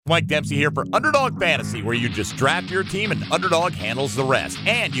Mike Dempsey here for Underdog Fantasy, where you just draft your team and Underdog handles the rest.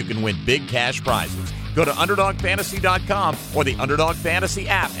 And you can win big cash prizes. Go to UnderdogFantasy.com or the Underdog Fantasy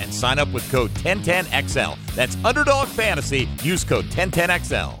app and sign up with code 1010XL. That's Underdog Fantasy. Use code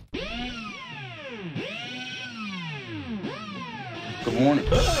 1010XL. Good morning.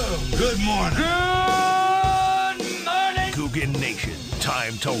 Good morning. Good morning. Coogan Nation.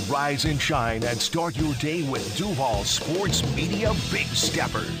 Time to rise and shine and start your day with Duval Sports Media Big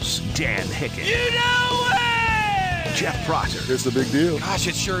Steppers. Dan Hicken. You know it! Jeff Prosser. It's a big deal. Gosh,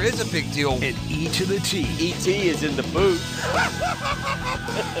 it sure is a big deal. And E to the T. E.T. is in the booth.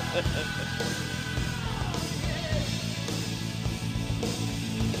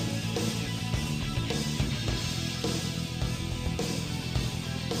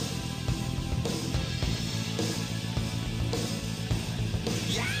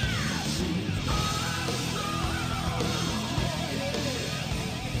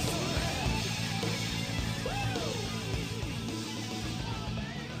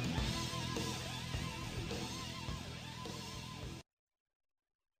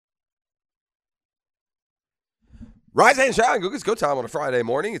 Rise and shine. It's go time on a Friday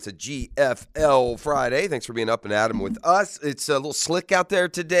morning. It's a GFL Friday. Thanks for being up and at 'em with us. It's a little slick out there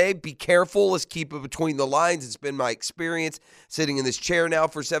today. Be careful. Let's keep it between the lines. It's been my experience sitting in this chair now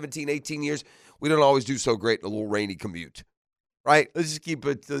for 17, 18 years. We don't always do so great in a little rainy commute, right? Let's just keep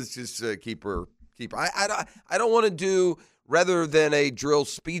it. Let's just keep her. I don't want to do, rather than a drill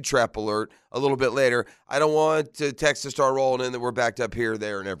speed trap alert a little bit later, I don't want to text to start rolling in that we're backed up here,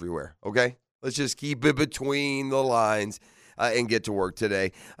 there, and everywhere, okay? Let's just keep it between the lines and get to work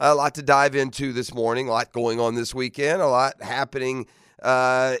today. A lot to dive into this morning, a lot going on this weekend, a lot happening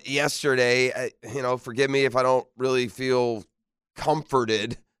yesterday. Forgive me if I don't really feel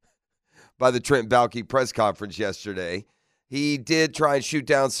comforted by the Trent Baalke press conference yesterday. He did try and shoot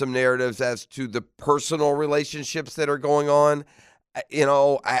down some narratives as to the personal relationships that are going on.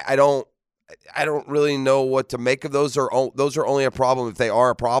 I don't really know what to make of those. Those are only a problem if they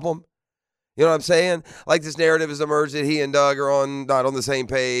are a problem. You know what I'm saying? Like, this narrative has emerged that he and Doug are not on the same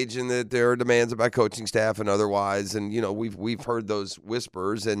page, and that there are demands about coaching staff and otherwise. And we've heard those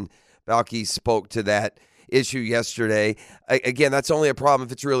whispers, and Baalke spoke to that issue yesterday. Again, that's only a problem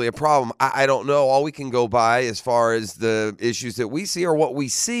if it's really a problem. I don't know. All we can go by as far as the issues that we see are what we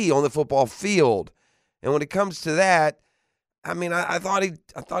see on the football field. And when it comes to that, I mean, I thought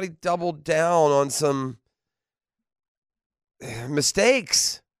he doubled down on some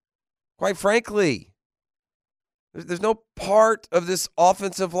mistakes. Quite frankly, there's no part of this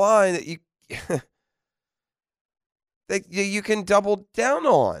offensive line that you can double down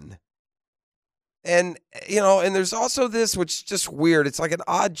on. And there's also this, which is just weird. It's like an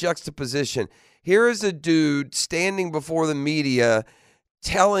odd juxtaposition. Here is a dude standing before the media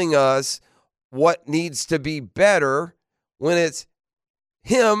telling us what needs to be better when it's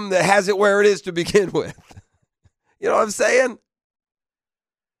him that has it where it is to begin with. You know what I'm saying?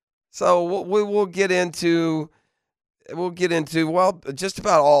 So we'll get into just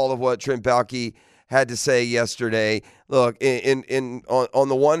about all of what Trent Baalke had to say yesterday. Look, on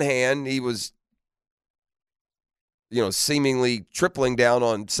the one hand, he was seemingly tripling down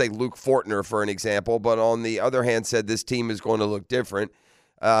on, say, Luke Fortner for an example, but on the other hand said this team is going to look different.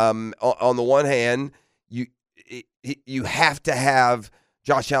 On the one hand, you have to have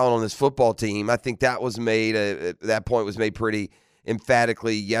Josh Allen on this football team. I think that was made that point was made pretty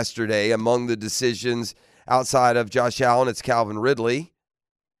emphatically yesterday. Among the decisions outside of Josh Allen, it's Calvin Ridley.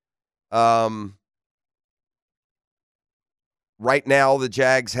 Right now, the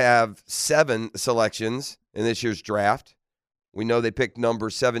Jags have 7 selections in this year's draft. We know they picked number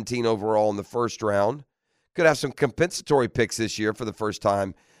 17 overall in the first round. Could have some compensatory picks this year for the first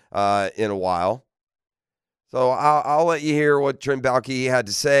time in a while. So I'll let you hear what Trent Baalke had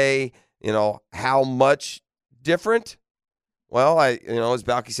to say. How much different? Well, as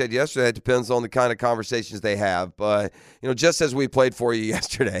Baalke said yesterday, it depends on the kind of conversations they have. But, just as we played for you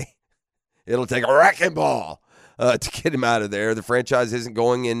yesterday, it'll take a wrecking ball to get him out of there. The franchise isn't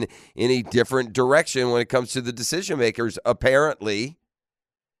going in any different direction when it comes to the decision makers, apparently.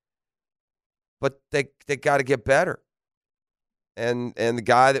 But they got to get better. And the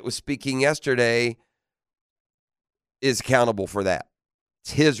guy that was speaking yesterday is accountable for that.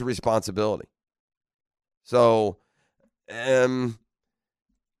 It's his responsibility. So it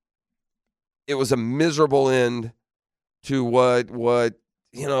was a miserable end to what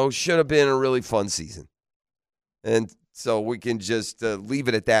should have been a really fun season. And so we can just leave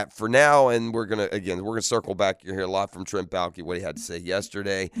it at that for now. And we're going to circle back. You'll hear a lot from Trent Baalke, what he had to say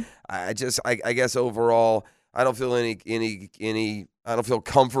yesterday. I guess overall, I don't feel I don't feel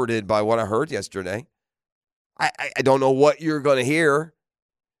comforted by what I heard yesterday. I don't know what you're going to hear.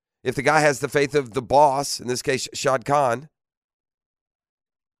 If the guy has the faith of the boss, in this case, Shad Khan,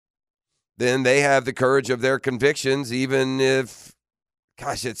 then they have the courage of their convictions, even if,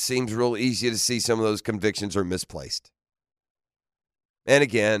 gosh, it seems real easy to see some of those convictions are misplaced. And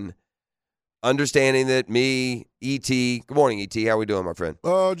again, understanding that me, E.T., good morning, E.T., how we doing, my friend?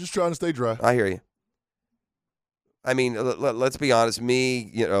 Just trying to stay dry. I hear you. I mean, let's be honest.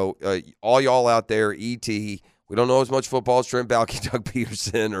 Me, all y'all out there, E.T., we don't know as much football as Trent Baalke, Doug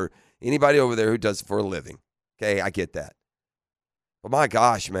Peterson, or anybody over there who does it for a living. Okay, I get that. But my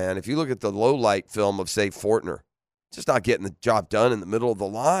gosh, man, if you look at the low-light film of, say, Fortner, just not getting the job done in the middle of the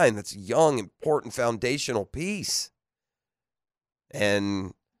line. That's a young, important, foundational piece.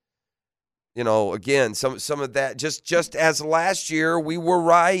 And, again, some of that, just as last year, we were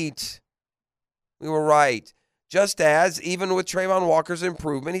right. We were right. Just as, even with Trayvon Walker's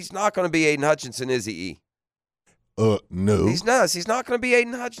improvement, he's not going to be Aiden Hutchinson, is he? No. He's not. He's not going to be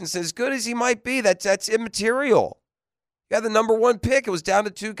Aiden Hutchinson. As good as he might be, that's immaterial. You had the number one pick. It was down to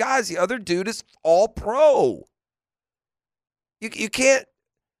two guys. The other dude is all pro. You can't.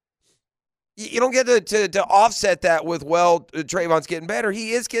 You don't get to offset that with, Trayvon's getting better.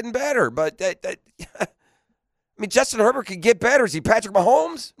 He is getting better, but I mean, Justin Herbert could get better. Is he Patrick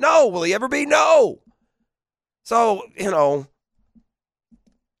Mahomes? No. Will he ever be? No. So,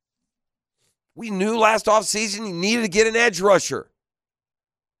 we knew last offseason he needed to get an edge rusher.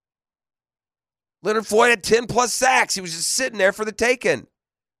 Leonard Floyd had 10-plus sacks. He was just sitting there for the taking.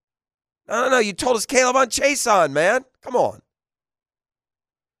 No. You told us Caleb on Chase on, man. Come on.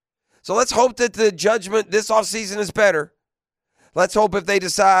 So let's hope that the judgment this offseason is better. Let's hope if they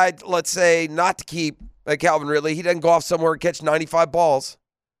decide, let's say, not to keep Calvin Ridley, he doesn't go off somewhere and catch 95 balls.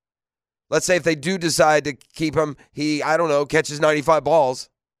 Let's say if they do decide to keep him, he, catches 95 balls.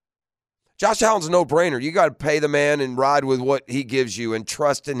 Josh Allen's a no-brainer. You got to pay the man and ride with what he gives you and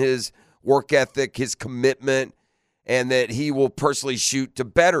trust in his work ethic, his commitment, and that he will personally shoot to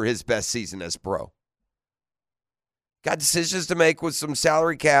better his best season as pro. Got decisions to make with some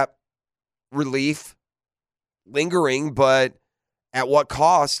salary cap relief lingering, but at what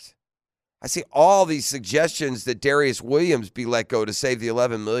cost? I see all these suggestions that Darius Williams be let go to save the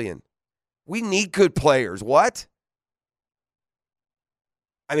 $11 million. We need good players. What?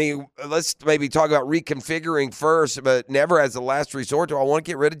 I mean, let's maybe talk about reconfiguring first, but never as a last resort do I want to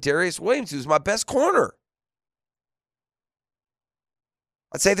get rid of Darius Williams, who's my best corner.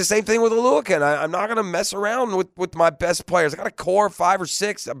 I'd say the same thing with Aluakin. I'm not going to mess around with my best players. I got a core 5 or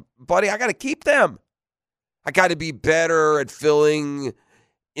 6. Buddy, I got to keep them. I got to be better at filling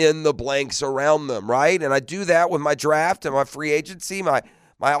in the blanks around them, right? And I do that with my draft and my free agency, my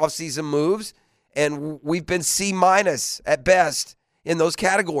offseason moves, and we've been C- at best in those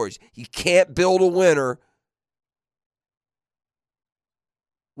categories. You can't build a winner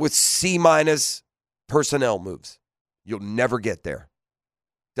with C- personnel moves. You'll never get there.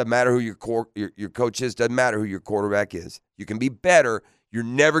 Doesn't matter who your coach is. Doesn't matter who your quarterback is. You can be better. You're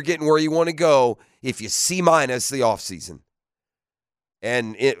never getting where you want to go if you C- the offseason.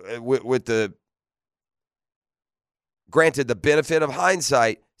 And with the granted the benefit of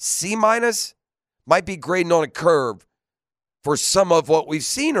hindsight, C- might be grading on a curve for some of what we've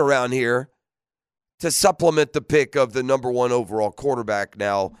seen around here to supplement the pick of the number one overall quarterback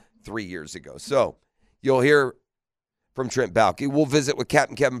now 3 years ago. So you'll hear from Trent Baalke. We'll visit with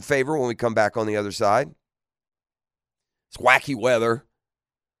Captain Kevin Favor when we come back on the other side. It's wacky weather.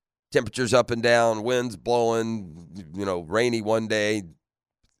 Temperatures up and down, winds blowing, rainy one day,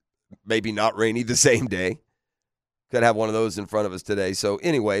 maybe not rainy the same day. Could have one of those in front of us today. So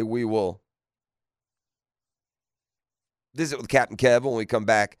anyway, we will visit with Captain Kev when we come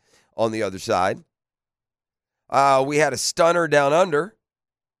back on the other side. We had a stunner down under.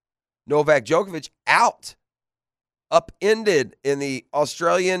 Novak Djokovic out. Upended in the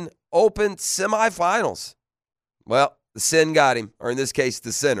Australian Open semifinals. Well, the sin got him, or in this case,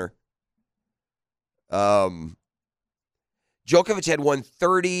 the sinner. Djokovic had won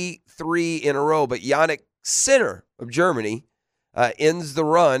 33 in a row, but Yannick Sinner of Germany ends the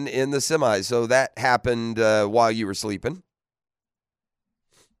run in the semis. So that happened while you were sleeping.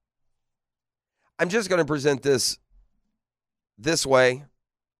 I'm just going to present this way.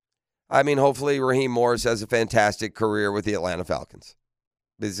 I mean, hopefully Raheem Morris has a fantastic career with the Atlanta Falcons.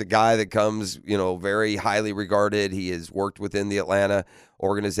 He's a guy that comes, very highly regarded. He has worked within the Atlanta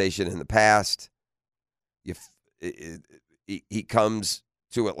organization in the past. He comes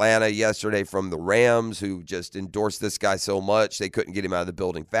to Atlanta yesterday from the Rams, who just endorsed this guy so much they couldn't get him out of the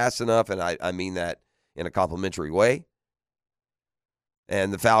building fast enough, and I mean that in a complimentary way.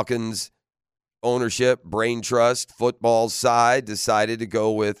 And the Falcons ownership, brain trust, football side decided to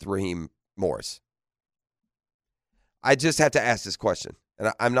go with Raheem Morris. I just have to ask this question,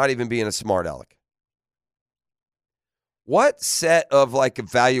 and I'm not even being a smart aleck. What set of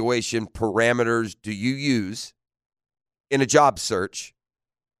evaluation parameters do you use in a job search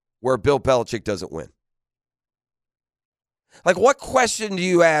where Bill Belichick doesn't win? What question do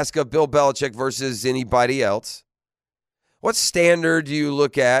you ask of Bill Belichick versus anybody else? What standard do you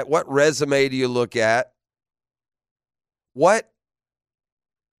look at? What resume do you look at? What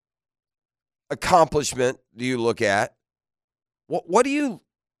accomplishment do you look at? What do you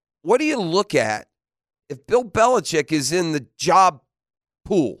look at if Bill Belichick is in the job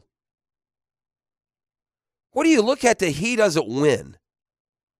pool? What do you look at that he doesn't win?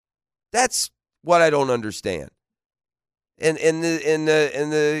 That's what I don't understand. And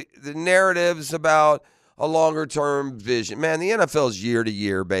the narratives about a longer-term vision. Man, the NFL is year to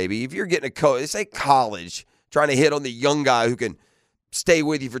year, baby. If you're getting a coach, it's like college, trying to hit on the young guy who can stay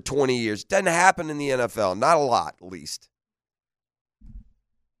with you for 20 years. Doesn't happen in the NFL. Not a lot, at least.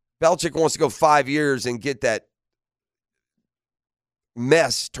 Belichick wants to go 5 years and get that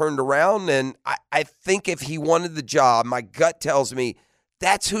mess turned around, and I think if he wanted the job, my gut tells me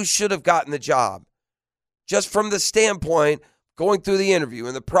that's who should have gotten the job. Just from the standpoint, going through the interview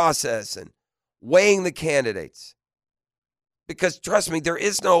and the process and weighing the candidates. Because trust me, there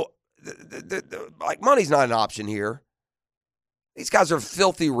is no, money's not an option here. These guys are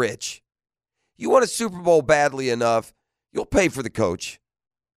filthy rich. You want a Super Bowl badly enough, you'll pay for the coach.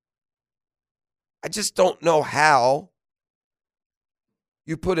 I just don't know how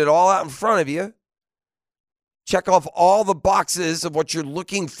you put it all out in front of you, check off all the boxes of what you're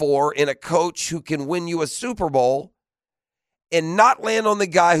looking for in a coach who can win you a Super Bowl, and not land on the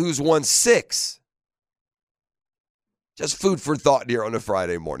guy who's won 6. Just food for thought here on a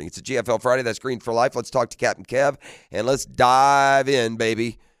Friday morning. It's a GFL Friday. That's Green for Life. Let's talk to Captain Kev, and let's dive in,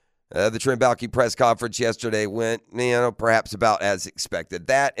 baby. The Trent Baalke press conference yesterday went, perhaps about as expected.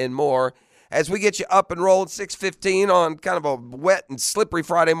 That and more as we get you up and rolling, 6:15 on kind of a wet and slippery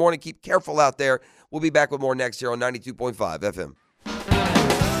Friday morning. Keep careful out there. We'll be back with more next year on 92.5 FM.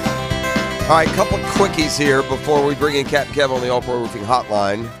 All right, couple quickies here before we bring in Captain Kev on the All Pro Roofing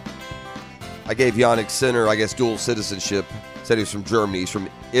Hotline. I gave Yannick Sinner, dual citizenship. Said he was from Germany. He's from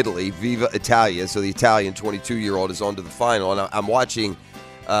Italy. Viva Italia. So the Italian 22-year-old is on to the final. And I'm watching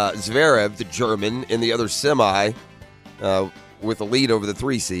Zverev, the German, in the other semi with a lead over the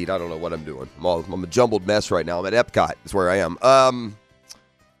 3 seed. I don't know what I'm doing. I'm a jumbled mess right now. I'm at Epcot. That's where I am.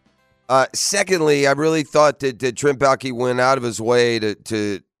 Secondly, I really thought that Trent Baalke went out of his way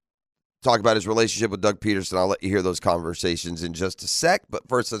to talk about his relationship with Doug Peterson. I'll let you hear those conversations in just a sec. But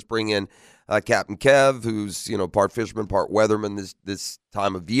first, let's bring in Captain Kev, who's part fisherman, part weatherman this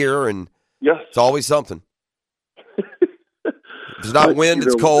time of year, and it's always something. If it's not wind,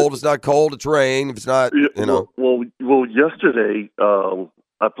 it's cold. If it's not cold, it's rain. If it's not, Well, yesterday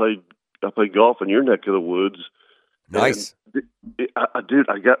I played golf in your neck of the woods. Nice. I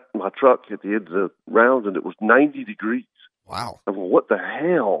got my truck at the end of the round, and it was 90 degrees. Wow. I mean, what the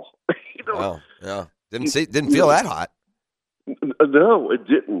hell? Wow. Yeah. Didn't feel that hot. No, it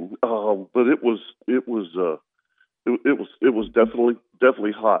didn't. But it was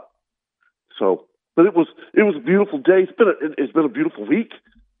definitely hot. So, but it was a beautiful day. It's been a beautiful week.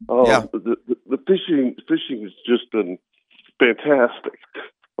 The fishing has just been fantastic.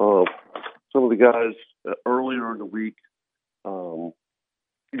 Some of the guys earlier in the week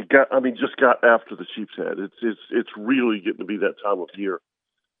just got after the sheep's head. It's really getting to be that time of year.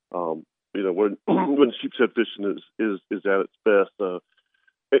 When sheep's head fishing is at its best.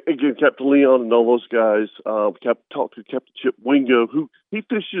 Again, Captain Leon and all those guys. Talked to Captain Chip Wingo, who he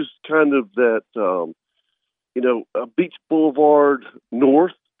fishes kind of that Beach Boulevard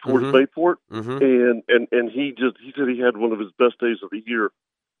north towards Bayport, and he said he had one of his best days of the year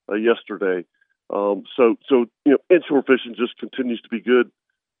yesterday. So inshore fishing just continues to be good.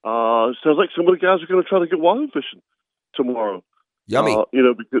 Sounds like some of the guys are going to try to get wahoo fishing tomorrow. Yummy.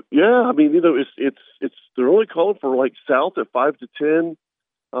 Because it's they're only calling for south at 5 to 10.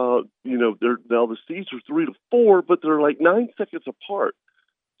 They're now the seeds are 3 to 4, but they're 9 seconds apart.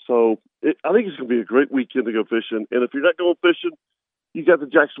 So I think it's going to be a great weekend to go fishing. And if you're not going fishing, you got the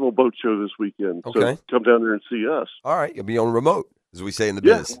Jacksonville Boat Show this weekend. Okay. So come down there and see us. All right. You'll be on remote, as we say in the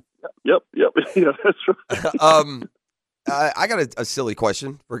biz. Yep. Yeah, that's right. I got a silly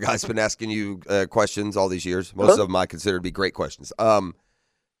question for guys been asking you questions all these years. Most of them I consider to be great questions. Are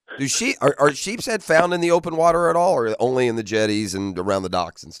sheep's head found in the open water at all, or only in the jetties and around the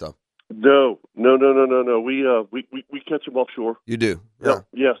docks and stuff? No. We catch them offshore. You do? Yep.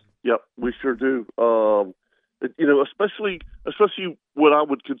 We sure do. Especially what I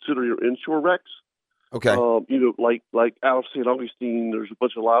would consider your inshore wrecks. Okay. Like out of St. Augustine, there's a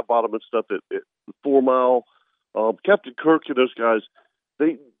bunch of live bottom and stuff at the 4 Mile. Captain Kirk and those guys,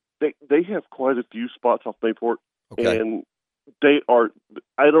 they have quite a few spots off Mayport, and they are.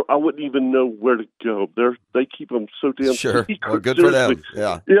 I wouldn't even know where to go. They keep them so damn sure. secret. Well, good for them.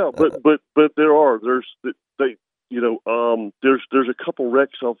 Yeah. But there's a couple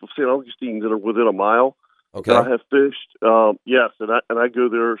wrecks off of St. Augustine that are within a mile. Okay. That I have fished. Yes, and I go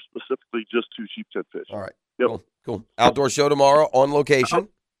there specifically just to sheepshead fish. All right. Yep. Cool. Outdoor show tomorrow on location.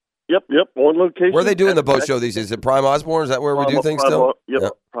 Yep. On location. Where are they doing the boat show these days? Is it Prime Osborne? Is that where we do things still?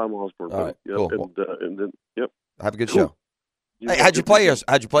 Yep. Prime Osborne. All right. Yep. Cool. And then yep. Have a good show. Hey, how'd you play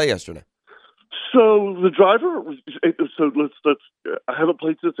yesterday? So the driver. So let's. I haven't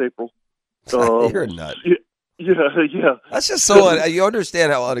played since April. You're a nut. Yeah. That's just so. You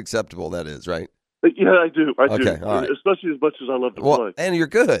understand how unacceptable that is, right? Yeah, I do. Okay, all right. Especially as much as I love to play. And you're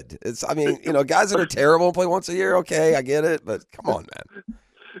good. Guys that are terrible and play once a year, okay, I get it, but come on, man.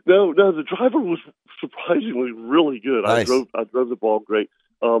 No, the driver was surprisingly really good. Nice. I drove the ball great.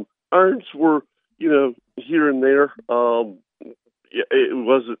 Irons were, here and there.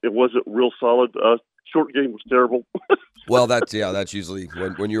 It wasn't real solid. Short game was terrible. Well, that's usually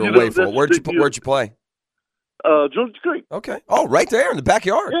when you're away from. Where'd you play? Georgia Creek. Okay. Oh, right there in the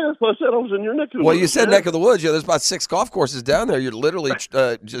backyard. Yeah, that's what I said. I was in your neck of the woods. Well, you said neck of the woods. There's about 6 golf courses down there. You're literally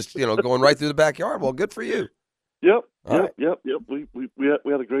just going right through the backyard. Well, good for you. Yep. All right. Yep. We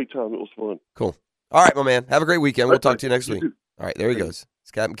had a great time. It was fun. Cool. All right, my man. Have a great weekend. We'll talk to you next week. All right, there he goes. It's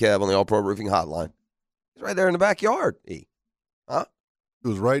Captain Kev on the All Pro Roofing Hotline. He's right there in the backyard. Huh? It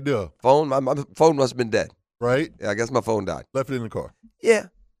was right there. Phone. My phone must have been dead. Right? Yeah, I guess my phone died. Left it in the car. Yeah,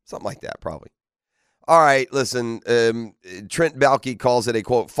 something like that, probably. All right, listen, Trent Baalke calls it a,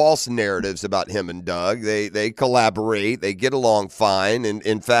 quote, false narratives about him and Doug. They collaborate. They get along fine. And,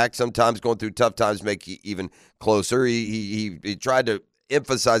 in fact, sometimes going through tough times make you even closer. He tried to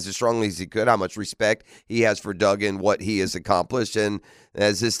emphasize as strongly as he could how much respect he has for Doug and what he has accomplished. And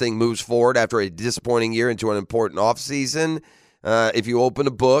as this thing moves forward after a disappointing year into an important offseason, if you open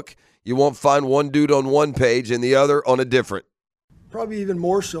a book, you won't find one dude on one page and the other on a different. Probably even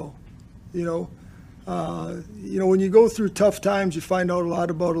more so, when you go through tough times, you find out a lot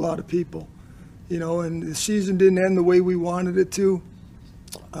about a lot of people, and the season didn't end the way we wanted it to.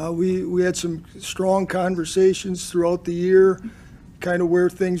 We had some strong conversations throughout the year, kind of where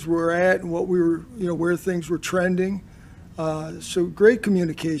things were at and what we were, where things were trending. So great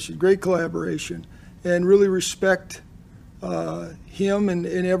communication, great collaboration, and really respect him and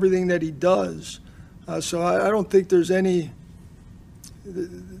everything that he does. So I don't think there's any.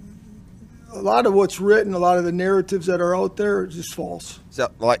 A lot of what's written, a lot of the narratives that are out there are just false. So,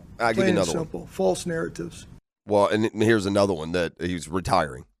 I'll give you another simple. False narratives. Well, and here's another one that he's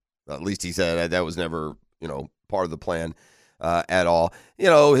retiring. At least he said that was never, part of the plan at all.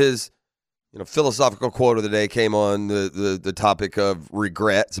 His, philosophical quote of the day came on the topic of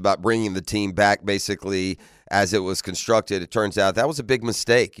regrets about bringing the team back basically as it was constructed. It turns out that was a big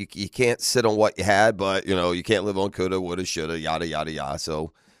mistake. You can't sit on what you had, but, you can't live on coulda, woulda, shoulda, yada, yada, yada.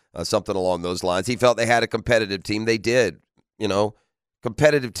 So, something along those lines. He felt they had a competitive team. They did.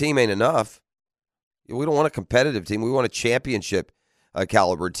 Competitive team ain't enough. We don't want a competitive team. We want a championship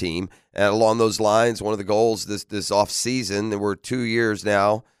caliber team. And along those lines, one of the goals this off season, and we're 2 years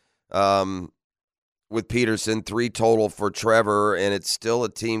now with Peterson, 3 total for Trevor, and it's still a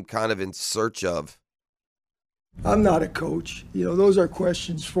team kind of in search of. I'm not a coach. Those are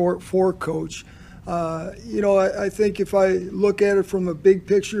questions for coach. I think if I look at it from a big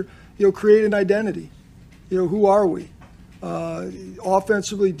picture, create an identity. Who are we?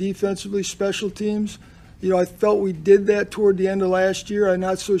 Offensively, defensively, special teams. I felt we did that toward the end of last year. I'm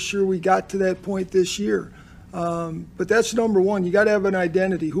not so sure we got to that point this year. But that's number one. You got to have an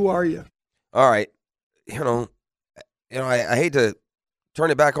identity. Who are you? All right. I hate to turn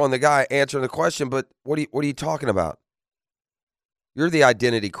it back on the guy answering the question, but what are you talking about? You're the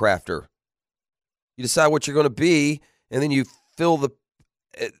identity crafter. You decide what you're going to be, and then you fill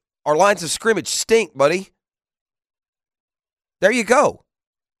our lines of scrimmage stink, buddy. There you go.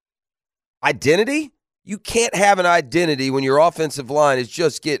 Identity? You can't have an identity when your offensive line is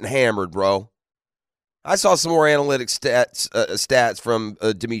just getting hammered, bro. I saw some more analytic stats from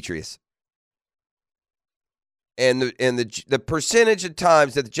Demetrius. And the percentage of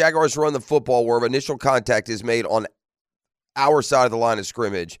times that the Jaguars run the football where initial contact is made on our side of the line of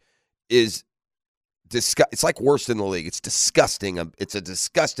scrimmage is it's like worse in the league. It's disgusting. It's a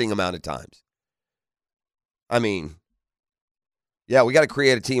disgusting amount of times. I mean, yeah, we got to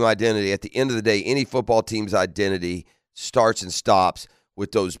create a team identity. At the end of the day, any football team's identity starts and stops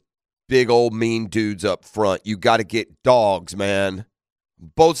with those big old mean dudes up front. You got to get dogs, man.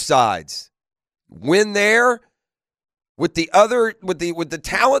 Both sides. Win there with the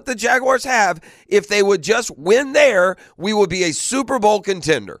talent the Jaguars have. If they would just win there, we would be a Super Bowl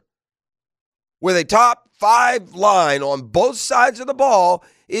contender. With a top 5 line on both sides of the ball,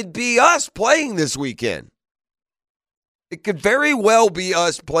 it'd be us playing this weekend. It could very well be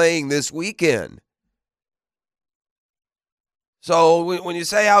us playing this weekend. So when you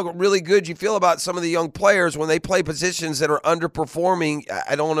say how really good you feel about some of the young players when they play positions that are underperforming,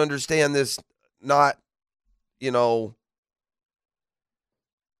 I don't understand this not,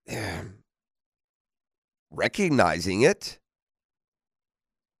 recognizing it.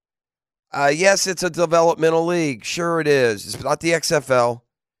 Yes, it's a developmental league. Sure it is. It's not the XFL.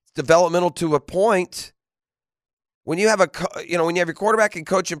 It's developmental to a point. When you have when you have your quarterback and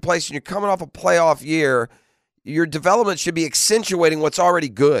coach in place and you're coming off a playoff year, your development should be accentuating what's already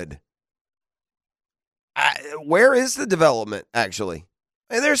good. Where is the development, actually?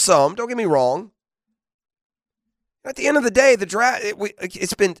 And there's some, don't get me wrong. At the end of the day, the draft,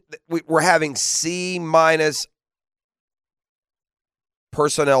 we're having C-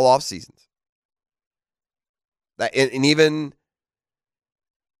 personnel off seasons. And even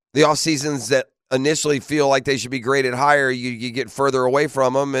the off seasons that initially feel like they should be graded higher, you get further away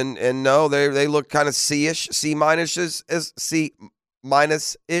from them, and no, they look kind of C-ish, C-ish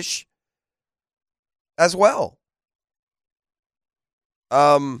as well.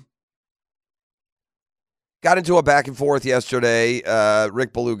 Got into a back and forth yesterday.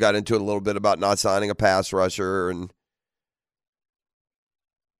 Rick Ballou got into it a little bit about not signing a pass rusher, and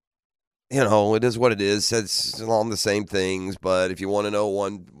it is what it is. It's along the same things, but if you want to know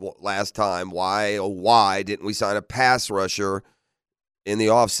one last time, why didn't we sign a pass rusher in the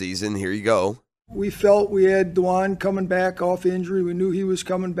offseason? Here you go. We felt we had Dwan coming back off injury. We knew he was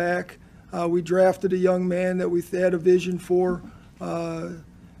coming back. We drafted a young man that we had a vision for.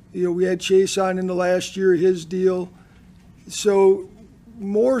 We had Chase on in the last year, his deal. So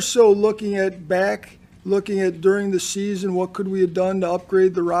more so looking at during the season, what could we have done to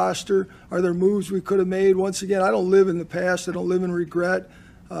upgrade the roster? Are there moves we could have made? Once again, I don't live in the past. I don't live in regret.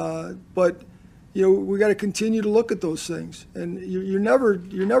 But we got to continue to look at those things. And you're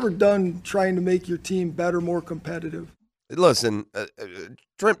never done trying to make your team better, more competitive. Listen,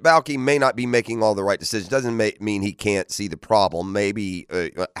 Trent Baalke may not be making all the right decisions. Doesn't mean he can't see the problem. Maybe,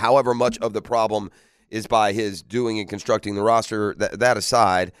 however much of the problem is by his doing and constructing the roster, that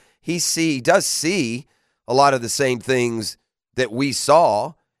aside, he does see a lot of the same things that we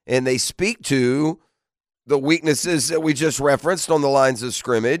saw, and they speak to the weaknesses that we just referenced on the lines of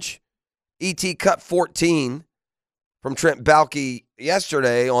scrimmage. E.T. cut 14 from Trent Baalke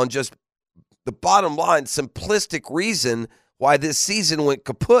yesterday on just the bottom line, simplistic reason why this season went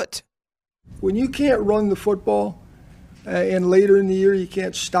kaput. When you can't run the football and later in the year you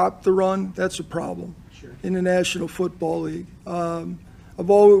can't stop the run, that's a problem in the National Football League.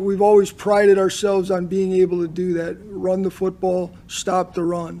 We've always prided ourselves on being able to do that, run the football, stop the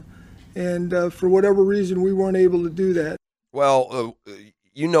run. And for whatever reason, we weren't able to do that. Well,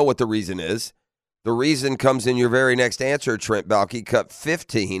 you know what the reason is. The reason comes in your very next answer, Trent Baalke, cut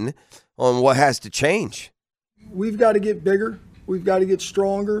 15 on what has to change. We've got to get bigger. We've got to get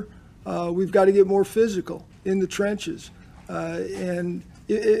stronger. We've got to get more physical in the trenches. And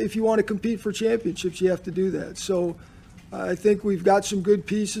if you want to compete for championships, you have to do that. So I think we've got some good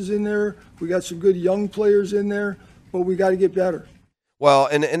pieces in there. We got some good young players in there, but we got to get better. Well,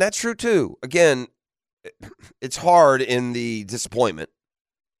 and that's true too. Again, it's hard in the disappointment,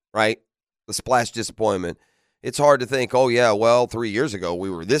 right? The splash disappointment. It's hard to think, 3 years ago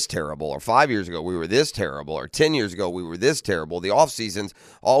we were this terrible, or 5 years ago we were this terrible, or 10 years ago we were this terrible. The offseason's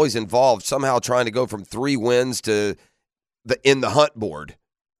always involved somehow trying to go from 3 wins to in the hunt board.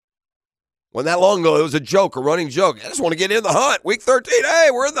 When that long ago, it was a joke, a running joke. I just want to get in the hunt. Week 13, hey,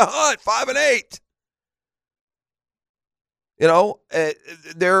 we're in the hunt, 5-8.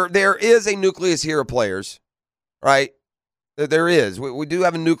 There is a nucleus here of players, right? There is. We do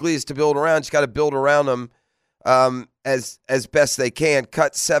have a nucleus to build around. Just got to build around them as best they can.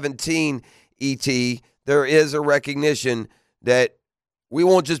 Cut 17, E.T. There is a recognition that we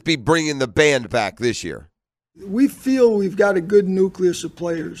won't just be bringing the band back this year. We feel we've got a good nucleus of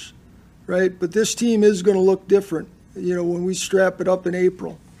players, right? But this team is going to look different, when we strap it up in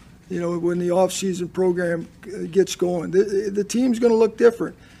April, when the off-season program gets going. The team's going to look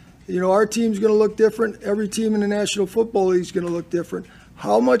different. Our team's going to look different. Every team in the National Football League is going to look different.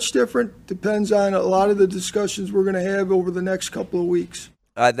 How much different depends on a lot of the discussions we're going to have over the next couple of weeks.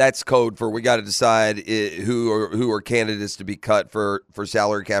 That's code for we got to decide who are candidates to be cut for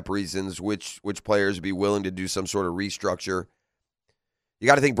salary cap reasons, which players would be willing to do some sort of restructure. You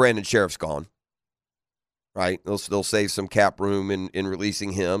got to think Brandon Sheriff's gone, right? They'll save some cap room in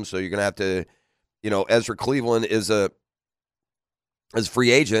releasing him, so you're going to have to, Ezra Cleveland is a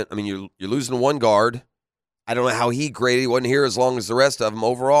free agent. I mean, you're losing one guard. I don't know how he graded. He wasn't here as long as the rest of them.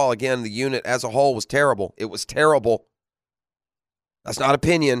 Overall, again, the unit as a whole was terrible. It was terrible. That's not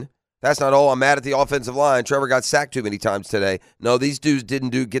opinion. That's not, I'm mad at the offensive line. Trevor got sacked too many times today. No, these dudes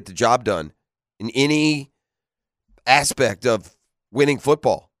didn't get the job done in any aspect of winning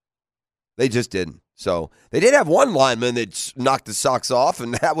football. They just didn't. So they did have one lineman that knocked the socks off,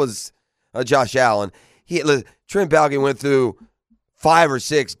 and that was Josh Allen. Trent Baalke went through 5 or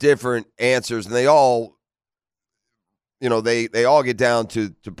 6 different answers, and they all they all get down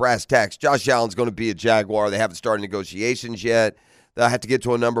to brass tacks. Josh Allen's going to be a Jaguar. They haven't started negotiations yet. They'll have to get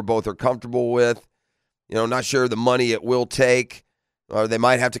to a number both are comfortable with. Not sure the money it will take, or they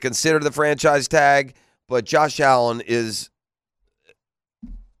might have to consider the franchise tag. But Josh Allen is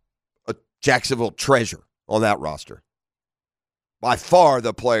a Jacksonville treasure on that roster. By far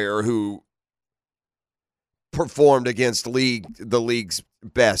the player who performed against the league's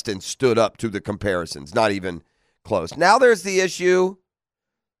best and stood up to the comparisons. Not even close. Now there's the issue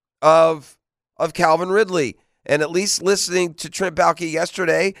of Calvin Ridley. And at least listening to Trent Baalke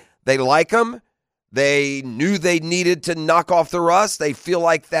yesterday, they like him. They knew they needed to knock off the rust. They feel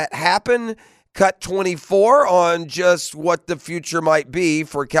like that happened. Cut 24 on just what the future might be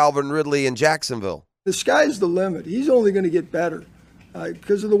for Calvin Ridley in Jacksonville. The sky's the limit. He's only going to get better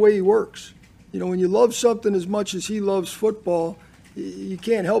because of the way he works. When you love something as much as he loves football, you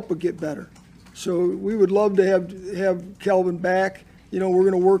can't help but get better. So we would love to have Calvin back. We're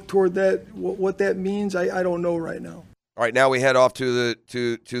going to work toward that. What that means, I don't know right now. All right, now we head off to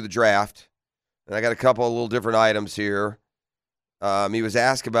the draft. And I got a couple of little different items here. He was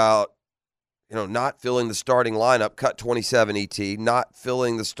asked about, not filling the starting lineup, cut 27 ET, not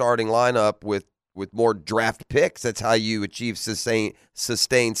filling the starting lineup with more draft picks. That's how you achieve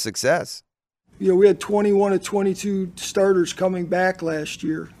sustained success. We had 21 of 22 starters coming back last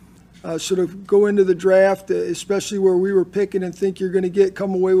year. So to go into the draft, especially where we were picking and think you're going to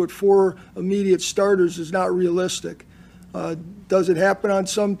come away with 4 immediate starters is not realistic. Does it happen on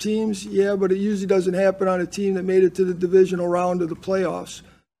some teams? Yeah, but it usually doesn't happen on a team that made it to the divisional round of the playoffs.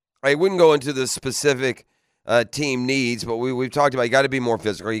 I wouldn't go into the specific team needs, but we've talked about you got to be more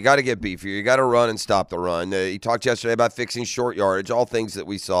physical. You got to get beefier. You got to run and stop the run. You talked yesterday about fixing short yardage, all things that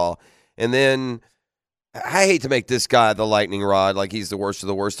we saw. And then I hate to make this guy the lightning rod, like he's the worst of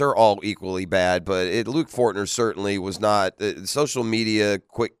the worst. They're all equally bad, but Luke Fortner certainly was not. Social media,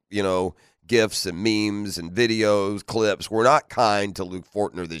 quick, GIFs and memes and videos, clips were not kind to Luke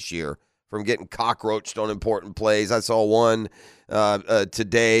Fortner this year from getting cockroached on important plays. I saw one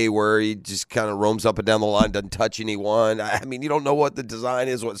today where he just kind of roams up and down the line, doesn't touch anyone. I mean, you don't know what the design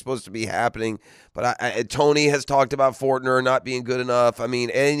is, what's supposed to be happening. But Tony has talked about Fortner not being good enough. I mean,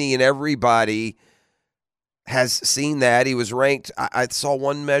 any and everybody has seen that. He was ranked, I saw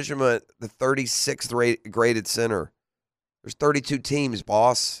one measurement, the 36th graded center. There's 32 teams,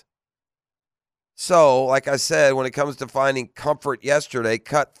 boss. So, like I said, when it comes to finding comfort yesterday,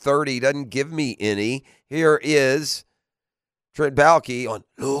 cut 30 doesn't give me any. Here is Trent Baalke on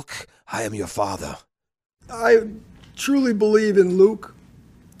Luke, I am your father. I truly believe in Luke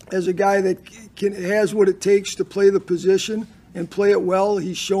as a guy that has what it takes to play the position and play it well.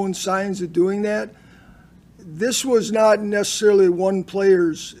 He's shown signs of doing that. This was not necessarily one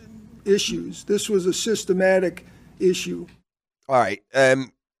player's issues. This was a systematic issue. All right.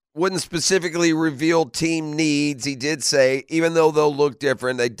 Wouldn't specifically reveal team needs. He did say, even though they'll look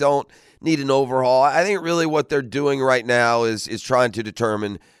different, they don't need an overhaul. I think really what they're doing right now is trying to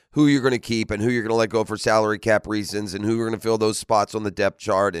determine who you're going to keep and who you're going to let go for salary cap reasons and who you're going to fill those spots on the depth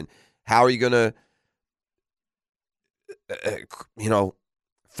chart and how are you going to,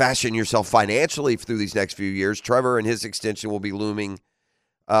 fashion yourself financially through these next few years. Trevor and his extension will be looming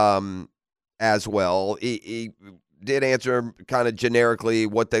as well. He did answer kind of generically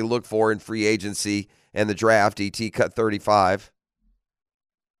what they look for in free agency and the draft. ET cut 35.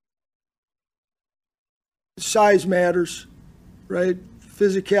 Size matters, right?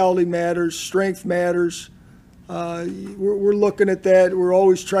 Physicality matters. Strength matters. We're looking at that. We're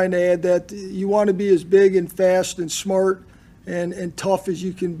always trying to add that. You want to be as big and fast and smart and tough as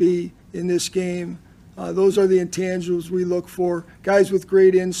you can be in this game. Those are the intangibles we look for. Guys with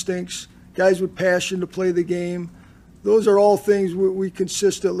great instincts, guys with passion to play the game. Those are all things we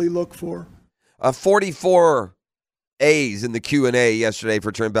consistently look for. 44 A's in the Q&A yesterday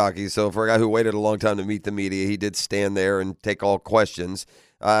for Trent Baalke. So for a guy who waited a long time to meet the media, he did stand there and take all questions.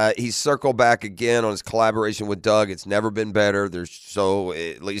 He's circled back again on his collaboration with Doug. It's never been better.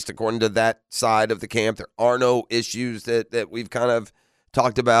 At least according to that side of the camp, there are no issues that we've kind of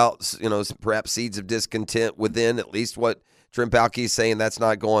talked about, perhaps seeds of discontent within, at least what Trent Baalke is saying. That's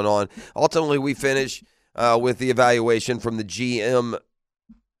not going on. Ultimately, we finish with the evaluation from the GM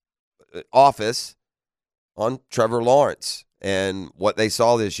office on Trevor Lawrence and what they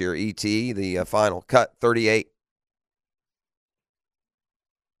saw this year. E.T., the final cut, 38.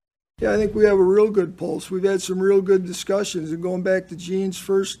 Yeah, I think we have a real good pulse. We've had some real good discussions. And going back to Gene's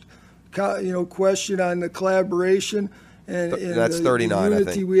first question on the collaboration and that's the 39, unity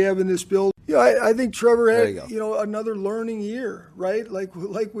I think. we have in this build. I think Trevor had another learning year, right? Like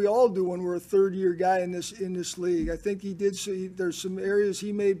we all do when we're a third-year guy in this league. I think he did. There's some areas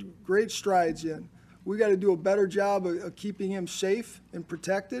he made great strides in. We got to do a better job of keeping him safe and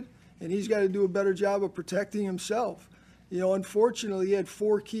protected, and he's got to do a better job of protecting himself. Unfortunately, he had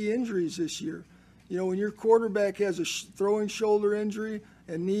 4 key injuries this year. When your quarterback has a throwing shoulder injury,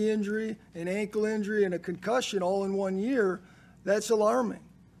 a knee injury, an ankle injury, and a concussion all in 1 year, that's alarming.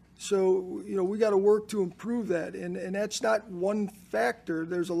 So, we got to work to improve that. And that's not one factor.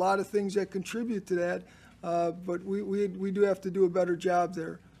 There's a lot of things that contribute to that, but we do have to do a better job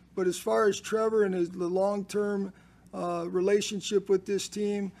there. But as far as Trevor and the long-term relationship with this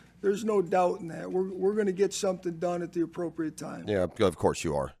team, there's no doubt in that. We're going to get something done at the appropriate time. Yeah, of course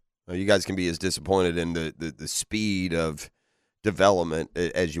you are. You guys can be as disappointed in the speed of development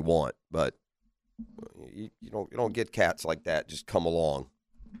as you want, but you don't get cats like that just come along.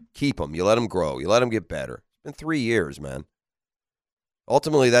 Keep them. You let them grow. You let them get better. It's been 3 years, man.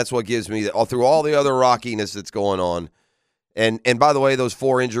 Ultimately, that's what gives me through all the other rockiness that's going on. And by the way, those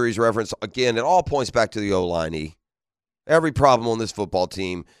 4 injuries reference again, it all points back to the O-line. Every problem on this football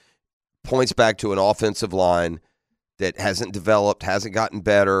team points back to an offensive line that hasn't developed, hasn't gotten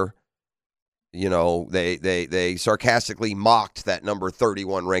better. They sarcastically mocked that number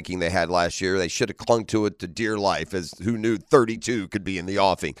 31 ranking they had last year. They should have clung to it to dear life, as who knew 32 could be in the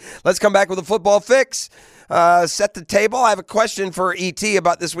offing. Let's come back with a football fix. Set the table. I have a question for E.T.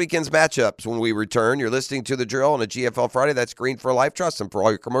 about this weekend's matchups when we return. You're listening to The Drill on a GFL Friday. That's Green for Life. Trust them for all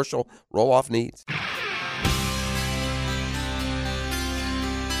your commercial roll-off needs.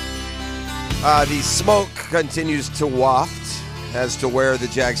 The smoke continues to waft as to where the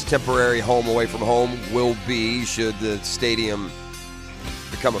Jags' temporary home away from home will be should the stadium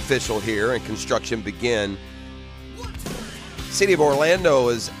become official here and construction begin. The city of Orlando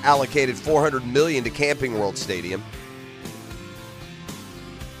has allocated $400 million to Camping World Stadium.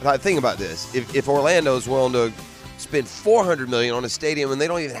 Think about this. If Orlando is willing to spend $400 million on a stadium and they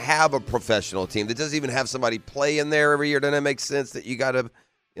don't even have a professional team that doesn't even have somebody play in there every year, doesn't it make sense that you got to,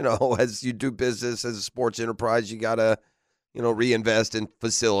 as you do business as a sports enterprise, you got to reinvest in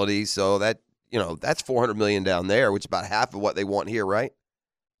facilities. So that's $400 million down there, which is about half of what they want here, right?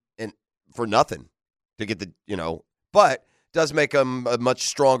 And for nothing to get but does make them a much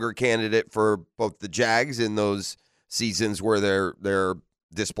stronger candidate for both the Jags in those seasons where they're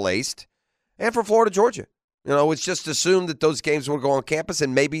displaced, and for Florida, Georgia. It's just assumed that those games will go on campus,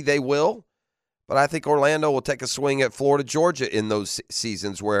 and maybe they will. But I think Orlando will take a swing at Florida, Georgia in those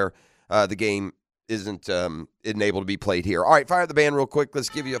seasons where the game isn't able to be played here. All right, fire the band real quick. Let's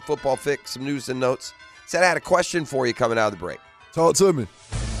give you a football fix, some news and notes. Said I had a question for you coming out of the break. Talk to me.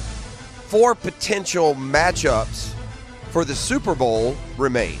 4 potential matchups for the Super Bowl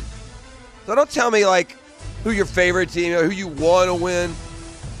remain. So don't tell me, who your favorite team, who you want to win.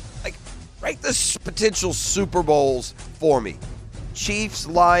 Write the potential Super Bowls for me. Chiefs,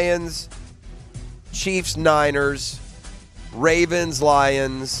 Lions, Chiefs, Niners, Ravens,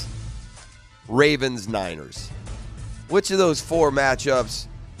 Lions, Ravens, Niners. Which of those 4 matchups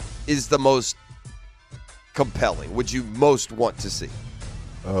is the most compelling? Would you most want to see?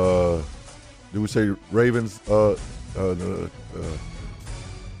 Do we say Ravens?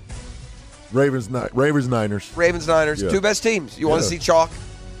 Ravens, Niners. Ravens, Niners. Yeah. 2 best teams. You want to see chalk?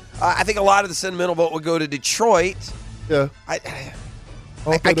 I think a lot of the sentimental vote would go to Detroit. Yeah. I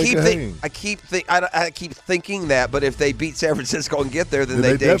keep thinking that, but if they beat San Francisco and get there, then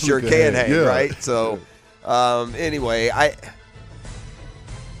they damn sure can hang, right? So, anyway, I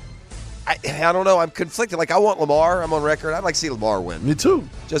don't know. I'm conflicted. I want Lamar. I'm on record. I'd like to see Lamar win. Me too.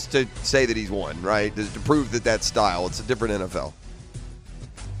 Just to say that he's won, right? To prove that that's style. It's a different NFL.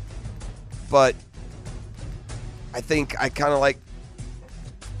 But I think I kind of like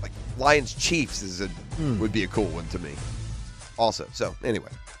Lions Chiefs would be a cool one to me. Also, so anyway.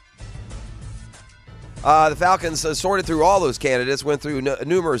 The Falcons sorted through all those candidates, went through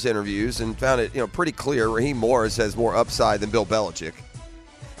numerous interviews, and found it pretty clear Raheem Morris has more upside than Bill Belichick.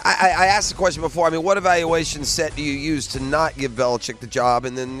 I asked the question before. I mean, what evaluation set do you use to not give Belichick the job?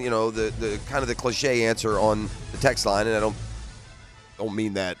 And then the kind of the cliche answer on the text line, and I don't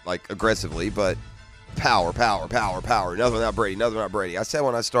mean that like aggressively, but power. Nothing without Brady. I said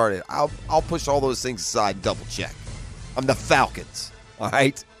when I started, I'll push all those things aside and double check. I'm the Falcons, all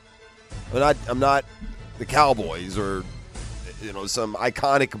right. I'm not the Cowboys or some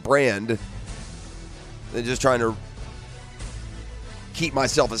iconic brand. They're just trying to keep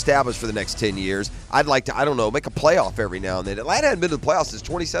myself established for the next 10 years. I'd like to, make a playoff every now and then. Atlanta hadn't been to the playoffs since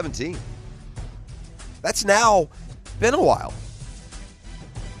 2017. That's now been a while.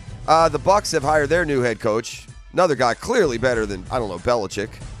 The Bucs have hired their new head coach. Another guy clearly better than, Belichick.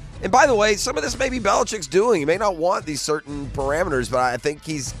 And by the way, some of this may be Belichick's doing. He may not want these certain parameters, but I think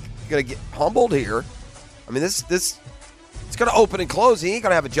he's going to get humbled here. I mean, this it's going to open and close. He ain't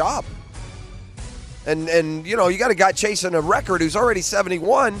going to have a job. And you got a guy chasing a record who's already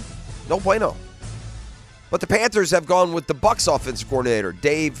 71. No bueno. But the Panthers have gone with the Bucs offensive coordinator,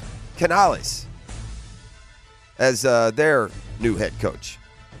 Dave Canales, as their new head coach.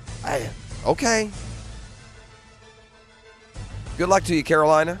 Okay. Good luck to you,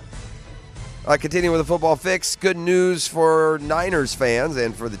 Carolina. Continue with the football fix. Good news for Niners fans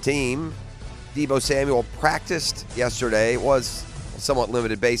and for the team. Deebo Samuel practiced yesterday. It was a somewhat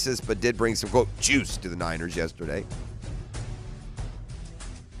limited basis, but did bring some, quote, juice to the Niners yesterday.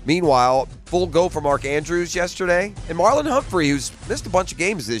 Meanwhile, full go for Mark Andrews yesterday. And Marlon Humphrey, who's missed a bunch of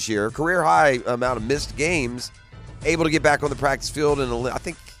games this year, career high amount of missed games, able to get back on the practice field. And I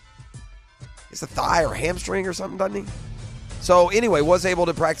think it's a thigh or hamstring or something, doesn't he? So anyway, was able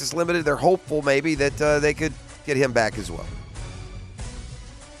to practice limited. They're hopeful maybe that they could get him back as well.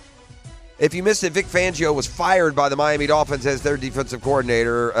 If you missed it, Vic Fangio was fired by the Miami Dolphins as their defensive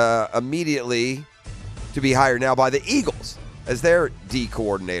coordinator, immediately to be hired now by the Eagles as their D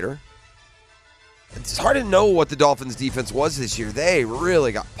coordinator. It's hard to know what the Dolphins' defense was this year. They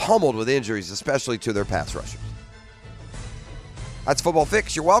really got pummeled with injuries, especially to their pass rushers. That's Football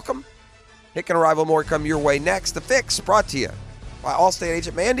Fix. You're welcome. Hicken Arrival more come your way next. The Fix brought to you by Allstate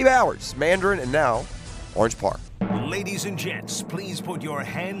agent Mandy Bowers, Mandarin, and now Orange Park. Ladies and gents, please put your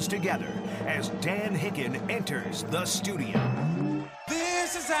hands together as Dan Hicken enters the studio.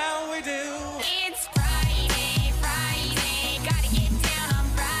 This is how we do. It's Friday, gotta get down on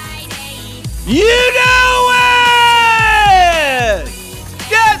Friday. You know it!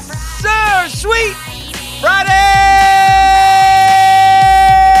 Yes, sir, sweet Friday!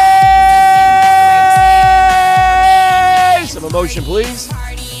 Some emotion, please.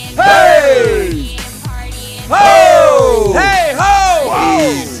 Hey! Ho! Hey, ho! Wow.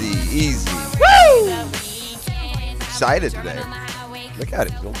 Easy. Woo! Excited today. Look at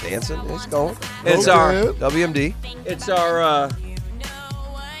it. He's dancing. He's going. It's our WMD. It's our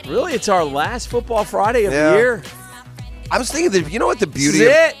it's our last Football Friday of the year. I was thinking that, you know what the beauty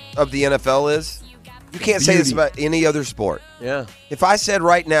of the NFL is? You can't say this about any other sport. Yeah. If I said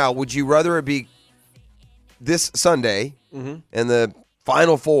right now, would you rather it be this Sunday and the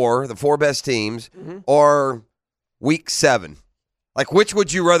Final Four, the four best teams, or Week 7? Like, which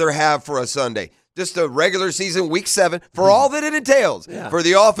would you rather have for a Sunday? Just the regular season, Week 7, for all that it entails, for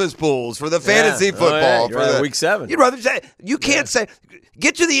the office pools, for the fantasy football, for the Week 7. You'd rather say you can't say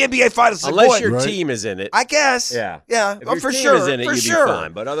get to the NBA Finals unless your team is in it. I guess. Yeah. If your for team sure. is in it, for you'd sure. be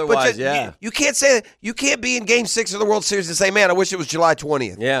fine. But otherwise, you can't say you can't be in Game 6 of the World Series and say, "Man, I wish it was July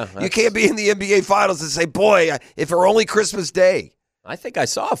 20th." Yeah. You can't be in the NBA Finals and say, "Boy, if it were only Christmas Day." I think I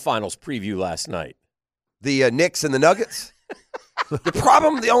saw a finals preview last night. The Knicks and the Nuggets. The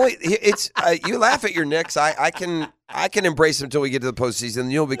problem, you laugh at your Knicks. I can embrace them until we get to the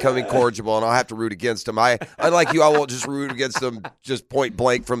postseason. You'll become incorrigible, and I'll have to root against them. Unlike you, I won't just root against them just point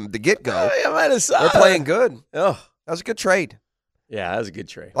blank from the get go. They're playing good. Oh, that was a good trade. Yeah, that was a good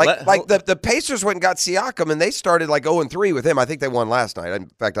trade. Like the Pacers went and got Siakam, and they started like 0-3 with him. I think they won last night.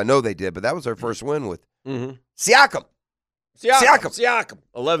 In fact, I know they did, but that was their first win with Siakam.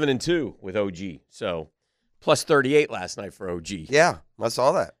 11-2 with OG. So plus 38 last night for OG. Yeah, I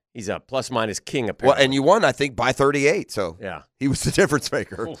saw that. He's a plus-minus king, apparently. Well, and you won, I think, by 38. So yeah, he was the difference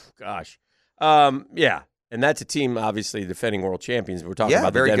maker. Oh, gosh. Yeah, and that's a team, obviously, defending world champions. We're talking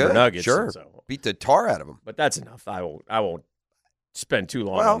about the Denver Nuggets. Sure. So. Beat the tar out of them. But that's enough. I won't spend too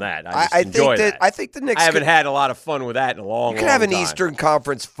long on that. I just I enjoy think I think the Knicks. I haven't had a lot of fun with that in a long. You could have an time. Eastern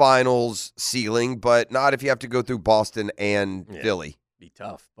Conference Finals ceiling, but not if you have to go through Boston and Philly. Be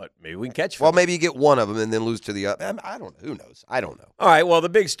tough, but maybe we can catch. Well, maybe you get one of them and then lose to the other. I don't know. Who knows? I don't know. All right. Well, the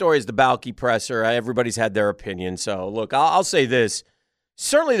big story is the Balky presser. Everybody's had their opinion. So, look, I'll say this.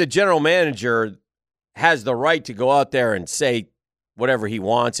 Certainly the general manager has the right to go out there and say whatever he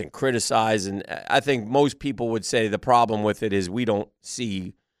wants and criticize. And I think most people would say the problem with it is we're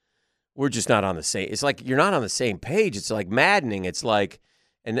just not on the same. It's like you're not on the same page. It's like maddening. It's like,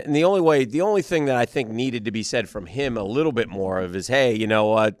 and the only thing that I think needed to be said from him a little bit more of is, hey, you know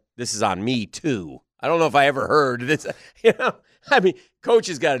what? This is on me too. I don't know if I ever heard this. I mean,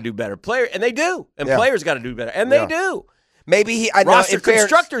 coaches got to do better. And they do. And players got to do better. And they do. Maybe roster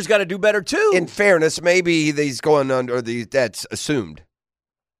constructors got to do better too. In fairness, maybe he's going under that's assumed,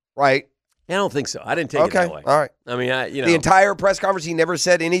 right? I don't think so. I didn't take it that way. All right. I mean, the entire press conference, he never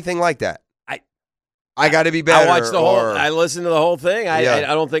said anything like that. I got to be better. I watched I listened to the whole thing. I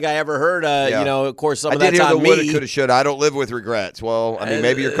don't think I ever heard. Of course, some of that's on me. I did hear the woulda, coulda, shoulda. I don't live with regrets. Well, I mean,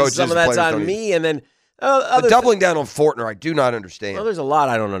 maybe your coaches. Some of that's on me, and then the doubling down on Fortner, I do not understand. Well, there's a lot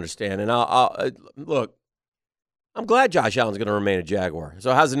I don't understand, and I'll look. I'm glad Josh Allen's going to remain a Jaguar.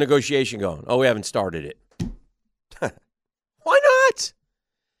 So how's the negotiation going? Oh, we haven't started it. Why not?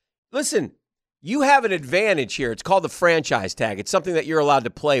 Listen, you have an advantage here. It's called the franchise tag. It's something that you're allowed to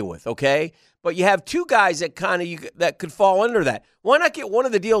play with, okay? But you have two guys that that could fall under that. Why not get one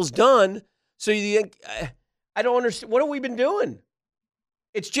of the deals done? So I don't understand. What have we been doing?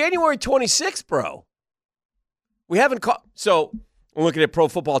 It's January 26th, bro. We haven't so I'm looking at Pro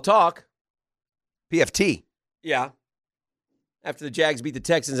Football Talk. PFT. Yeah. After the Jags beat the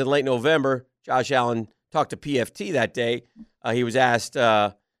Texans in late November, Josh Allen talked to PFT that day. He was asked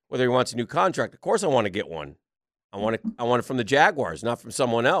whether he wants a new contract. Of course I want to get one. I want it from the Jaguars, not from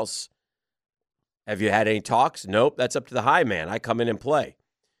someone else. Have you had any talks? Nope. That's up to the high man. I come in and play.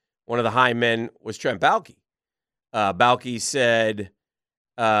 One of the high men was Trent Baalke. Baalke said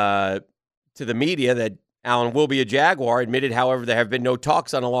to the media that Allen will be a Jaguar, admitted, however, there have been no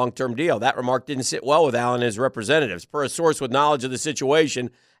talks on a long-term deal. That remark didn't sit well with Allen and his representatives. Per a source with knowledge of the situation,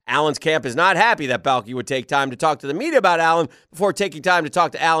 Allen's camp is not happy that Baalke would take time to talk to the media about Allen before taking time to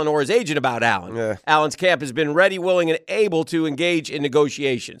talk to Allen or his agent about Allen. Yeah. Allen's camp has been ready, willing, and able to engage in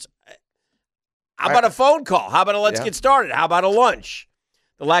negotiations. How about a phone call? How about a let's get started? How about a lunch?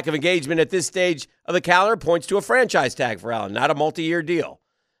 The lack of engagement at this stage of the calendar points to a franchise tag for Allen, not a multi-year deal.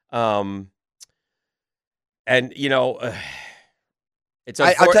 And, it's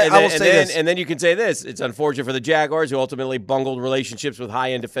unfortunate. And then you can say this. It's unfortunate for the Jaguars, who ultimately bungled relationships with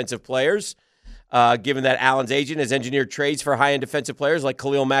high-end defensive players, given that Allen's agent has engineered trades for high-end defensive players like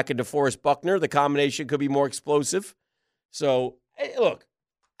Khalil Mack and DeForest Buckner. The combination could be more explosive. So, hey, look,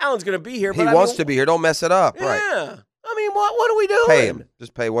 Allen's going to be here. He wants to be here. Don't mess it up. Yeah. Right. I mean, what are we doing? Pay him.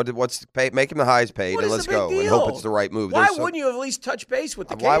 Just pay. What's pay? Make him the highest paid, and let's go. And hope it's the right move. Why wouldn't you at least touch base with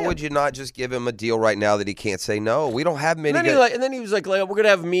the camp? Why would you not just give him a deal right now that he can't say no? We don't have many. And then he was like, we're going to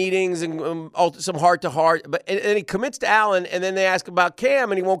have meetings and some heart to heart. But and he commits to Allen, and then they ask about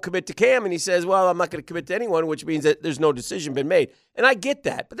Cam, and he won't commit to Cam, and he says, "Well, I'm not going to commit to anyone," which means that there's no decision been made. And I get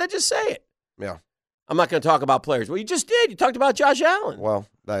that, but then just say it. Yeah. I'm not going to talk about players. Well, you just did. You talked about Josh Allen. Well,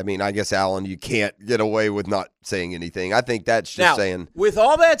 I mean, I guess Allen, you can't get away with not saying anything. I think that's just now, saying. With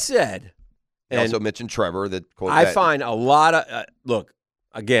all that said, he also mentioned Trevor. Find a lot of look.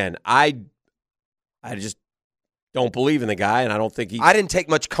 Again, I just don't believe in the guy, and I don't think he. I didn't take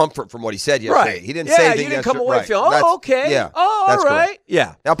much comfort from what he said yesterday. Right. He didn't say anything. You didn't come away feeling, okay. Yeah. Oh, all right. Correct.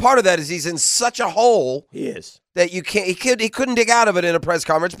 Yeah. Now, part of that is he's in such a hole. He is. That you can't. He couldn't dig out of it in a press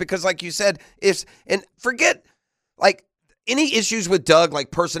conference because, like you said, forget like any issues with Doug,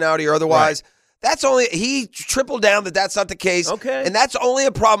 like personality or otherwise. Right. That's only he tripled down that that's not the case. Okay, and that's only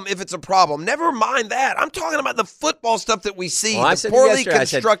a problem if it's a problem. Never mind that. I'm talking about the football stuff that we see. Well, the poorly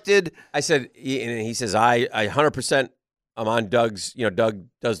constructed. I said he says I 100%. I'm on Doug's. Doug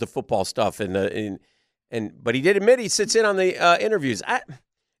does the football stuff but he did admit he sits in on the interviews.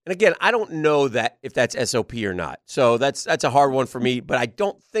 And again, I don't know that if that's SOP or not. So that's a hard one for me, but I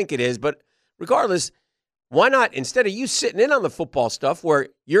don't think it is. But regardless, why not, instead of you sitting in on the football stuff where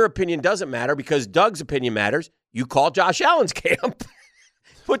your opinion doesn't matter because Doug's opinion matters, you call Josh Allen's camp.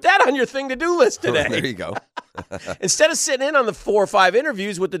 Put that on your thing-to-do list today. There you go. Instead of sitting in on the 4 or 5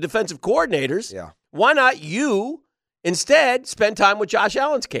 interviews with the defensive coordinators, why not you instead spend time with Josh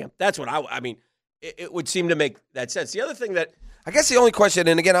Allen's camp? That's what I mean. It would seem to make that sense. The other thing that I guess the only question,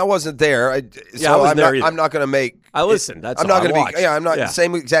 and again, I wasn't there. I wasn't there either. I'm not going to make. I listened. That's I'm all. not going to be. Yeah, I'm not Yeah. the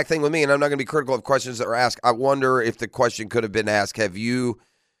same exact thing with me, and I'm not going to be critical of questions that were asked. I wonder if the question could have been asked: have you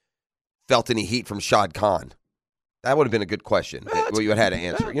felt any heat from Shad Khan? That would have been a good question. What you would have had to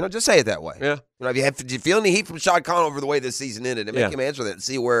answer. You know, just say it that way. Yeah. You know, did you feel any heat from Shad Khan over the way this season ended? And make him answer that and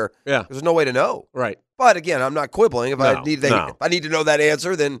see where. Yeah. There's no way to know. Right. But again, I'm not quibbling. If I need to know that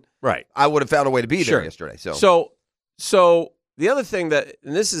answer, then right. I would have found a way to be Sure. there yesterday. So the other thing that,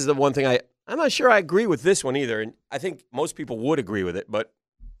 and this is the one thing I'm not sure I agree with this one either, and I think most people would agree with it, but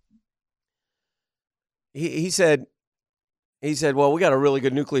he said, well, we got a really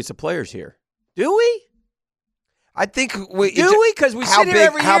good nucleus of players here. Do we? I think do we? Because we sit here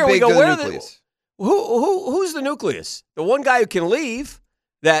every year and we go, where the are nucleus? Who's the nucleus? The one guy who can leave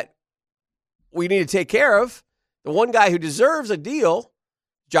that we need to take care of. The one guy who deserves a deal,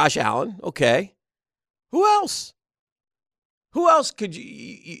 Josh Allen. Okay. Who else? Who else could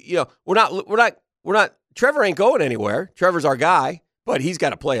you know, we're not, Trevor ain't going anywhere. Trevor's our guy, but he's got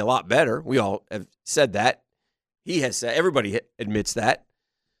to play a lot better. We all have said that. He has said, everybody admits that.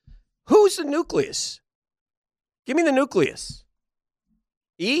 Who's the nucleus? Give me the nucleus.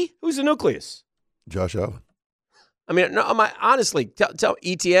 Who's the nucleus? Josh Allen. I mean, no, honestly, tell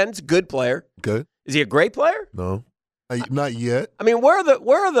Etienne's a good player. Okay. Is he a great player? No. Not yet. I mean, where are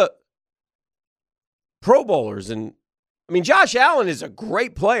the Pro Bowlers? And I mean, Josh Allen is a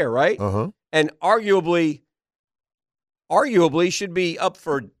great player, right? Uh-huh. And arguably should be up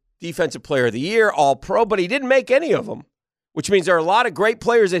for Defensive Player of the Year, All-Pro, but he didn't make any of them, which means there are a lot of great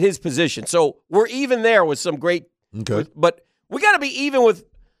players at his position. So we're even there with some great Okay. But we got to be even with,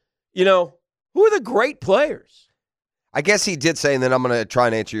 you know, who are the great players? I guess he did say, and then I'm going to try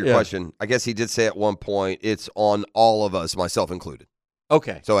and answer your question. I guess he did say at one point, it's on all of us, myself included.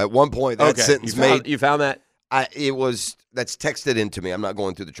 Okay. So at one point, that sentence you found that? That's texted into me. I'm not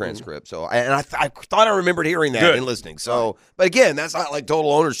going through the transcript. So, I thought I remembered hearing that and listening. So, but again, that's not like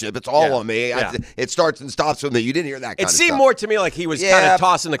total ownership. It's all on me. It starts and stops with me. You didn't hear that kind of stuff. It seemed more to me like he was kind of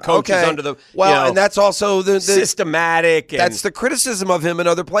tossing the coaches under the and that's also the systematic. That's the criticism of him in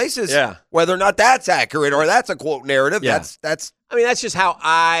other places. Yeah. Whether or not that's accurate or that's a quote narrative. Yeah. That's. I mean, that's just how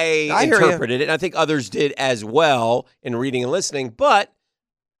I interpreted it, and I think others did as well in reading and listening. But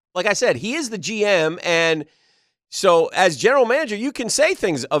like I said, he is the GM, and so as general manager, you can say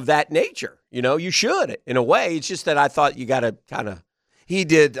things of that nature. You know, you should in a way. It's just that I thought you got to kind of. He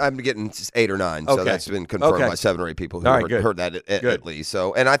did. I'm getting 8 or 9, so that's been confirmed by 7 or 8 people who heard that at least.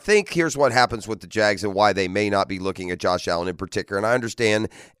 So, and I think here's what happens with the Jags and why they may not be looking at Josh Allen in particular. And I understand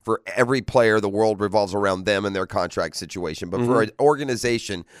for every player, the world revolves around them and their contract situation. But for an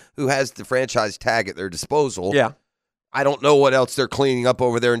organization who has the franchise tag at their disposal, I don't know what else they're cleaning up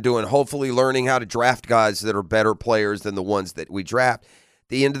over there and doing. Hopefully, learning how to draft guys that are better players than the ones that we draft. At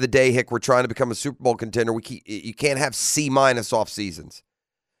the end of the day, Hick, we're trying to become a Super Bowl contender. You can't have C- off seasons.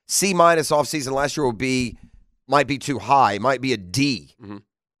 C- off season last year might be too high, might be a D. Mm-hmm.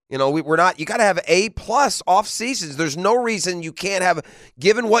 You know, we're not. You got to have A+ off seasons. There's no reason you can't have,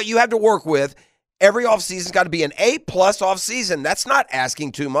 given what you have to work with. Every off season's got to be an A+ off season. That's not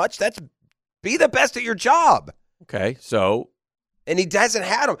asking too much. That's be the best at your job. Okay, so. And he hasn't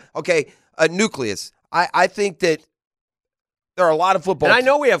had them. Okay, a nucleus. I think that there are a lot of football. And I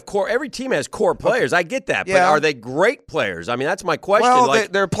know we have core. Every team has core players. I get that. But are they great players? I mean, that's my question. Well,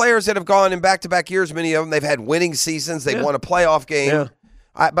 there are players that have gone in back-to-back years. Many of them, they've had winning seasons. They've won a playoff game.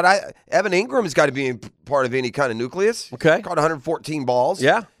 Yeah. Evan Ingram's got to be part of any kind of nucleus. Okay. Caught 114 balls.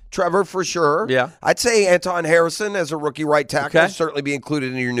 Yeah. Trevor, for sure. Yeah. I'd say Anton Harrison as a rookie right tackle certainly be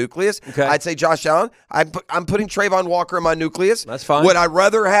included in your nucleus. Okay. I'd say Josh Allen. I'm putting Trayvon Walker in my nucleus. That's fine. Would I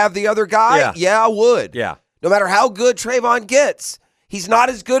rather have the other guy? Yeah, I would. Yeah. No matter how good Trayvon gets, he's not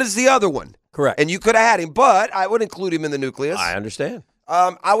as good as the other one. Correct. And you could have had him, but I would include him in the nucleus. I understand.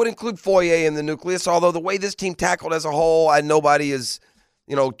 I would include Foye in the nucleus, although the way this team tackled as a whole, nobody is,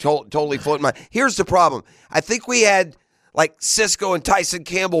 totally floating my. Here's the problem. I think we had like Cisco and Tyson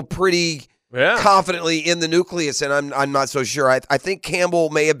Campbell pretty confidently in the nucleus, and I'm not so sure. I think Campbell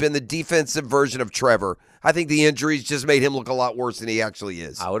may have been the defensive version of Trevor. I think the injuries just made him look a lot worse than he actually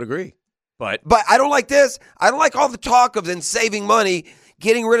is. I would agree. But I don't like this. I don't like all the talk of then saving money,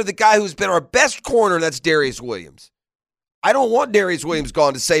 getting rid of the guy who's been our best corner, that's Darius Williams. I don't want Darius Williams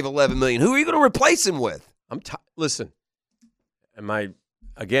gone to save $11 million. Who are you going to replace him with? Listen,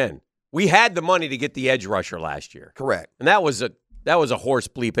 we had the money to get the edge rusher last year. Correct. And that was a horse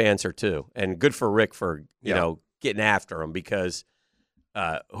bleep answer too. And good for Rick for, getting after him because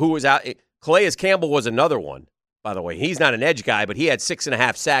who was out? Calais Campbell was another one, by the way. He's not an edge guy, but he had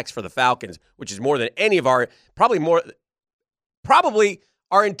 6.5 sacks for the Falcons, which is more than any of our, probably more probably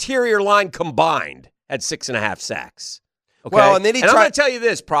our interior line combined had 6.5 sacks. Okay? Well, and then I'm going to tell you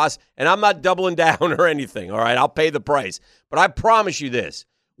this, Pros, and I'm not doubling down or anything, all right? I'll pay the price. But I promise you this.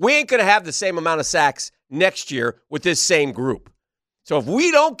 We ain't going to have the same amount of sacks next year with this same group. So if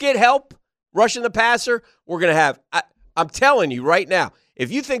we don't get help rushing the passer, we're going to have I'm telling you right now,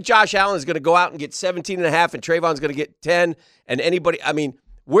 if you think Josh Allen is going to go out and get 17.5 and Trayvon's going to get 10 and anybody,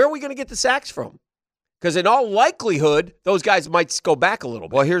 where are we going to get the sacks from? Because in all likelihood, those guys might go back a little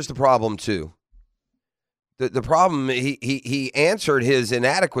bit. Well, here's the problem, too. The problem, he answered his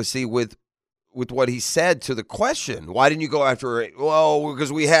inadequacy with what he said to the question. Why didn't you go after it? Well,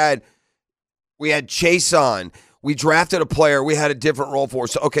 because we had Chase on. We drafted a player. We had a different role for.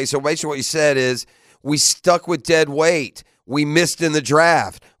 So basically what you said is we stuck with dead weight. We missed in the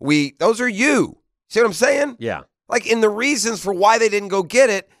draft. Those are you. See what I'm saying? Yeah. Like in the reasons for why they didn't go get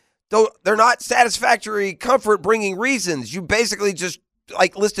it, though they're not satisfactory, comfort-bringing reasons. You basically just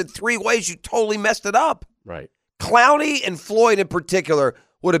listed 3 ways you totally messed it up. Right. Clowney and Floyd in particular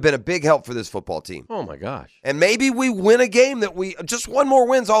would have been a big help for this football team. Oh, my gosh. And maybe we win a game just one more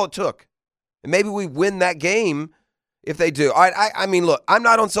win's all it took. And maybe we win that game if they do. I mean, look, I'm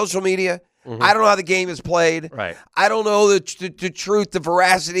not on social media. Mm-hmm. I don't know how the game is played. Right. I don't know the truth, the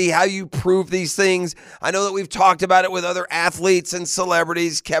veracity, how you prove these things. I know that we've talked about it with other athletes and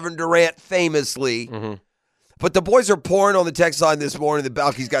celebrities, Kevin Durant famously. Mm-hmm. But the boys are pouring on the text line this morning that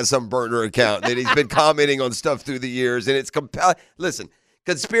Balky's got some burner account that he's been commenting on stuff through the years, and it's compelling. Listen,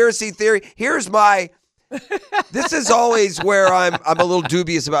 conspiracy theory. Here's my. This is always where I'm a little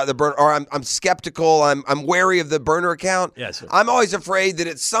dubious about the burner, or I'm skeptical. I'm wary of the burner account. Yes, sir. I'm always afraid that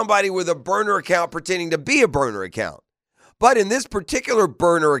it's somebody with a burner account pretending to be a burner account. But in this particular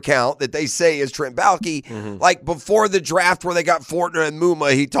burner account that they say is Trent Balky, like before the draft where they got Fortner and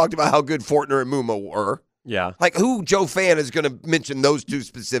Muma, he talked about how good Fortner and Muma were. Yeah. Like who Joe Fan is going to mention those two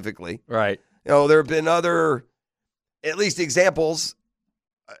specifically. Right. There have been other, at least examples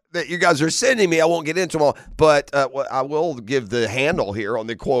that you guys are sending me. I won't get into them all, but I will give the handle here on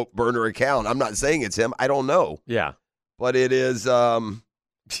the quote burner account. I'm not saying it's him. I don't know. Yeah. But it is,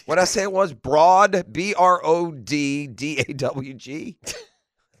 what I say it was? Broad, BRODDAWG.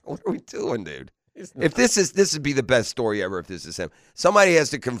 What are we doing, dude? If this would be the best story ever if this is him. Somebody has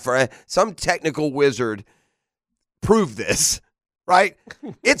to confirm, some technical wizard prove this, right?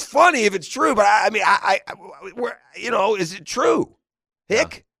 It's funny if it's true, but is it true?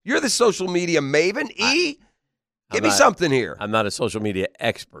 Hick, you're the social media maven. Give me something here. I'm not a social media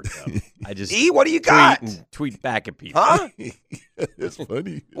expert, though. I just what do you got? Tweet back at people. Huh? That's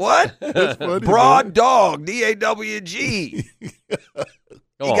funny. What? That's funny. Broad man. dog, DAWG.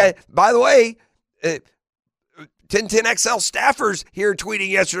 On. By the way, 1010XL staffers here tweeting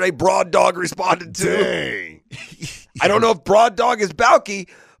yesterday, Broad Dog responded to. Dang. I don't know if Broad Dog is Balky,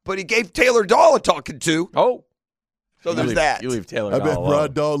 but he gave Taylor Dahl a talking to. Oh. So there's that. You leave Taylor I Dahl bet alone.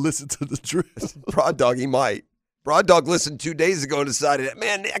 Broad Dog listened to the drill. Broad Dog, he might. Broad Dog listened 2 days ago and decided,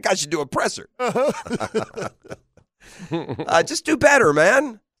 man, that guy should do a presser. Just do better,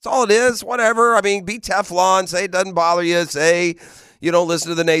 man. That's all it is. Whatever. I mean, be Teflon. Say it doesn't bother you. Say you don't listen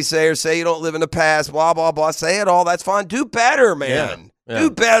to the naysayers. Say you don't live in the past. Blah, blah, blah. Say it all. That's fine. Do better, man. Yeah. Do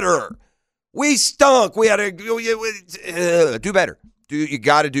better. We stunk. We had to do better. You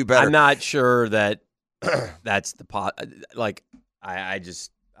got to do better. I'm not sure that that's the pot. Like, I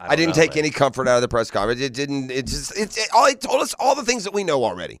didn't take any comfort out of the press conference. It didn't. It told us all the things that we know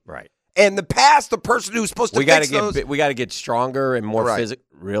already. Right. And the person who's supposed to we fix gotta those. we got to get stronger and more physical.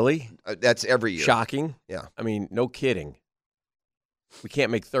 Really? That's every year. Shocking. Yeah. I mean, no kidding. We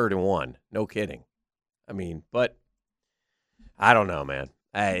can't make 3rd and 1. No kidding. I mean, but I don't know, man.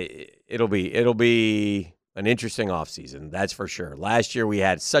 It'll be an interesting offseason, that's for sure. Last year we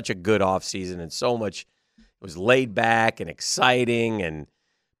had such a good offseason and so much. It was laid back and exciting and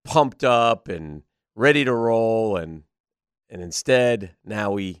pumped up and ready to roll, and instead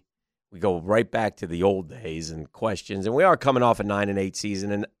now we go right back to the old days and questions. And we are coming off a 9-8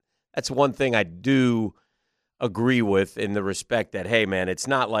 season, and that's one thing I do agree with in the respect that, hey, man, it's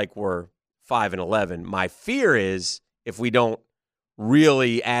not like we're 5-11. My fear is if we don't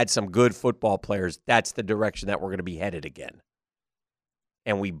really add some good football players, that's the direction that we're going to be headed again.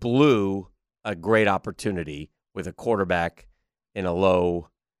 And we blew a great opportunity with a quarterback in a low,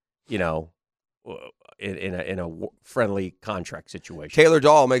 in a friendly contract situation. Taylor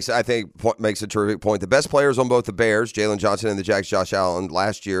Dahl makes a terrific point. The best players on both the Bears, Jalen Johnson and the Jags, Josh Allen,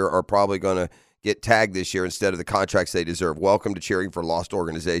 last year are probably going to get tagged this year instead of the contracts they deserve. Welcome to cheering for lost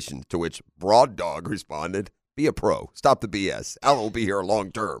organizations, to which Broad Dog responded, be a pro. Stop the BS. Allen will be here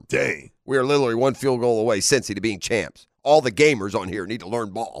long term. Dang. We are literally one field goal away, Cincy, to being champs. all the gamers on here need to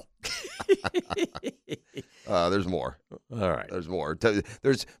learn ball. There's more. All right. There's more.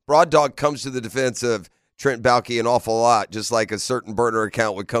 There's Broad Dog comes to the defense of Trent Baalke an awful lot, just like a certain burner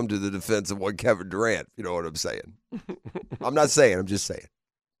account would come to the defense of one Kevin Durant. You know what I'm saying? I'm not saying. I'm just saying.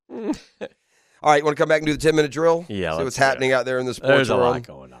 All right, you want to come back and do the 10-minute drill? Yeah. See what's happening out there in the sports There's a world? lot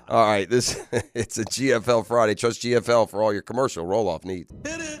going on. All right, it's a GFL Friday. Trust GFL for all your commercial roll-off needs.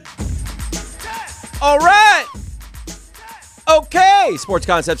 All right. Okay. Sports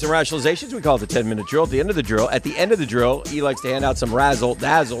concepts and rationalizations. We call it the 10-minute drill. At the end of the drill, E likes to hand out some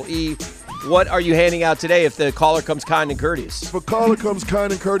razzle-dazzle. E, what are you handing out today if the caller comes kind and courteous? If a caller comes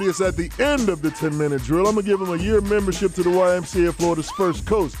kind and courteous at the end of the 10-minute drill, I'm going to give him a year membership to the YMCA of Florida's First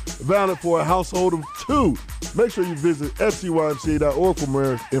Coast, valid for a household of 2. Make sure you visit fcymca.org for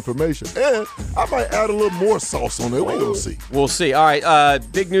more information. And I might add a little more sauce on it. We're going to see. We'll see. All right.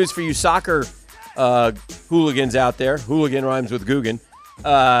 Big news for you soccer hooligans out there. Hooligan rhymes with Guggen.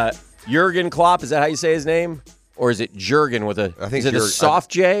 Jurgen Klopp, is that how you say his name? Or is it Jurgen with a? I think is it a soft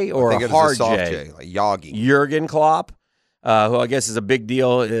J or a hard J? Like Yagi. Jurgen Klopp, who I guess is a big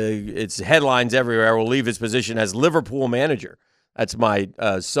deal. It's headlines everywhere. Will leave his position as Liverpool manager. That's my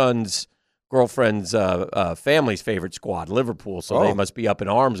son's girlfriend's family's favorite squad, Liverpool. So they must be up in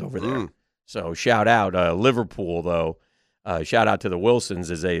arms over there. So shout out Liverpool, though. Shout out to the Wilsons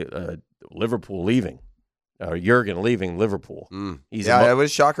as a Liverpool leaving. Jurgen leaving Liverpool. That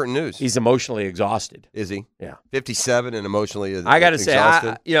was shocker news. He's emotionally exhausted. Is he? Yeah. 57 and emotionally I got to say,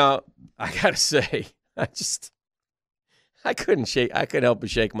 exhausted. I got to say, I couldn't help but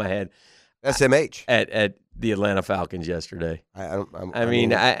shake my head. SMH. At the Atlanta Falcons yesterday. I mean,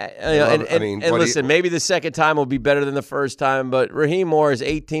 mean, listen, maybe the second time will be better than the first time, but Raheem Moore is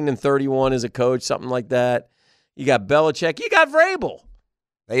 18-31 as a coach, something like that. You got Belichick. You got Vrabel.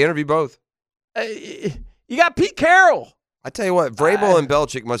 They interview both. You got Pete Carroll. I tell you what, Vrabel and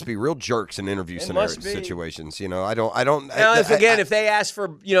Belichick must be real jerks in interview situations. You know, I don't. If they ask for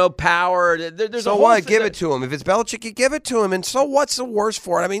power, there's so a what? Give it to him. If it's Belichick, you give it to him. And so what's the worst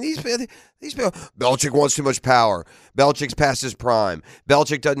for it? I mean, these people. Belichick wants too much power. Belichick's past his prime.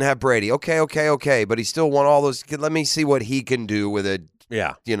 Belichick doesn't have Brady. Okay, but he still won all those. Let me see what he can do with a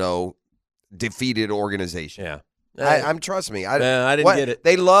defeated organization. Yeah. Trust me. I didn't get it.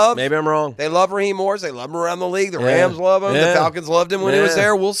 Maybe I'm wrong. They love Raheem Morris. They love him around the league. The Rams love him. The Falcons loved him when he was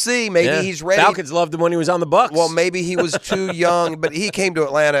there. We'll see. Maybe he's ready. Falcons loved him when he was on the Bucs. Well, maybe he was too young, but he came to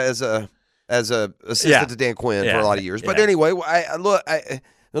Atlanta as a assistant to Dan Quinn for a lot of years. But anyway,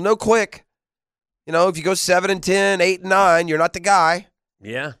 no quick. If you go 7-10, 8-9, you're not the guy.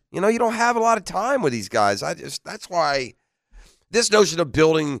 Yeah. You don't have a lot of time with these guys. That's why this notion of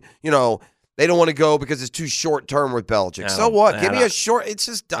building, they don't want to go because it's too short term with Belichick. So what? Give me a short. It's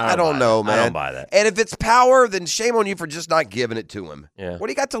just I don't know, man. I don't buy that. And if it's power, then shame on you for just not giving it to him. Yeah. What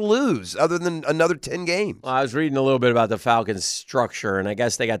do you got to lose other than another 10 games? Well, I was reading a little bit about the Falcons' structure, and I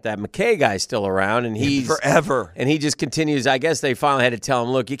guess they got that McKay guy still around, and he's forever. And he just continues. I guess they finally had to tell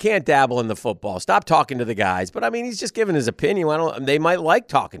him, look, you can't dabble in the football. Stop talking to the guys. But I mean, he's just giving his opinion. They might like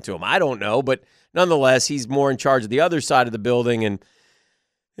talking to him. I don't know, but nonetheless, he's more in charge of the other side of the building.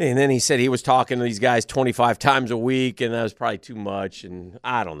 And then he said he was talking to these guys 25 times a week, and that was probably too much. And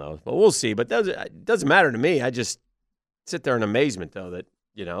I don't know, but we'll see. But it doesn't matter to me. I just sit there in amazement, though, that,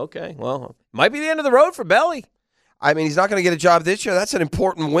 okay, well, might be the end of the road for Belly. I mean, he's not going to get a job this year. That's an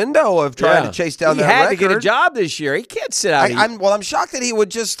important window of trying to chase down that record. He had to get a job this year. He can't sit out. I'm shocked that he would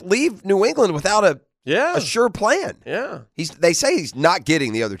just leave New England without a sure plan. Yeah. They say he's not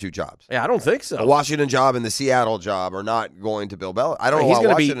getting the other two jobs. Yeah, I don't think so. The Washington job and the Seattle job are not going to Bill Belichick. I don't know why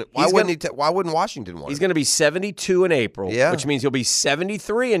Washington. Why wouldn't Washington want him? He's going to be 72 in April, which means he'll be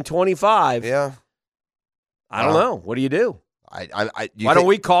 73 in 25. Yeah. I don't know. What do you do? Why don't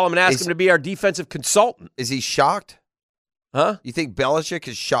we call him and ask him to be our defensive consultant? Is he shocked? Huh? You think Belichick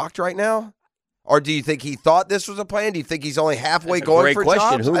is shocked right now? Or do you think he thought this was a plan? Do you think he's only halfway going for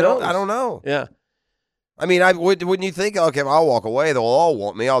jobs? Who knows? I don't know. Yeah. I mean, wouldn't you think, okay, if I'll walk away, they'll all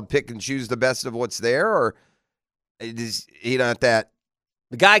want me. I'll pick and choose the best of what's there? Or is he not that?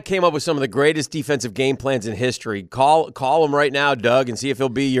 The guy came up with some of the greatest defensive game plans in history. Call him right now, Doug, and see if he'll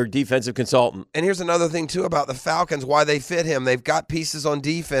be your defensive consultant. And here's another thing, too, about the Falcons, why they fit him. They've got pieces on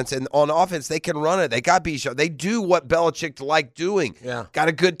defense, and on offense, they can run it. They got Bijan. They do what Belichick liked doing. Yeah. Got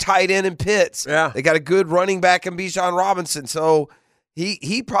a good tight end in Pitts. Yeah. They got a good running back in Bijan Robinson. So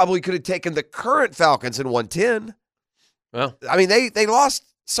he probably could have taken the current Falcons and won 10. Well, I mean, they lost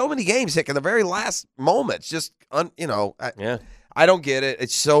so many games, Hick, in the very last moments. Just, I don't get it.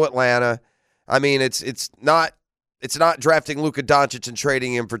 It's so Atlanta. I mean, it's not drafting Luka Doncic and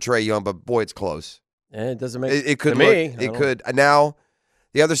trading him for Trae Young, but boy, it's close. It doesn't make It could to look, me. it could. Now,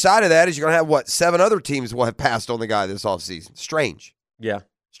 the other side of that is you're going to have, what, 7 other teams will have passed on the guy this offseason. Strange. Yeah.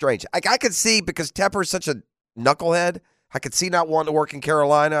 Strange. I could see, because Tepper's such a knucklehead, I could see not wanting to work in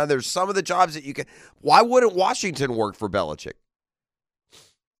Carolina. There's some of the jobs that you can. Why wouldn't Washington work for Belichick?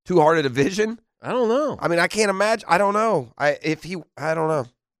 Too hard a division? I don't know. I mean, I can't imagine. I don't know. I don't know.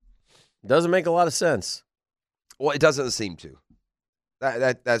 Doesn't make a lot of sense. Well, it doesn't seem to.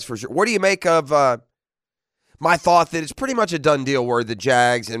 That's for sure. What do you make of my thought that it's pretty much a done deal where the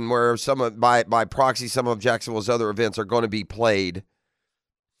Jags and where some of by proxy some of Jacksonville's other events are going to be played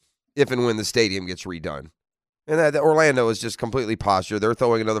if and when the stadium gets redone? And that Orlando is just completely postured. They're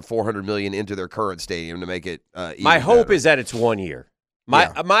throwing another $400 million into their current stadium to make it. Even my hope better. is that it's 1 year.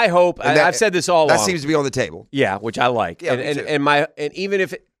 My hope. And that- I've said this all That along. seems to be on the table. Yeah, which I like. Yeah, me too. And even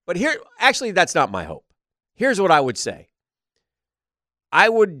if but here actually that's not my hope. Here's what I would say. I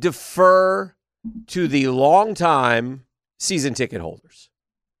would defer to the long-time season ticket holders.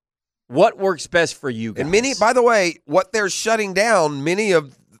 What works best for you guys? And many, by the way, what they're shutting down, many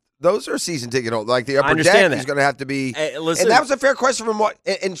of those are season ticket holders. Like the upper understand deck is that. going to have to be. Listen, and that was a fair question from what,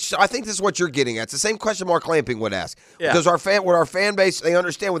 and I think this is what you're getting at. It's the same question Mark Lamping would ask. Yeah. Because our fan base, they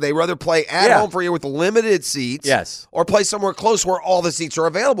understand, would they rather play at home for a year with limited seats, Yes, or play somewhere close where all the seats are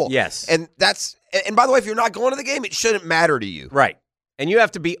available? Yes. And by the way, if you're not going to the game, it shouldn't matter to you. right. And you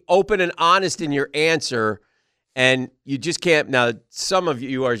have to be open and honest in your answer, and you just can't. Now, some of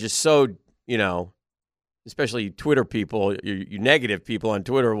you are just so, especially Twitter people, you negative people on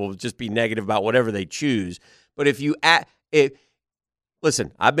Twitter will just be negative about whatever they choose. But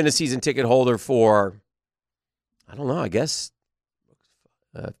listen, I've been a season ticket holder for, I don't know, I guess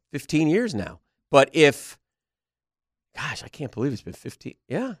 15 years now. But gosh, I can't believe it's been 15.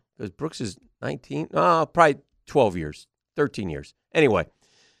 Yeah, because Brooks is 19. Probably 12 years, 13 years. Anyway,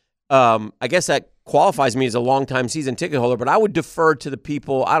 I guess that qualifies me as a longtime season ticket holder, but I would defer to the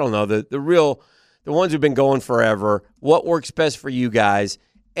people, I don't know, the ones who've been going forever, what works best for you guys.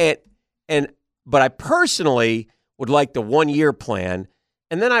 But I personally would like the 1 year plan,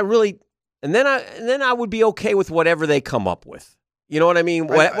 and then I would be okay with whatever they come up with. You know what I mean?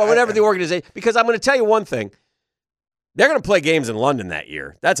 Whatever the organization, because I'm going to tell you one thing. They're going to play games in London that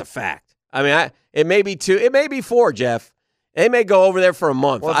year. That's a fact. I mean, it may be 2, it may be 4, Jeff. They may go over there for a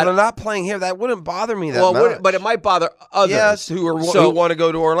month. Well, if they're not playing here, that wouldn't bother me that much. But it might bother others. Yes, who want to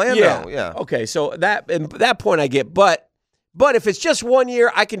go to Orlando. Yeah. Okay, so that point I get. But if it's just 1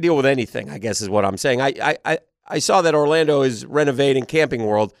 year, I can deal with anything, I guess is what I'm saying. I saw that Orlando is renovating Camping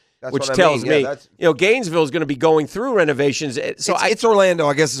World, which tells me, Gainesville is going to be going through renovations. So it's Orlando,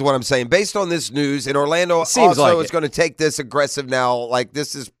 I guess is what I'm saying. Based on this news, and Orlando also is going to take this aggressive now. Like,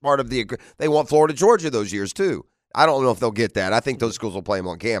 this is part of they want Florida, Georgia those years, too. I don't know if they'll get that. I think those schools will play them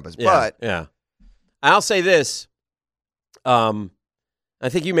on campus. But I'll say this. I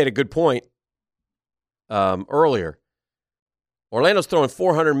think you made a good point earlier. Orlando's throwing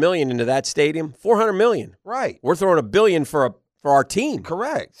 $400 million into that stadium. $400 million. Right. We're throwing $1 billion for our team.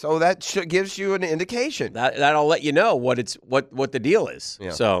 Correct. So that gives you an indication. That'll let you know what the deal is.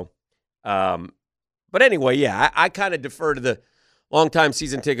 Yeah. So, but anyway, I kind of defer to the longtime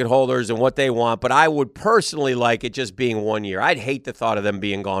season ticket holders and what they want, but I would personally like it just being 1 year. I'd hate the thought of them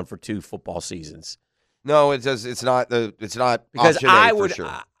being gone for 2 football seasons. No, it's not because option A for sure.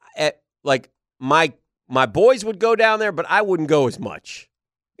 My boys would go down there, but I wouldn't go as much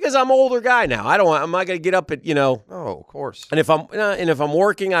because I'm an older guy now. I'm not going to get up at Oh, of course. And if I'm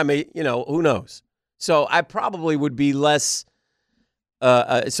working, I may who knows. So I probably would be less.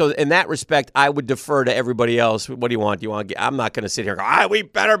 So in that respect, I would defer to everybody else. What do you want? I'm not going to sit here and go, we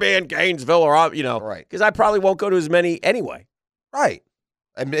better be in Gainesville right. Because I probably won't go to as many anyway. Right.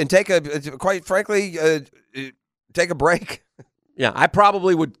 And quite frankly, take a break. Yeah, I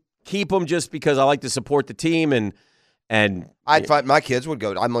probably would keep them just because I like to support the team and I'd find my kids would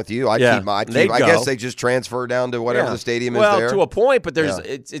go. I'm with you. I'd keep my team. I guess they just transfer down to whatever the stadium is there. Well, to a point, but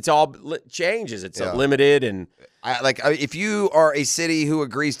it's all changes. It's limited and if you are a city who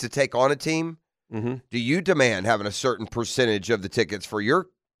agrees to take on a team, do you demand having a certain percentage of the tickets for your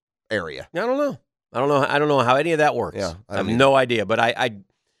area? I don't know. I don't know how any of that works. Yeah, I have no idea. But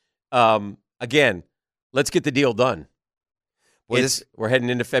again, let's get the deal done. Well, we're heading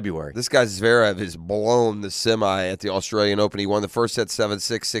into February. This guy Zverev has blown the semi at the Australian Open. He won the first set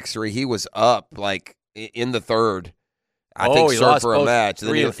 7-6, 6-3. He was up in the third. I think served for a match.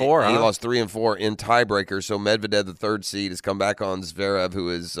 3 and 4. He lost 3 and 4 in tiebreaker. So Medvedev, the third seed, has come back on Zverev, who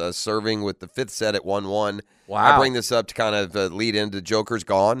is serving with the 5th set at 1-1. Wow! I bring this up to kind of lead into Joker's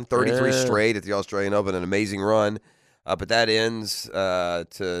gone 33 straight at the Australian Open, an amazing run. But that ends to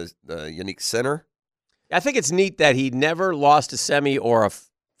Yannick Sinner. I think it's neat that he never lost a semi or a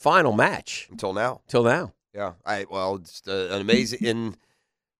final match until now. Till now. Yeah. It's an amazing. And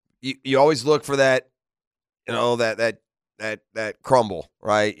you always look for that, that crumble,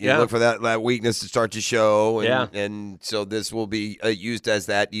 right? You look for that weakness to start to show. And so this will be used as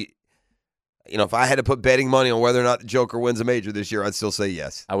that. If I had to put betting money on whether or not the Joker wins a major this year, I'd still say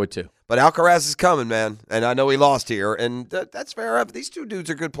yes. I would too. But Alcaraz is coming, man. And I know he lost here. And that's fair. These two dudes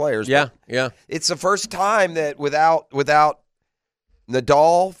are good players. Yeah. It's the first time that without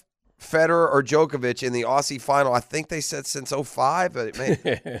Nadal, Federer, or Djokovic in the Aussie final, I think they said since 05, but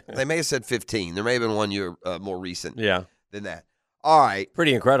they may have said 15. There may have been 1 year more recent than that. All right.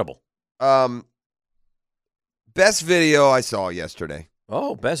 Pretty incredible. Best video I saw yesterday.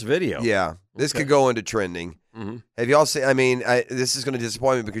 Oh, best video. Yeah. This could go into trending. Mm-hmm. Have y'all seen, this is going to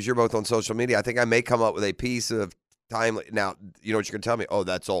disappoint me because you're both on social media. I think I may come up with a piece of time. Now, you know what you're going to tell me? Oh,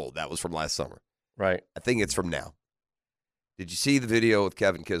 that's old. That was from last summer. Right. I think it's from now. Did you see the video with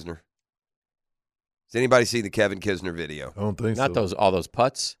Kevin Kisner? Has anybody seen the Kevin Kisner video? I don't think so. Not all those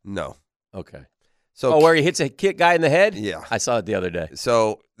putts? No. Okay. So where he hits a guy in the head? Yeah. I saw it the other day.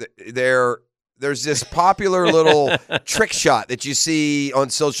 So there's this popular little trick shot that you see on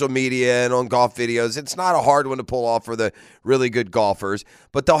social media and on golf videos. It's not a hard one to pull off for the really good golfers,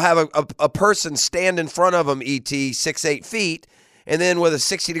 but they'll have a person stand in front of them, 6-8 feet, and then with a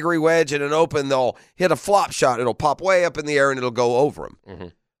 60-degree wedge and an open, they'll hit a flop shot. It'll pop way up in the air and it'll go over him. Mm-hmm.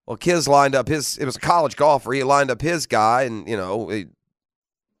 Well, Kiz lined up it was a college golfer. He lined up his guy and, he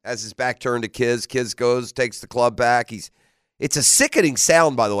has his back turned to Kiz. Kiz goes, takes the club back. It's a sickening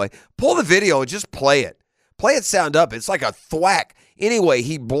sound, by the way. Pull the video and just play it. Play it sound up. It's like a thwack. Anyway,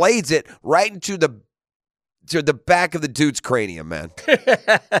 he blades it right into the back of the dude's cranium, man.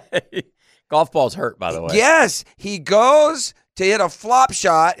 Golf ball's hurt, by the way. Yes. He goes to hit a flop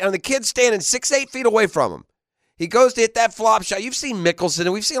shot, and the kid's standing 6-8 feet away from him. He goes to hit that flop shot. You've seen Mickelson,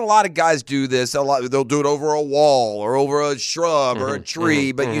 and we've seen a lot of guys do this. They'll do it over a wall or over a shrub or a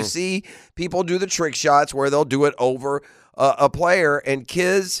tree, but you see people do the trick shots where they'll do it over a player, and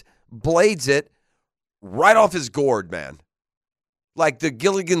Kiz blades it right off his gourd, man. Like the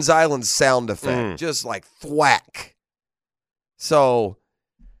Gilligan's Island sound effect, just like thwack. So,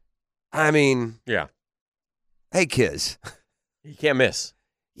 yeah. Hey, Kiz. You can't miss.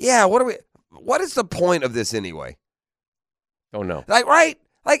 Yeah, what is the point of this anyway? Don't know. Right?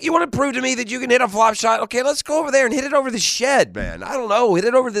 Like, you want to prove to me that you can hit a flop shot? Okay, let's go over there and hit it over the shed, man. I don't know. Hit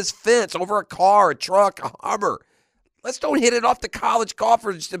it over this fence, over a car, a truck, a Hummer. Let's don't hit it off the college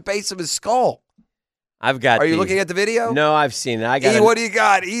golfer, just the base of his skull. Are you looking at the video? No, I've seen it. What do you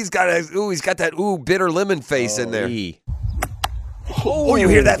got? He's got that bitter lemon face in there. Oh, you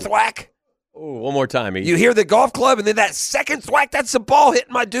hear that thwack? Oh, one more time. You hear the golf club, and then that second thwack, that's the ball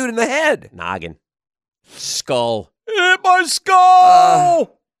hitting my dude in the head. Noggin. Skull. Hit my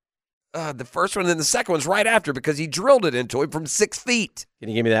skull! The first one and then the second one's right after because he drilled it into him from 6 feet. Can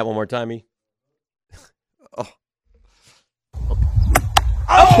you give me that one more time, E?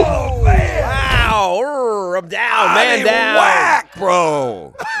 Oh, man. Wow. I'm down. Man down. Whack,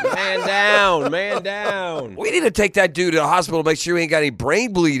 bro. Man down. We need to take that dude to the hospital to make sure he ain't got any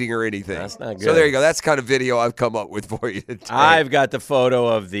brain bleeding or anything. That's not good. So there you go. That's the kind of video I've come up with for you today. I've got the photo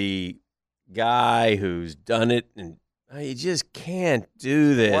of the guy who's done it, and you just can't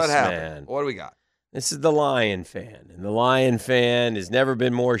do this, What happened? man. What do we got? This is the Lion fan, and the Lion fan has never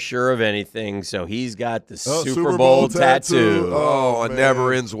been more sure of anything, so he's got the Super Bowl tattoo. Oh, it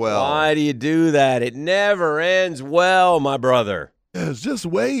never ends well. Why do you do that? It never ends well, my brother. Yes, just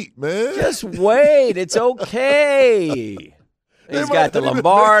wait, man. Just wait. It's okay. He's got the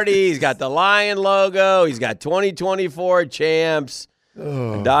Lombardi. He's got the Lion logo. He's got 2024 champs. A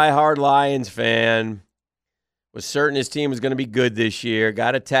diehard Lions fan. Was certain his team was going to be good this year.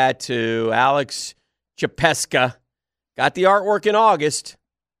 Got a tattoo. Alex Chapeska. Got the artwork in August.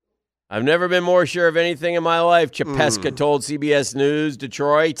 I've never been more sure of anything in my life, Chapeska told CBS News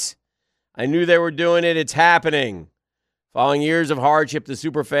Detroit. I knew they were doing it. It's happening. Following years of hardship, the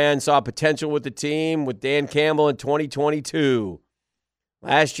superfan saw potential with the team with Dan Campbell in 2022.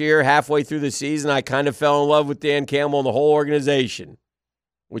 Last year, halfway through the season, I kind of fell in love with Dan Campbell and the whole organization,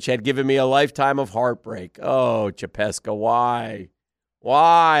 which had given me a lifetime of heartbreak. Oh, Chapeska, why?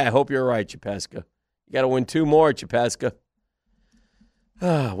 Why? I hope you're right, Chapeska. You got to win 2 more, Chapeska.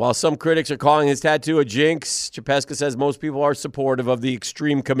 While some critics are calling his tattoo a jinx, Chapeska says most people are supportive of the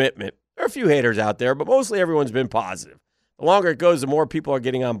extreme commitment. There are a few haters out there, but mostly everyone's been positive. The longer it goes, the more people are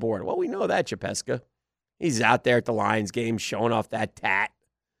getting on board. Well, we know that, Chapeska. He's out there at the Lions game showing off that tat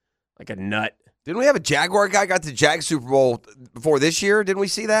like a nut. Didn't we have a Jaguar guy got the Jag Super Bowl before this year? Didn't we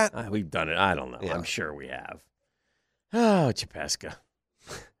see that? We've done it. I don't know. Yeah. I'm sure we have. Oh, Chapeska.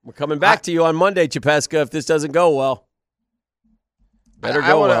 We're coming back to you on Monday, Chapeska, if this doesn't go well. Better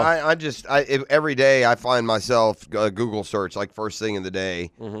go well. Every day I find myself Google search like first thing in the day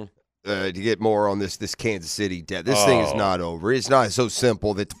to get more on this Kansas City death. This thing is not over. It's not so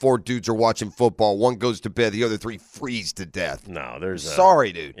simple that the 4 dudes are watching football. One goes to bed, the other 3 freeze to death. No, there's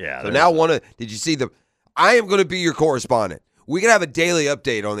sorry, dude. Yeah. So now did you see I am going to be your correspondent. We can have a daily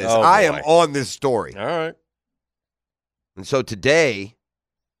update on this. I am on this story. All right. And so today,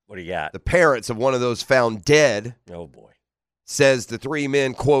 what do you got? The parents of one of those found dead. Oh boy. Says the 3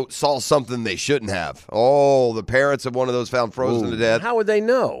 men, quote, saw something they shouldn't have. Oh, the parents of one of those found frozen to death. How would they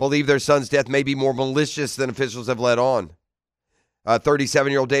know? Believe their son's death may be more malicious than officials have let on.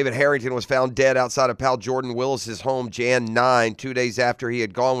 37-year-old David Harrington was found dead outside of pal Jordan Willis's home Jan 9, 2 days after he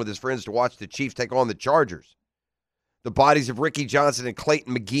had gone with his friends to watch the Chiefs take on the Chargers. The bodies of Ricky Johnson and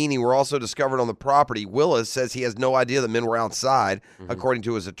Clayton McGeeney were also discovered on the property. Willis says he has no idea the men were outside, according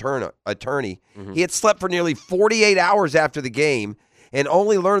to his attorney. He had slept for nearly 48 hours after the game and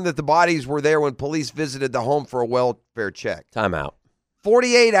only learned that the bodies were there when police visited the home for a welfare check. Time out.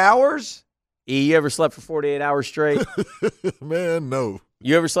 48 hours? E, you ever slept for 48 hours straight? Man, no.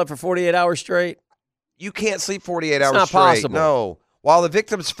 You ever slept for 48 hours straight? You can't sleep 48 It's hours not straight. possible. No. While the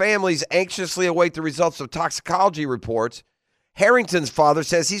victims' families anxiously await the results of toxicology reports, Harrington's father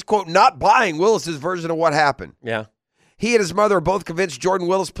says he's, quote, not buying Willis's version of what happened. Yeah. He and his mother are both convinced Jordan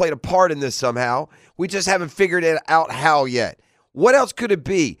Willis played a part in this somehow. We just haven't figured it out how yet. What else could it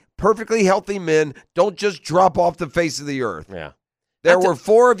be? Perfectly healthy men don't just drop off the face of the earth. Yeah. There were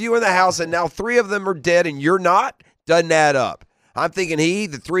 4 of you in the house, and now 3 of them are dead, and you're not? Doesn't add up. I'm thinking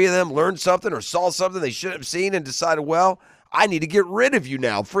the 3 of them learned something or saw something they shouldn't have seen and decided, well, I need to get rid of you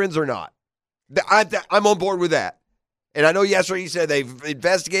now, friends or not. I'm on board with that. And I know yesterday you said they've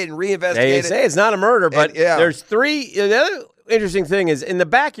investigated and reinvestigated. They say it's not a murder, but yeah. There's 3. The other interesting thing is in the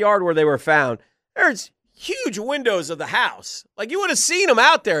backyard where they were found, there's huge windows of the house. Like you would have seen them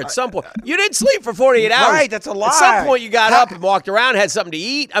out there at some point. You didn't sleep for 48 hours. Right, that's a lie. At some point you got up and walked around, had something to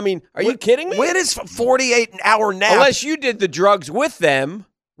eat. I mean, are you kidding me? When is 48-hour nap? Unless you did the drugs with them.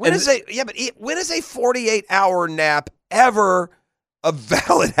 When is a 48-hour nap ever a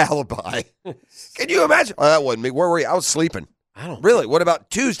valid alibi? Can you imagine? Oh, that wasn't me. Where were you? I was sleeping. I don't really. What about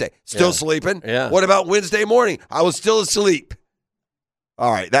Tuesday? Still sleeping. Yeah. What about Wednesday morning? I was still asleep.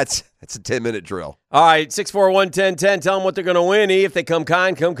 All right, that's a 10-minute drill. All right, 641-1010. Tell them what they're going to win. If they come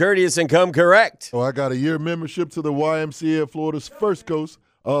kind, come courteous, and come correct. Oh, I got a year membership to the YMCA at Florida's First Coast,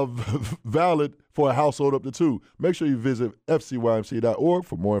 valid for a household up to 2. Make sure you visit fcymca.org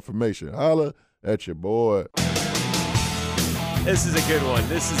for more information. Holla at your boy. This is a good one.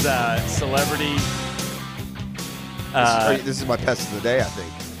 This is a celebrity. This is my pest of the day, I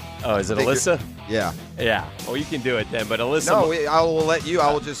think. Oh, is it Alyssa? Yeah. Yeah. Well, you can do it then, but Alyssa. No, I will let you.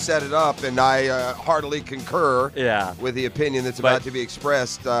 I will just set it up, and I heartily concur with the opinion that's about to be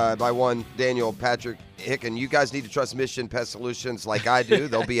expressed by one Daniel Patrick Hicken. You guys need to trust Mission Pest Solutions like I do.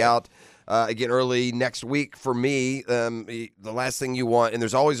 They'll be out again early next week for me. The last thing you want, and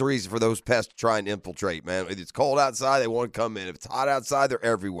there's always a reason for those pests to try and infiltrate, man. If it's cold outside, they want to come in. If it's hot outside, they're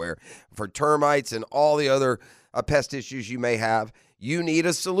everywhere. For termites and all the other pest issues you may have, you need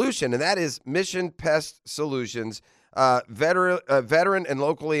a solution, and that is Mission Pest Solutions, veteran and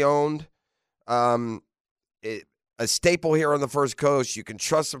locally owned, a staple here on the First Coast. You can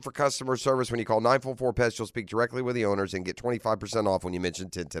trust them for customer service. When you call 944-PEST, you'll speak directly with the owners and get 25% off when you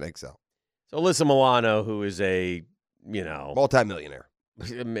mention 1010XL. So Alyssa Milano, who is a, multimillionaire.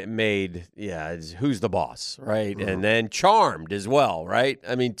 Made, Who's the Boss, right? Mm-hmm. And then Charmed as well, right?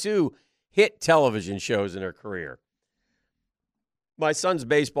 I mean, 2 hit television shows in her career. My son's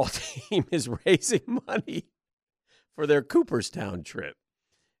baseball team is raising money for their Cooperstown trip.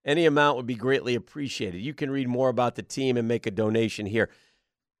 Any amount would be greatly appreciated. You can read more about the team and make a donation here.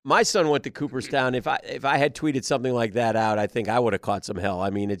 My son went to Cooperstown. If I had tweeted something like that out, I think I would have caught some hell.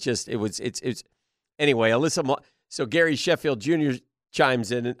 I mean, it's anyway. Alyssa, so Gary Sheffield Jr.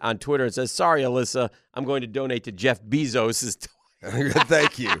 chimes in on Twitter and says, "Sorry, Alyssa, I'm going to donate to Jeff Bezos."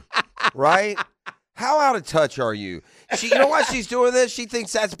 Thank you. Right? How out of touch are you? You know why she's doing this? She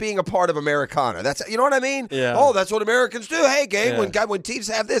thinks that's being a part of Americana. That's, you know what I mean? Yeah. Oh, that's what Americans do. Hey, gang, when teams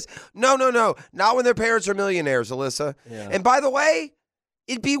have this. No. Not when their parents are millionaires, Alyssa. Yeah. And by the way,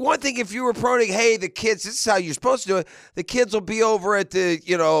 it'd be one thing if you were promoting, hey, the kids, this is how you're supposed to do it. The kids will be over at the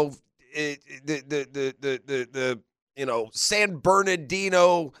San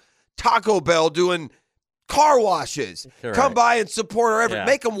Bernardino Taco Bell doing car washes. Right. Come by and support our effort. Yeah.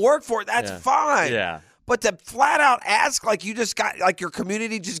 Make them work for it. That's Yeah. fine. Yeah. But to flat out ask like your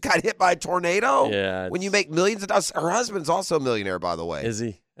community just got hit by a tornado when you make millions of dollars. Her husband's also a millionaire, by the way. Is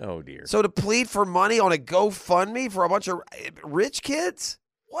he? Oh, dear. So to plead for money on a GoFundMe for a bunch of rich kids?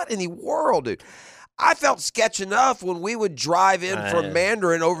 What in the world, dude? I felt sketch enough when we would drive in from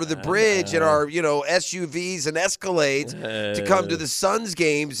Mandarin over the bridge in our, SUVs and Escalades to come to the Suns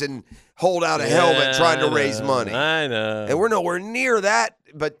games and hold out a helmet trying to raise money. I know. And we're nowhere near that,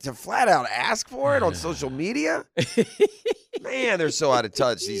 but to flat out ask for it on social media? Man, they're so out of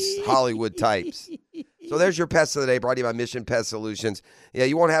touch, these Hollywood types. So there's your pest of the day, brought to you by Mission Pest Solutions. Yeah,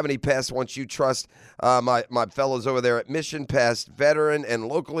 you won't have any pests once you trust my fellows over there at Mission Pest, veteran and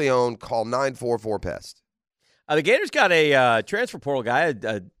locally owned. Call 944-PEST. The Gators got a transfer portal guy,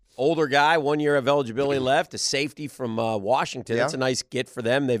 an older guy, 1 year of eligibility left, a safety from Washington. Yeah. That's a nice get for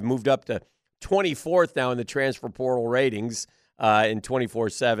them. They've moved up to 24th now in the transfer portal ratings in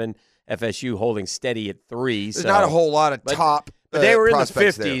 24/7. FSU holding steady at 3. There's not a whole lot of top But they were in the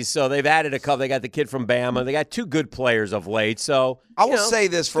 50s, there. so they've added a couple. They got the kid from Bama. They got 2 good players of late. So I will say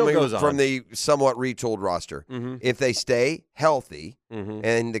this from from the somewhat retooled roster. Mm-hmm. If they stay healthy Mm-hmm.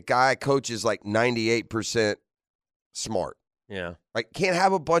 and the guy coaches like 98% smart, Yeah. like can't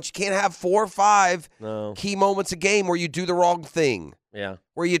have 4 or 5 No. key moments a game where you do the wrong thing, Yeah.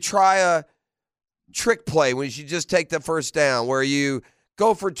 where you try a trick play when you should just take the first down, where you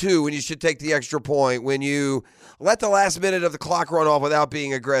go for 2 when you should take the extra point, when you let the last minute of the clock run off without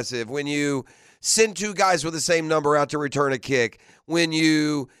being aggressive, when you send 2 guys with the same number out to return a kick, when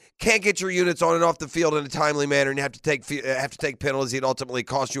you can't get your units on and off the field in a timely manner and you have to take penalties that ultimately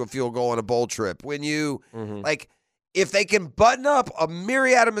cost you a field goal on a bowl trip, when you if they can button up a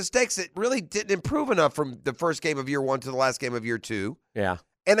myriad of mistakes that really didn't improve enough from the first game of year 1 to the last game of year 2, Yeah.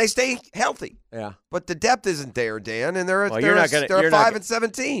 and they stay healthy. Yeah. But the depth isn't there, Dan, and they're a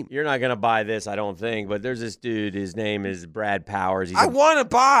 5-7 team. You're not gonna buy this, I don't think. But there's this dude. His name is Brad Powers. I want to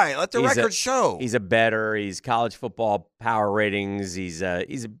buy. Let the record show. He's a bettor. He's college football power ratings. He's a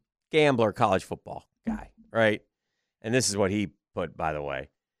gambler, college football guy, right? And this is what he put, by the way.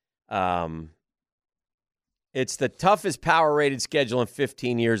 It's the toughest power rated schedule in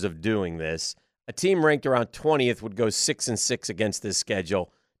 15 years of doing this. A team ranked around 20th would go 6-6 against this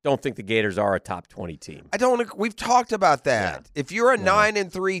schedule. Don't think the Gators are a top 20 team. We've talked about that. Yeah. If you're a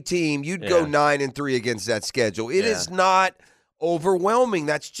 9-3 team, you'd go 9-3 against that schedule. It is not overwhelming.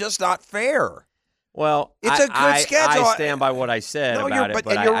 That's just not fair. Well, it's a good schedule. I stand by what I said about it,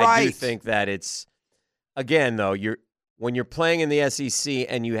 but you're right. I do think that it's again though. When you're playing in the SEC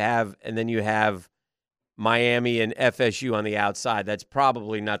and you have Miami and FSU on the outside, that's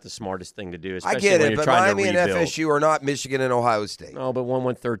probably not the smartest thing to do. I Especially get when it, you're but trying Miami to and rebuild. FSU are not Michigan and Ohio State. No, but one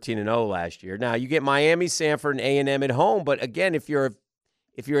went 13-0 last year. Now you get Miami, Sanford, and A&M at home, but again, if you're a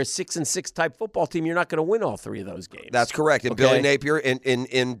 6-6 type football team, you're not going to win all 3 of those games. That's correct. And Billy Napier,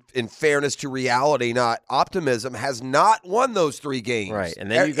 in fairness to reality, not optimism, has not won those 3 games. Right,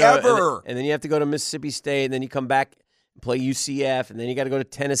 and then you and then you have to go to Mississippi State, and then you come back and play UCF, and then you got to go to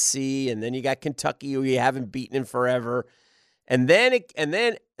Tennessee, and then you got Kentucky, who you haven't beaten in forever, and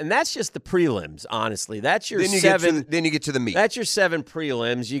that's just the prelims. Honestly, that's your seven. Then you get to the meat. That's your 7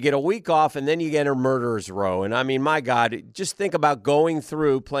 prelims. You get a week off, and then you get a murderer's row. And I mean, my God, just think about going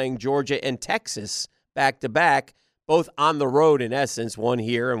through playing Georgia and Texas back to back, both on the road in essence, one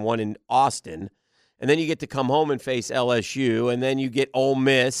here and one in Austin, and then you get to come home and face LSU, and then you get Ole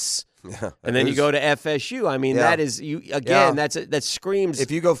Miss. Yeah, and then you go to FSU. I mean, that is that screams.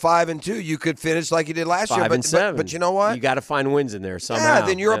 If you go 5-2, you could finish like you did last year. 5-7. But you know what? You got to find wins in there somehow. Yeah,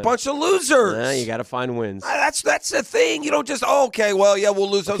 then you're a bunch of losers. You got to find wins. That's the thing. You don't just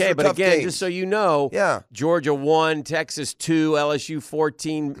we'll lose those but tough again, games. just so you know, Georgia 1, Texas 2, LSU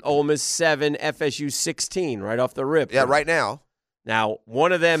 14, Ole Miss 7, FSU 16, right off the rip. Yeah, right now. Now,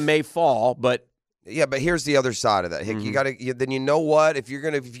 one of them may fall, but. Yeah, but here's the other side of that, Hick. You got to. Then you know what? If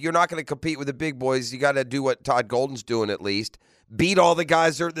you're not going to compete with the big boys, you got to do what Todd Golden's doing at least. Beat all the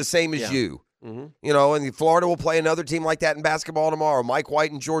guys that are the same as you. Mm-hmm. You know, and Florida will play another team like that in basketball tomorrow. Mike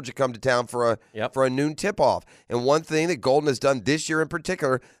White and Georgia come to town for a noon tip-off. And one thing that Golden has done this year in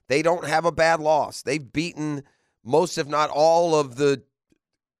particular, they don't have a bad loss. They've beaten most, if not all, of the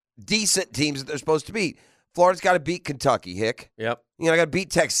decent teams that they're supposed to beat. Florida's got to beat Kentucky, Hick. Yep. You know, I got to beat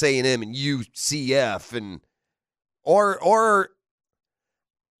Texas A&M and UCF or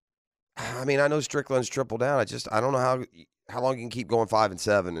I mean, I know Strickland's triple down. I don't know how long you can keep going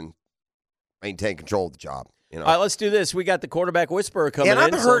 5-7 and maintain control of the job. You know. All right, let's do this. We got the quarterback whisperer coming in.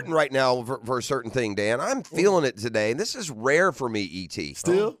 And I'm hurting right now for a certain thing, Dan. I'm feeling it today, and this is rare for me, E.T.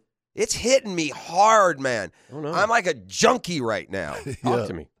 Still? It's hitting me hard, man. Oh, no. I'm like a junkie right now. Talk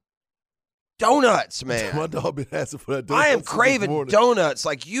to me. Donuts, man. My dog been asking for that. I am donuts this craving morning. donuts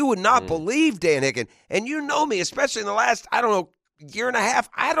like you would not believe, Dan Hicken. And you know me, especially in the last, I don't know, year and a half.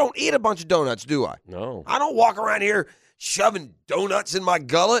 I don't eat a bunch of donuts, do I? No. I don't walk around here shoving donuts in my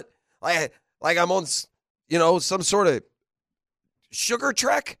gullet like I'm on, some sort of sugar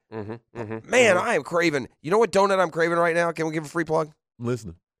trek. Man, I am craving. You know what donut I'm craving right now? Can we give a free plug? I'm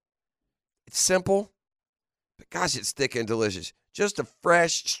listening. It's simple, but gosh, it's thick and delicious. Just a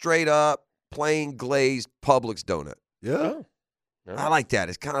fresh, straight up, plain glazed Publix donut. Yeah. Oh. I like that.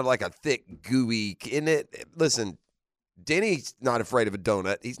 It's kind of like a thick, gooey. In it, listen, Denny's not afraid of a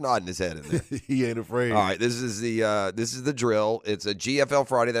donut. He's nodding his head in there. He ain't afraid. All right, this is the drill. It's a GFL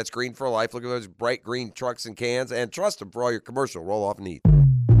Friday. That's Green for Life. Look at those bright green trucks and cans, and trust them for all your commercial roll-off needs.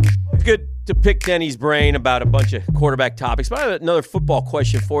 It's good to pick Denny's brain about a bunch of quarterback topics, but I have another football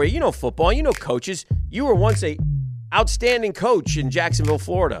question for you. You know football. You know coaches. You were once a outstanding coach in Jacksonville,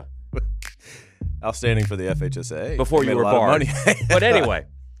 Florida. Outstanding for the FHSA. Before you were barred. But anyway,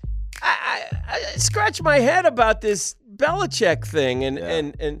 I scratched my head about this Belichick thing,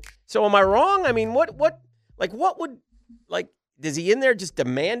 and so am I wrong? I mean, what would is he in there just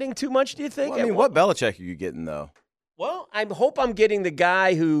demanding too much? Do you think? Well, I mean, what Belichick are you getting though? Well, I hope I'm getting the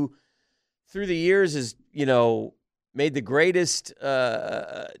guy who, through the years, has made the greatest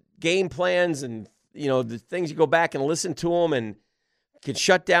game plans, and the things you go back and listen to him, and can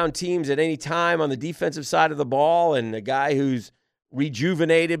shut down teams at any time on the defensive side of the ball, and a guy who's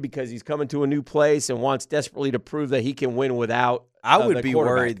rejuvenated because he's coming to a new place and wants desperately to prove that he can win without I would the be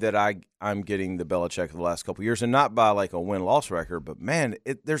quarterback. worried that I'm getting the Belichick of the last couple of years, and not by like a win-loss record, but man,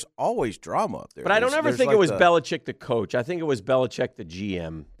 there's always drama up there. But I don't ever think it was Belichick the coach. I think it was Belichick the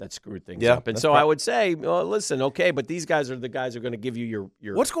GM that screwed things up. And so I would say, well, listen, okay, but these guys are the guys who are going to give you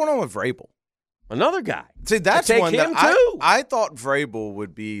your What's going on with Vrabel? Another guy. See, that's I take one him that too. I thought Vrabel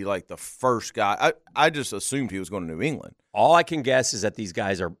would be like the first guy. I just assumed he was going to New England. All I can guess is that these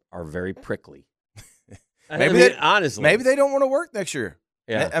guys are very prickly. Honestly, maybe they don't want to work next year.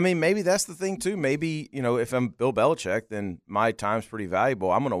 Yeah. I mean, maybe that's the thing too. Maybe if I'm Bill Belichick, then my time's pretty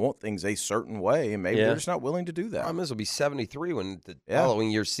valuable. I'm going to want things a certain way, and maybe they're just not willing to do that. This will be 73 when the following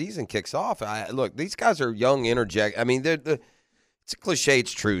year's season kicks off. Look, these guys are young, energetic. I mean, it's a cliche.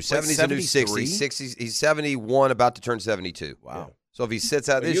 It's true. 70's a new 60. 60's, he's 71, about to turn 72. Wow. Yeah. So if he sits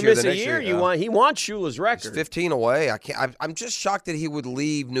out this you year, miss the a next year, year, he wants Shula's record. He's 15 away. I'm just shocked that he would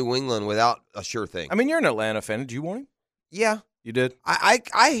leave New England without a sure thing. I mean, you're an Atlanta fan. Did you want him? Yeah. You did?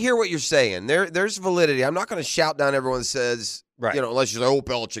 I hear what you're saying. There's validity. I'm not going to shout down everyone that says, unless you're like,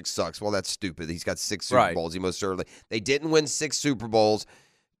 Belichick sucks. Well, that's stupid. He's got 6 Super Bowls. He most certainly. They didn't win 6 Super Bowls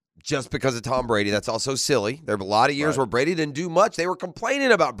just because of Tom Brady. That's also silly. There were a lot of years where Brady didn't do much. They were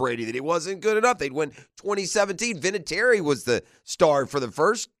complaining about Brady, that he wasn't good enough. They'd win 2017. Vinatieri was the star for the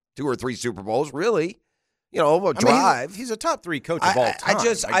first 2 or 3 Super Bowls, really. Drive. He's a top 3 coach of all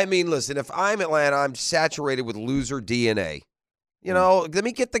time. Listen, if I'm Atlanta, I'm saturated with loser DNA. Let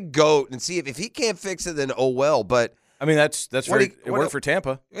me get the GOAT and see if he can't fix it, then oh well. But I mean, it worked for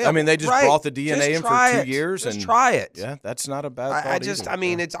Tampa. Yeah, I mean, they just brought the DNA in for 2 years. Just try it. Yeah, that's not a bad thought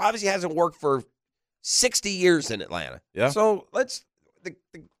either. It's obviously hasn't worked for 60 years in Atlanta. Yeah. So let's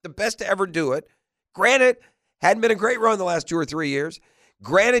the best to ever do it. Granted, hadn't been a great run the last 2 or 3 years.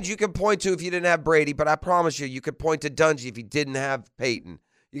 Granted, you can point to if you didn't have Brady, but I promise you could point to Dungy if you didn't have Peyton.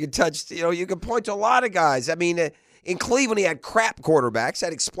 You can point to a lot of guys. I mean, in Cleveland, he had crap quarterbacks.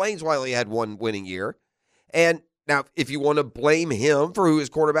 That explains why he only had 1 winning year. And now, if you want to blame him for who his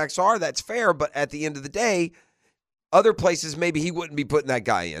quarterbacks are, that's fair. But at the end of the day, other places, maybe he wouldn't be putting that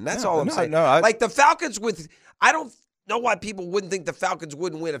guy in. That's all I'm saying. Like the Falcons I don't know why people wouldn't think the Falcons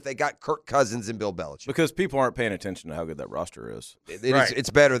wouldn't win if they got Kirk Cousins and Bill Belichick. Because people aren't paying attention to how good that roster is.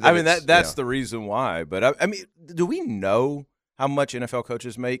 It's better than that's the reason why. But, I mean, do we know how much NFL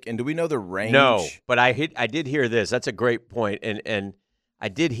coaches make, and do we know the range? No, but I did hear this. That's a great point, and I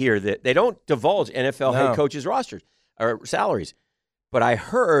did hear that they don't divulge NFL head coaches' rosters or salaries. But I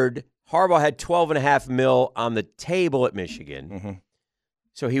heard Harbaugh had $12.5 million on the table at Michigan,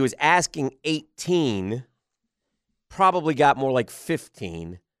 so he was asking 18. Probably got more like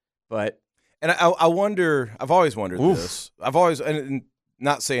 15, but I wonder. I've always wondered this. And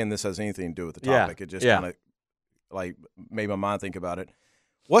not saying this has anything to do with the topic. It just kind of like made my mind think about it.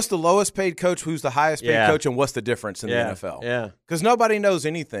 What's the lowest paid coach? Who's the highest paid coach? And what's the difference in the NFL? Yeah, because nobody knows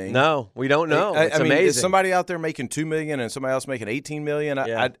anything. No, we don't know. It's mean, amazing. Is somebody out there making $2 million and somebody else making $18 million?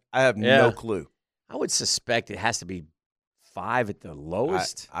 I have no clue. I would suspect it has to be 5 at the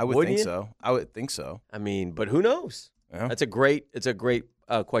lowest. I would think so. I would think so. I mean, but who knows? Yeah. It's a great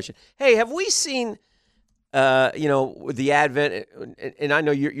question. Hey, have we seen, with the advent, and I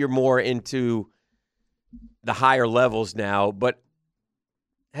know you're more into the higher levels now, but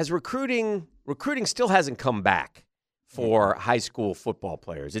has recruiting still hasn't come back for high school football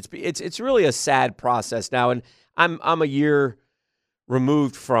players. It's really a sad process now, and I'm a year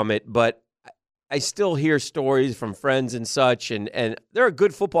removed from it, but I still hear stories from friends and such, and there are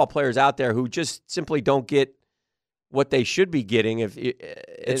good football players out there who just simply don't get what they should be getting.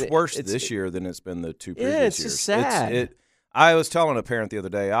 It's worse this year than it's been the two previous years. Yeah, it's just sad. I was telling a parent the other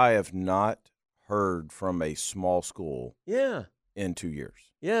day, I have not heard from a small school in 2 years.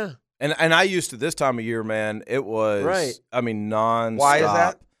 Yeah. And I used to this time of year, man, it was, nonstop. Why is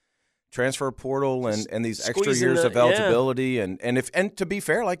that? Transfer portal and these extra Squeezing years the- of eligibility. And to be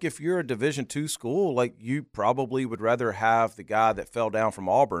fair, like if you're a Division II school, like you probably would rather have the guy that fell down from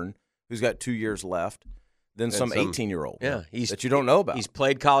Auburn who's got 2 years left than some 18-year-old that you don't know about. He's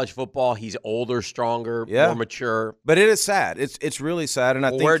played college football. He's older, stronger, more mature. But it is sad. It's really sad. And I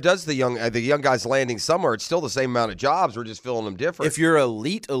think where does the young guys landing somewhere? It's still the same amount of jobs. We're just filling them different. if you're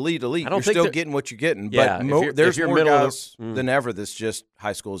elite, you're still getting what you're getting. Yeah, But there's if you're more middle of guys than ever that's just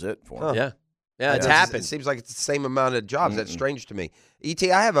high school's it for them. Yeah, it's happened. It seems like it's the same amount of jobs. That's strange to me. ET,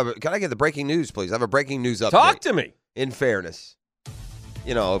 can I get the breaking news, please? I have a breaking news update. Talk to me. In fairness,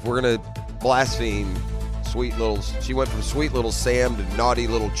 if we're gonna blaspheme she went from sweet little Sam to naughty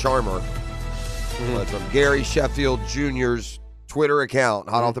little Charmer. From Gary Sheffield Jr.'s Twitter account,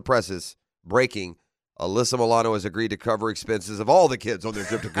 hot off the presses, breaking: Alyssa Milano has agreed to cover expenses of all the kids on their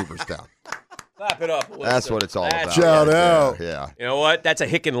trip to Cooperstown. Clap it up. Alyssa. That's what it's all about. Shout out. Yeah. You know what? That's a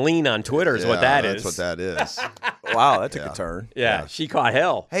Hicken lean on Twitter is what that is. That's what that is. Wow, that took a turn. Yeah, she caught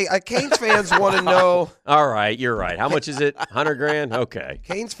hell. Hey, Canes fans want to know. All right, you're right. How much is it? $100,000? Okay.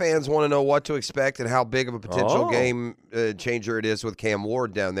 Canes fans want to know what to expect and how big of a potential game changer it is with Cam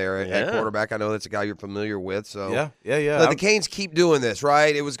Ward down there at quarterback. I know that's a guy you're familiar with. So yeah. The Canes keep doing this,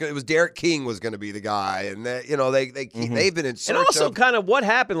 right? It was Derek King was going to be the guy, and they've been in search And also, of kind of what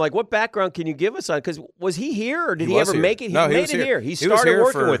happened? Like, what background can you give us on? Because was he here, or did he ever make it? No, he made was it here. here. He was started here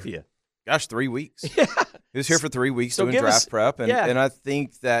working for, with you. Gosh, 3 weeks. Yeah. He was here for 3 weeks So doing give draft us- prep, and I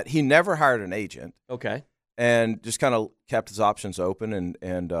think that he never hired an agent. Okay. And just kind of kept his options open,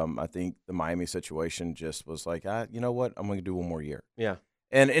 and I think the Miami situation just was like, you know what, I'm going to do one more year. Yeah.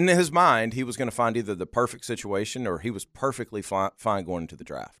 And in his mind, he was going to find either the perfect situation or he was perfectly fine going into the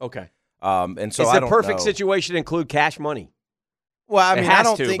draft. Okay. And so Does I the don't perfect know. situation include cash money? Well, I It mean, has I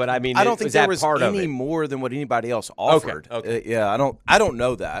don't to, think, but I mean, I don't was think that there was part of any it? more than what anybody else offered. Okay. I don't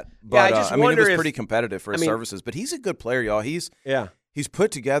know that. But, Yeah, I just I mean, wonder it was if- pretty competitive for his services. But he's a good player, y'all. He's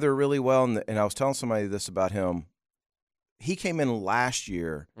put together really well. And I was telling somebody this about him. He came in last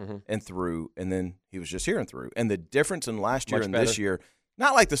year and through, and then he was just here and through. And the difference in last year and this year,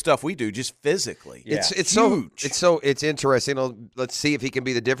 not like the stuff we do, just physically. It's huge. it's interesting. Let's see if he can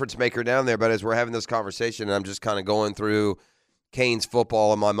be the difference maker down there. But as we're having this conversation, I'm just kind of going through Canes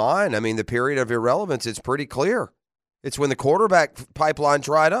football in my mind. I mean, the period of irrelevance, it's pretty clear. It's when the quarterback pipeline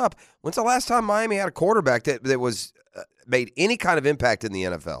dried up. When's the last time Miami had a quarterback that was made any kind of impact in the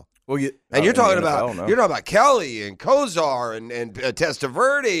NFL? Well, you're talking about Kelly and Kozar and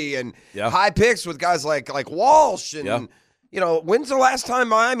Testaverde and high picks with guys like Walsh and when's the last time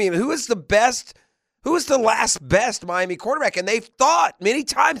Miami? Who is the last best Miami quarterback? And they've thought many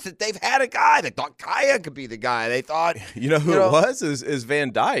times that they've had a guy. They thought Kaya could be the guy. They thought who it was is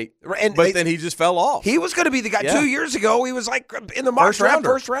Van Dyke, then he just fell off. He was going to be the guy 2 years ago. He was like in the first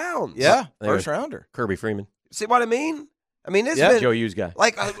round. Yeah, first rounder. Kirby Freeman. See what I mean? I mean, this Joe Hughes guy.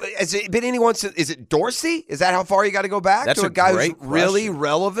 Like, has it been anyone? Is it Dorsey? Is that how far you got to go back That's to a guy great who's really question.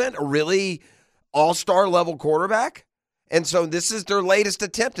 relevant, a really all-star level quarterback? And so this is their latest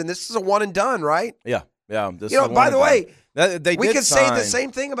attempt, and this is a one and done, right? Yeah. This by the way, we could say sign the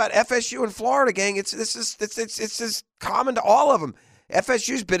same thing about FSU and Florida, gang. It's just common to all of them.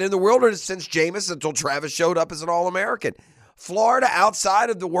 FSU's been in the wilderness since Jameis until Travis showed up as an All-American. Florida,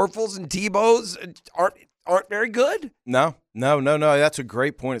 outside of the Werfels and Tebows, aren't very good. No. That's a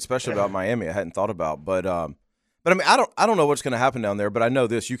great point, especially about Miami. I hadn't thought about, but I mean, I don't know what's going to happen down there. But I know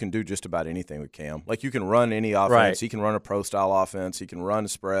this: you can do just about anything with Cam. Like you can run any offense. Right. He can run a pro style offense. He can run a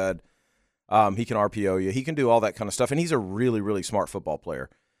spread. He can RPO you. He can do all that kind of stuff, and he's a really, really smart football player.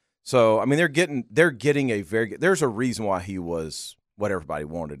 So I mean, they're getting a very good. There's a reason why he was what everybody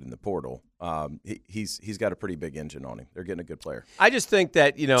wanted in the portal. He's got a pretty big engine on him. They're getting a good player. I just think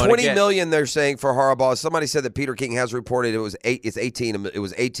that $20 million they're saying for Harbaugh. Somebody said that Peter King has reported it was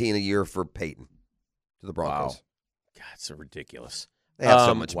 18 a year for Peyton to the Broncos. God, it's so ridiculous. They have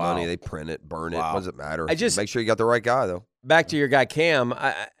so much money. They print it, burn it. What does it matter? Make sure you got the right guy, though. Back to your guy, Cam,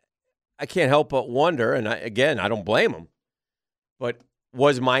 I can't help but wonder, and I don't blame him, but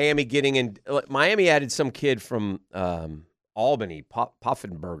was Miami getting in? Miami added some kid from Albany,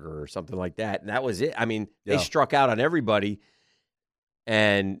 Puffenberger or something like that, and that was it. I mean, they struck out on everybody,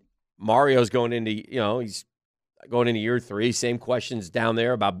 and Mario's going into, he's going into year 3. Same questions down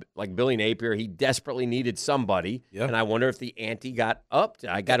there about like Billy Napier. He desperately needed somebody, and I wonder if the ante got upped.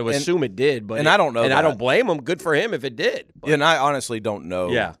 I got to assume it did, but I don't know. And I don't blame him. Good for him if it did. But. Yeah, and I honestly don't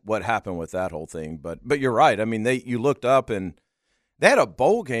know what happened with that whole thing. But you're right. I mean, you looked up and they had a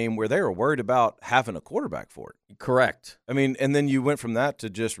bowl game where they were worried about having a quarterback for it. Correct. I mean, and then you went from that to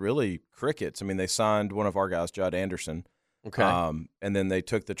just really crickets. I mean, they signed one of our guys, Judd Anderson. Okay. And then they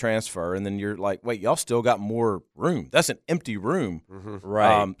took the transfer, and then you're like, wait, y'all still got more room. That's an empty room. Mm-hmm.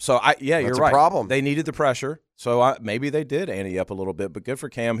 Right. So, you're right. That's a problem. They needed the pressure, so maybe they did ante up a little bit, but good for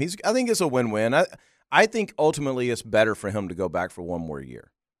Cam. I think it's a win-win. I think ultimately it's better for him to go back for one more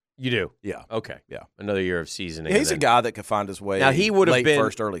year. You do? Yeah. Okay. Yeah. Another year of seasoning. Yeah, he's a guy that could find his way. Now, he would have late been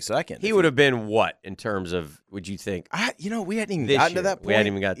first, early second. He would have been what in terms of, would you think? We hadn't even gotten to that point. We hadn't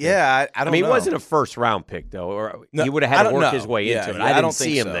even got there. Yeah, I don't know. He wasn't a first-round pick, though, or he would have had to work his way into it. I didn't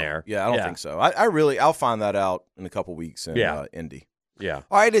see him there. Yeah, I don't think so. I'll find that out in a couple weeks in Indy. Yeah.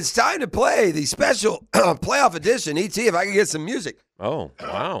 All right, it's time to play the special playoff edition. ET, if I can get some music. Oh,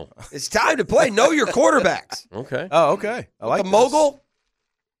 wow. It's time to play Know Your Quarterbacks. Okay. Oh, okay. I like the mogul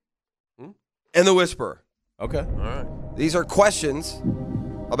and the whisperer. Okay. All right. These are questions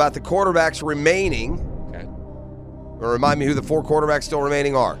about the quarterbacks remaining. Okay. Or remind me who the 4 quarterbacks still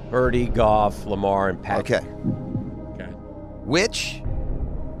remaining are. Purdy, Goff, Lamar, and Patrick. Okay. Which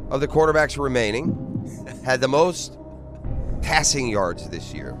of the quarterbacks remaining had the most passing yards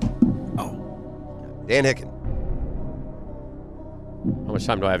this year? Dan Hicken. How much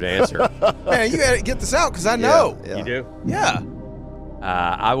time do I have to answer? Man, you got to get this out because I know. Yeah. You do? Yeah.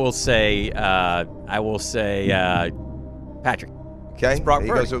 I will say Patrick. Okay. Brock he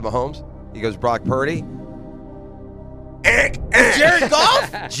Purdy. goes with Mahomes. He goes Brock Purdy. Jared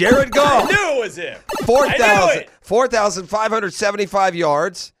Goff? Jared Goff. I knew it was him. 4,575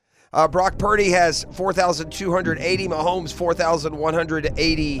 yards. Brock Purdy has 4,280. Mahomes,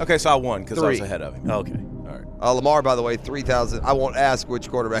 4,180. Okay, so I won because I was ahead of him. Okay. All right. Lamar, by the way, 3,000. I won't ask which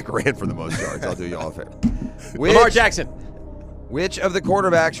quarterback ran for the most yards. I'll do you all a favor. Lamar Jackson. Which of the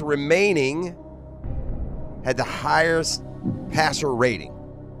quarterbacks remaining had the highest passer rating?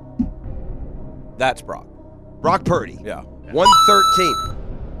 That's Brock. Brock Purdy. Yeah.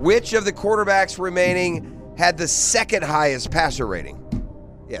 113. Which of the quarterbacks remaining had the second highest passer rating?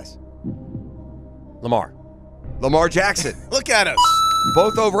 Yes. Lamar Jackson. Look at us.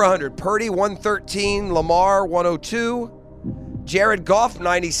 Both over 100. Purdy, 113. Lamar, 102. Jared Goff,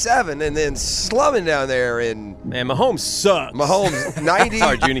 97. And then slumming down there in... Man, Mahomes sucks. Mahomes, 90,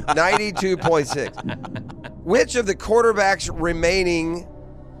 Sorry, Junie. 92.6. Which of the quarterbacks remaining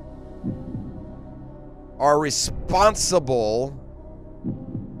are responsible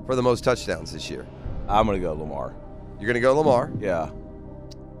for the most touchdowns this year? I'm going to go Lamar. You're going to go Lamar? Yeah.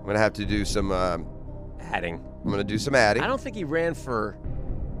 I'm going to have to do some... adding. I'm going to do some adding. I don't think he ran for...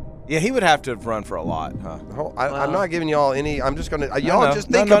 Yeah, he would have to have run for a lot, huh? I'm not giving y'all any... I'm just going to... Y'all just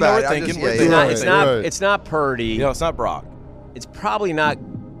think about it. We're thinking. It's not Purdy. No, it's not Brock. It's probably not...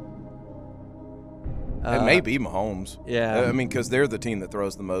 it may be Mahomes. Yeah. I mean, because they're the team that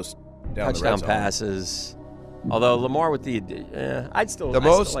throws the most down touchdown the red zone. passes. Although Lamar with the... I'd still... The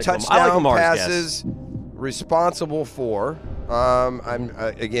most touchdown passes responsible for...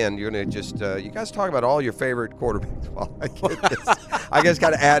 again, you're gonna just you guys talk about all your favorite quarterbacks. Well, I get this. I guess got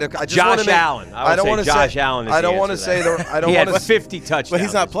to add. I just Josh Allen. I don't want to say Josh Allen. I don't want to say the. I don't want to 50 touchdowns. But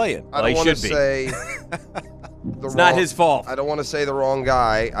he's not playing. I don't want to say. It's not his fault. I don't want to say the wrong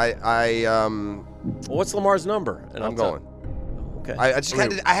guy. Well, what's Lamar's number? And I'm going. Okay. I just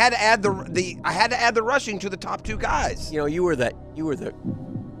had to. I had to add I had to add the rushing to the top 2 guys. You were the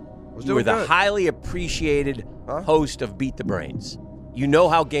highly appreciated host of Beat the Brains. You know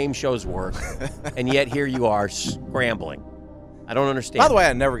how game shows work, and yet here you are scrambling. I don't understand. By the way,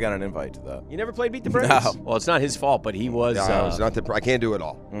 I never got an invite to that. You never played Beat the Brains? No. Well, it's not his fault, but he was. No, it's not I can't do it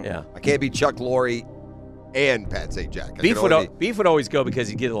all. Yeah. I can't be Chuck Lorre and Pat St. Jack. Beef would always go because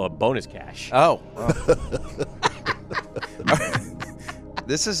he'd get a little bonus cash. Oh.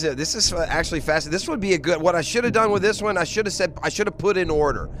 This is actually fascinating. This would be a good. What I should have done with this one, I should have put in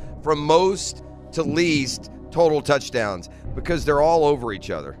order from most to least total touchdowns because they're all over each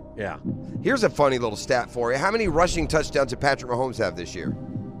other. Yeah. Here's a funny little stat for you. How many rushing touchdowns did Patrick Mahomes have this year?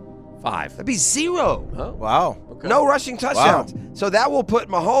 5. That'd be 0. Oh. Wow. Okay. No rushing touchdowns. So that will put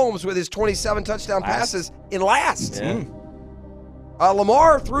Mahomes with his 27 touchdown passes in last. Yeah.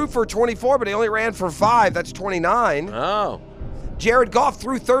 Lamar threw for 24, but he only ran for 5. That's 29. Oh. Jared Goff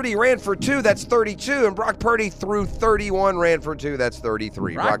threw 30, ran for 2. That's 32. And Brock Purdy threw 31, ran for 2. That's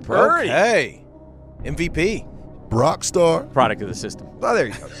 33. Brock Purdy. Hey, MVP. Brock Star. Product of the system. Oh, there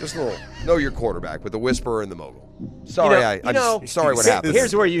you go. Just a little know your quarterback with the whisperer and the mogul. Sorry, sorry what happened.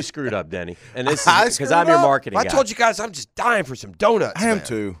 Here's where you screwed up, Denny. And this is because I'm your marketing guy. I told you guys I'm just dying for some donuts. I am man.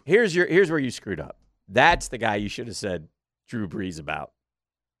 too. Here's where you screwed up. That's the guy you should have said Drew Brees about.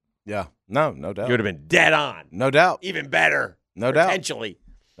 Yeah. No doubt. You would have been dead on. No doubt. Even better. No doubt. Potentially.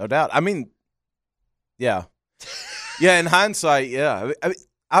 No doubt. I mean, yeah. Yeah, in hindsight, yeah.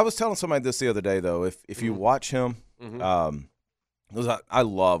 I was telling somebody this the other day, though. If you watch him, I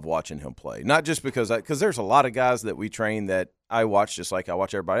love watching him play. Not just because there's a lot of guys that we train that I watch just like I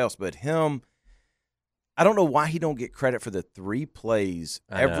watch everybody else. But him, I don't know why he don't get credit for the 3 plays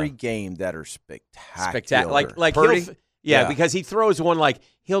every game that are spectacular. Like Purdy? Yeah, because he throws one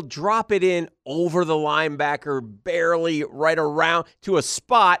he'll drop it in over the linebacker, barely right around to a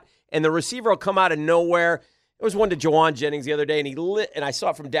spot, and the receiver will come out of nowhere. There was one to Jawan Jennings the other day, and I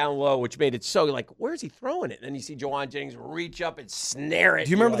saw it from down low, which made it so where's he throwing it? And then you see Jawan Jennings reach up and snare it. Do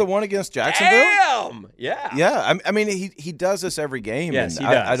you remember the one against Jacksonville? Damn! Yeah. Yeah, I mean he does this every game. Yes, and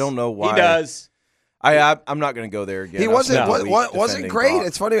he does. I don't know why. He does. I'm not going to go there again. He wasn't great. Brock.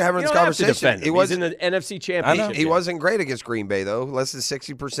 It's funny having You this don't have to conversation. defend him. He's in the NFC Championship. He wasn't great against Green Bay, though. Less than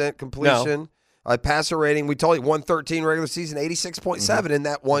 60% completion. Passer rating, we told you 113 regular season, 86.7 in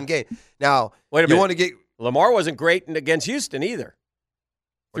that one game. Now, Wait a minute. you want to get Lamar wasn't great against Houston either.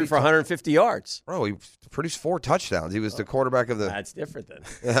 Threw for 150 yards. Bro, he produced 4 touchdowns. He was the quarterback of the. That's different then.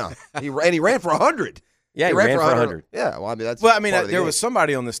 Yeah, he ran for 100. Yeah, he ran for 100. Yeah, well, I mean that's. There was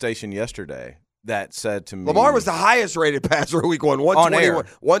somebody on the station yesterday that said to me, Lamar was the highest rated passer week 1,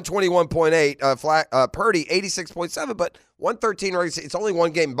 121.8. Purdy 86.7, but 113. It's only one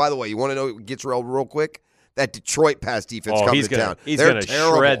game. By the way, you want to know what gets real quick? That Detroit pass defense coming to town. He's going to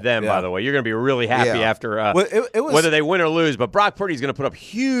shred them, by the way. You're going to be really happy after whether they win or lose. But Brock Purdy's going to put up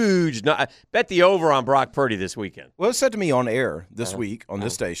huge. Bet the over on Brock Purdy this weekend. Well, it was said to me on air this week on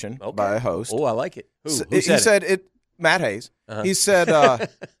this station by a host. Oh, I like it. Who he said it? Matt Hayes. He said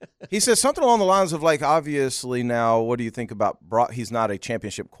something along the lines of obviously now, what do you think about Brock? He's not a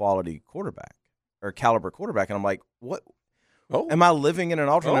championship quality quarterback or caliber quarterback. And I'm like, what? Oh. Am I living in an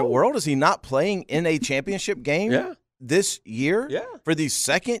alternate world? Is he not playing in a championship game this year? Yeah. For the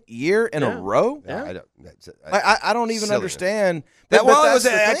second year in a row? Yeah. I don't even understand.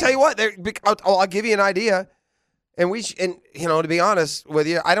 I tell you what, I'll give you an idea. And to be honest with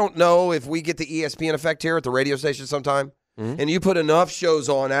you, I don't know if we get the ESPN effect here at the radio station sometime. And you put enough shows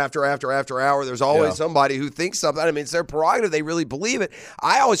on after hour, there's always somebody who thinks something. I mean, it's their prerogative. They really believe it.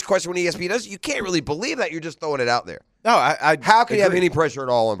 I always question when ESPN does it. You can't really believe that. You're just throwing it out there. No, how can you have any pressure at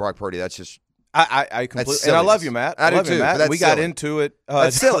all on Brock Purdy? That's just I completely and I love you, Matt. I do too. But we got into it.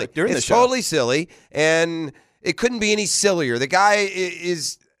 That's silly. During it's the show. Totally silly, and it couldn't be any sillier. The guy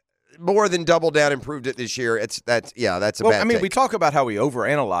is more than double down and proved it this year. That's a bad take. We talk about how we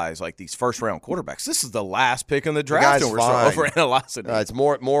overanalyze these first round quarterbacks. This is the last pick in the The draft, guy's and we're fine. still overanalyzing it. It's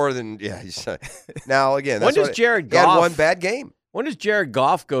more than Now again, when that's does Jared he had Goff one bad game? When does Jared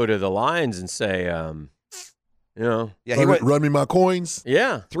Goff go to the Lions and say, he went run me my coins?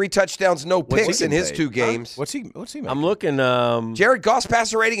 Yeah, 3 touchdowns, no What's picks he in his paid? 2 games. What's he making? I'm looking. Jared Goff's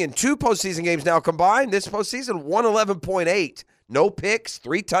passer rating in 2 postseason games now combined this postseason 111.8. No picks,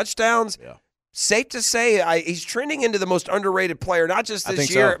 3 touchdowns. Yeah. Safe to say he's trending into the most underrated player, not just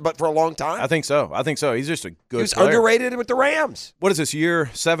this year, but for a long time. I think so. He's just a good He was player. underrated with the Rams. What is this, year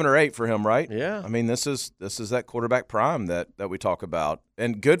 7 or 8 for him, right? Yeah. I mean, this is that quarterback prime that we talk about.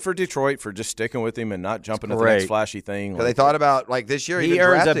 And good for Detroit for just sticking with him and not jumping at the next flashy thing. Because they thought about, this year he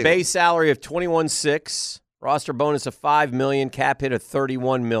earns a base salary of $21,600, roster bonus of $5 million, cap hit of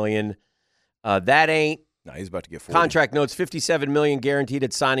 $31 million. That ain't. No, he's about to get 40. Contract notes, $57 million guaranteed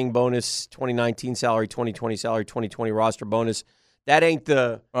at signing bonus, 2019 salary, 2020 salary, 2020 roster bonus. That ain't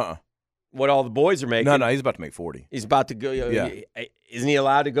the what all the boys are making. No, he's about to make 40. He's about to go. Isn't he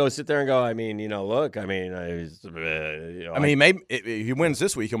allowed to go sit there and go, he wins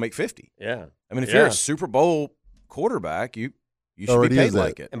this week, he'll make 50. Yeah. I mean, if you're a Super Bowl quarterback, you should be paid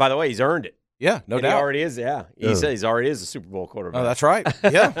like it. And by the way, he's earned it. Yeah, no doubt. He already is, He says he's already is a Super Bowl quarterback. Oh, that's right.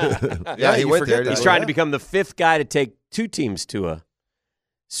 Yeah. He went there. He's trying to become the 5th guy to take 2 teams to a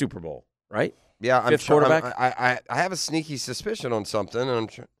Super Bowl, right? Yeah, Fifth quarterback. I have a sneaky suspicion on something, and I'm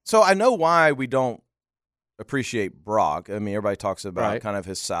sure. So I know why we don't appreciate Brock. I mean, everybody talks about Right. kind of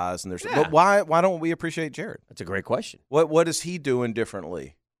his size, and Yeah. but why don't we appreciate Jared? That's a great question. What is he doing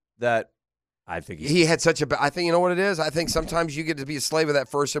differently that I think He had such a. I think you know what it is. I think sometimes you get to be a slave of that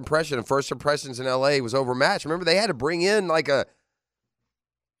first impression. And first impressions in L.A. was overmatched. Remember, they had to bring in like a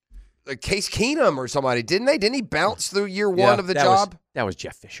Case Keenum or somebody, didn't they? Didn't he bounce through year one of the job? That was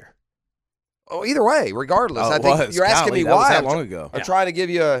Jeff Fisher. Oh, either way, regardless, Oh, I it think was. you're asking Golly, me that was why. that long ago. I'm trying to give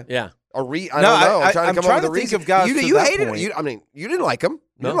you a Yeah. I No, don't know. I'm trying I'm to come trying up with to a think reason. of guys to You that hated point. it. I mean, you didn't like him. You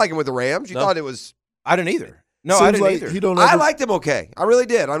No. didn't like him with the Rams. You No. thought it was. I didn't either. No, Seems I didn't like either. he don't I ever- liked him okay. I really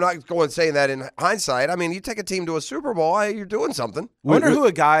did. I'm not going saying that in hindsight. I mean, you take a team to a Super Bowl, you're doing something. I wonder who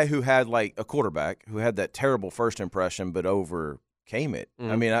a guy who had like a quarterback who had that terrible first impression but overcame it.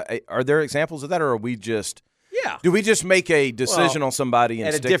 I mean, are there examples of that, or are we just? Yeah. Do we just make a decision on somebody and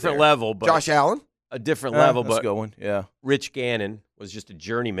At a stick different there? level, but Josh Allen. a different level, that's but a good one. Yeah. Rich Gannon was just a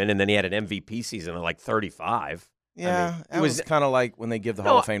journeyman, and then he had an MVP season of like 35. Yeah, it it was was- kind of like when they give the No,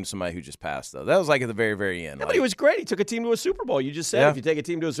 Hall of Fame to somebody who just passed, though. That was like at the very, very end. Yeah, like, but he was great. He took a team to a Super Bowl. You just said Yeah. if you take a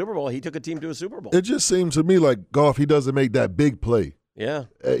team to a Super Bowl, he took a team to a Super Bowl. It just seems to me like Goff, he doesn't make that big play. Yeah.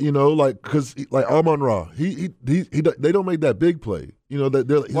 You know, like because like Amon Ra, they don't make that big play. You know that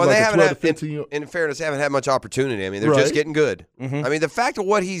he's Well, like they a haven't 12 had, to 15. in fairness, they haven't had much opportunity. I mean, they're Right. just getting good. Mhm. I mean, the fact of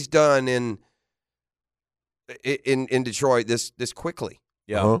what he's done in Detroit this quickly,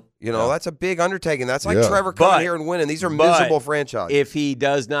 yeah. Uh-huh. you know, that's a big undertaking. That's like Yeah. Trevor coming But- here and winning. These are but miserable franchises. If he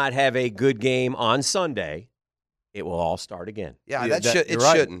does not have a good game on Sunday, it will all start again. yeah, Yeah, it you're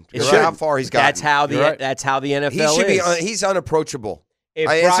right. shouldn't. It Look shouldn't. how far he's gotten. You're right. That's how the NFL He should be. is. He's unapproachable. If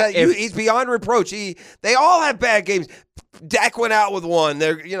It's Brock- that- he's beyond reproach. They all have bad games. Dak went out with one.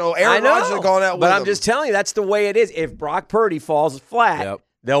 They're I Aaron know, Rodgers has gone out with but I'm them. just telling you that's the way it is. If Brock Purdy falls flat, Yep.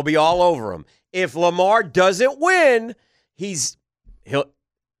 they'll be all over him. If Lamar doesn't win,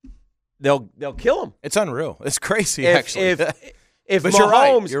 they'll kill him. It's unreal. It's crazy, If actually. if But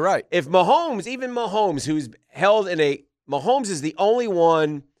Mahomes, you're right. If Mahomes, even Mahomes, who's held in Mahomes is the only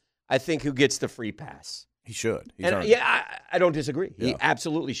one I think who gets the free pass. He should. He's And earned it. yeah, I don't disagree. He Yeah.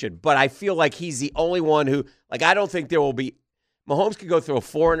 absolutely should. But I feel like he's the only one who, like, I don't think there will be. Mahomes could go through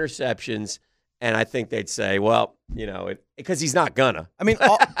 4 interceptions, and I think they'd say, well, you know, because he's not gonna. I mean,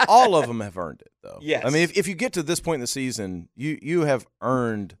 all of them have earned it, though. Yes. I mean, if you get to this point in the season, you have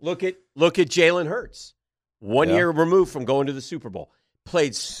earned. Look at Jalen Hurts, 1 Yeah. year removed from going to the Super Bowl.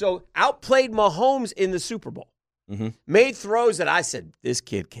 Outplayed Mahomes in the Super Bowl. Mm-hmm. Made throws that I said, this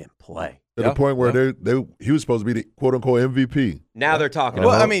kid can play. To Yeah. the point where he was supposed to be the quote unquote MVP. Now they're talking Well,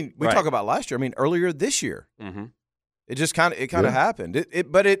 about I mean, we Right. talk about last year. I mean, earlier this year, Mm-hmm. it just kind of Yeah. happened.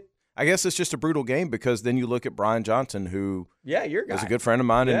 But I guess it's just a brutal game because then you look at Brian Johnson, who Yeah, your guy. was a good friend of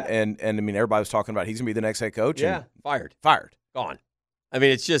mine, Yeah. and I mean, everybody was talking about he's gonna be the next head coach. Yeah, and fired. Gone. I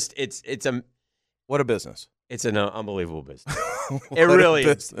mean, it's just it's What a business! an unbelievable business. What It a really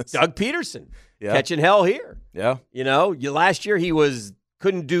is. business. Doug Peterson Yeah. catching hell here. Yeah. You know, last year he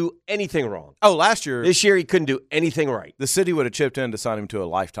couldn't do anything wrong. Oh, last year This year he couldn't do anything right. the city would have chipped in to sign him to a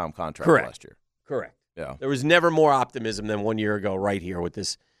lifetime contract Correct. last year. Correct. Yeah. There was never more optimism than 1 year ago right here with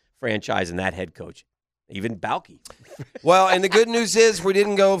this franchise and that head coach. Even Balky. Well, and the good news is we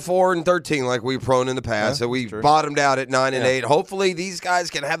didn't go 4-13 like we've prone in the past, Yeah, so we true. bottomed out at 9-8. Yeah. Hopefully, these guys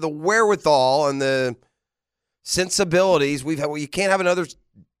can have the wherewithal and the sensibilities. You can't have another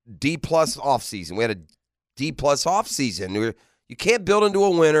D+ offseason. We had a D+ offseason. You can't build into a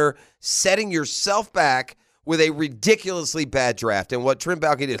winner, setting yourself back with a ridiculously bad draft. And what Trent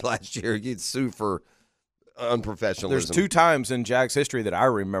Baalke did last year, you'd sue for unprofessionalism. There's 2 times in Jags history that I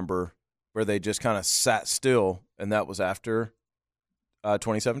remember where they just kind of sat still, and that was after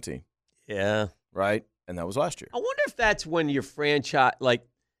 2017, Yeah. right? And that was last year. I wonder if that's when your franchise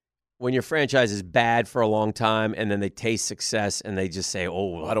is bad for a long time and then they taste success and they just say,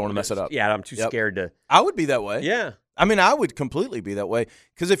 oh, I don't wanna mess it up. Yeah, I'm too Yep. scared to. I would be that way. Yeah. I mean, I would completely be that way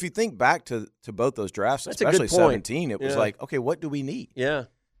because if you think back to both those drafts, That's a good especially point. 17, it was Yeah. like, okay, what do we need? Yeah.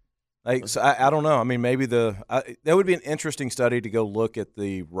 Like, so I don't know. I mean, maybe that would be an interesting study to go look at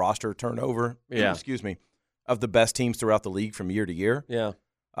the roster turnover. Yeah. Excuse me, of the best teams throughout the league from year to year. Yeah.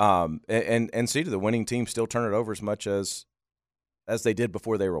 And see, do the winning teams still turn it over as much as they did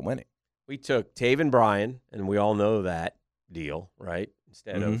before they were winning? We took Taven Bryan, and we all know that deal, right?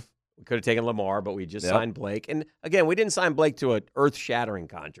 Instead of we could have taken Lamar, but we just Yep. signed Blake. And again, we didn't sign Blake to an earth-shattering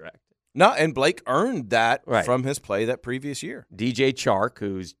contract. No, and Blake earned that Right. from his play that previous year. DJ Chark,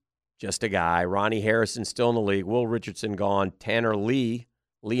 who's just a guy. Ronnie Harrison still in the league. Will Richardson gone. Tanner Lee,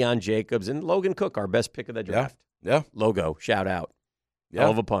 Leon Jacobs, and Logan Cook, our best pick of the draft. Yeah. Logo, shout out. Yeah.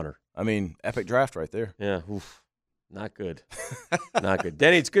 Hell of a punter. I mean, epic draft right there. Yeah. Oof. Not good. Not good.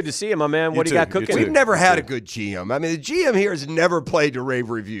 Denny, it's good to see you, my man. What do you got cooking? We've never had a good GM. I mean, the GM here has never played to rave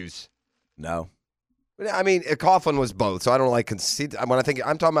reviews. No. I mean, Coughlin was both, so I don't like concede. When I think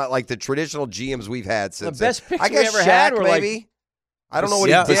I'm talking about like the traditional GMs we've had since the best picks I guess we ever Shaq, had were maybe. like, I don't know what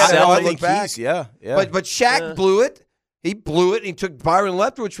yeah, he did. I I think back. yeah. But Shaq blew it. He blew it. And he took Byron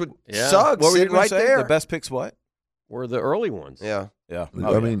Leftwich with Suggs what were you sitting right say? there. The best picks what? Were the early ones. Yeah. Yeah.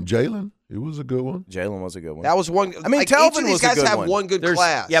 I mean, Jalen, it was a good one. Jalen was a good one. That was one. I mean, like, Telvin each of these was a guys good have one. good There's-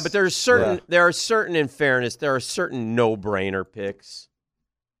 class. Yeah, but there are certain, in fairness, there are certain no-brainer picks.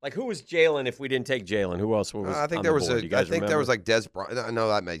 Like, who was Jalen if we didn't take Jalen? Who else was I think on there the was board? You guys there remember? was like Des Bryant. No,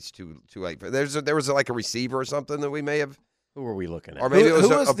 that makes too late. There was like a receiver or something that we may have. Who were we looking at? Or maybe Who it was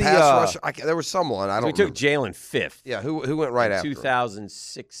was a the, pass rush. There was someone. I don't we took Jalen 5th. Yeah, who went right in after?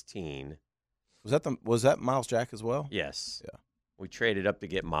 2016. Was that Miles Jack as well? Yes. Yeah. We traded up to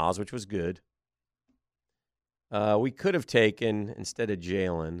get Miles, which was good. We could have taken, instead of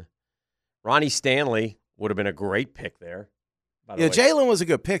Jalen, Ronnie Stanley would have been a great pick there. By the way. Jalen was a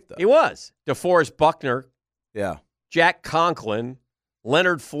good pick, though. He was. DeForest Buckner, Yeah. Jack Conklin,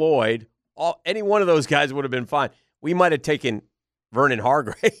 Leonard Floyd. Any one of those guys would have been fine. We might have taken Vernon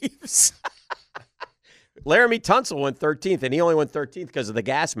Hargraves. Laramie Tunsil went 13th, and he only went 13th because of the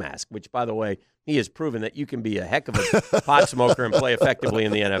gas mask, which, by the way, he has proven that you can be a heck of a pot smoker and play effectively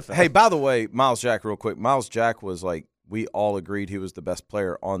in the NFL. Hey, by the way, Miles Jack, real quick. Miles Jack was like, we all agreed he was the best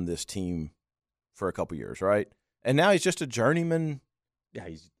player on this team for a couple years, right? And now he's just a journeyman. Yeah,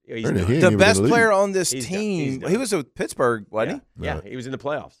 he's He done. ain't The even best in the league. player on this He's done. team. He's done. He was with Pittsburgh, wasn't Yeah, he was in the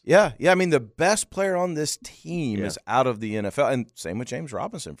playoffs. he? Yeah. I mean, the best player on this team Yeah. is out of the NFL. And same with James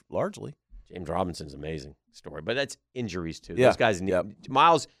Robinson, largely. James Robinson's an amazing story, but that's injuries too. Yeah. Those guys need Yep.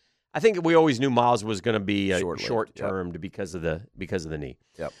 Miles. I think we always knew Miles was going to be Short-lived. short-termed because of the knee.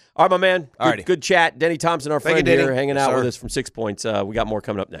 Yep. All right, my man. Alrighty. Good chat. Denny Thompson, our Thank you, friend here, Denny. hanging Yes, out sir. with us from 6 Points. We got more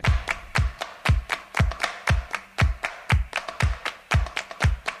coming up next.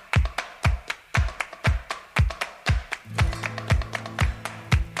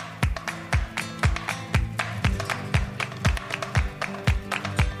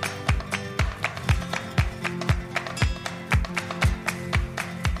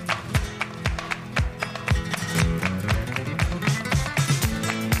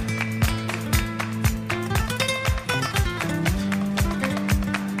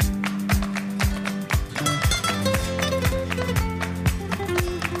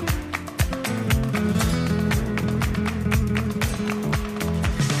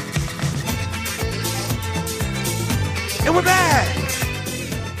 And we're back.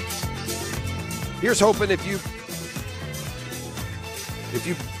 Here's hoping if you, there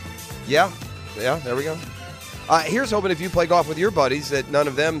we go. Here's hoping if you play golf with your buddies that none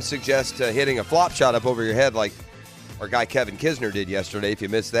of them suggest hitting a flop shot up over your head like our guy Kevin Kisner did yesterday. If you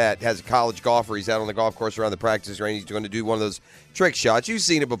missed that, has a college golfer. He's out on the golf course around the practice range. He's going to do one of those trick shots. You've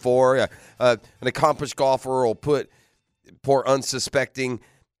seen it before. An accomplished golfer will put poor unsuspecting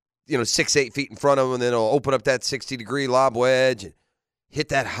 6-8 feet in front of him, and then he'll open up that 60-degree lob wedge and hit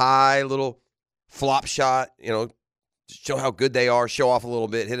that high little flop shot, show how good they are, show off a little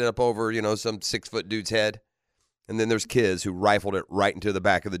bit, hit it up over, some 6-foot dude's head. And then there's Kiz who rifled it right into the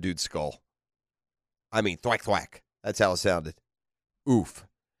back of the dude's skull. I mean, thwack, thwack. That's how it sounded. Oof.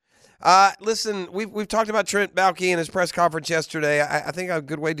 Listen, we've talked about Trent Baalke in his press conference yesterday. I think a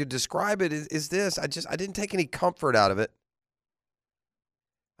good way to describe it is this. I didn't take any comfort out of it.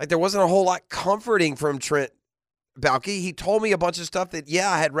 Like, there wasn't a whole lot comforting from Trent Baalke. He told me a bunch of stuff that,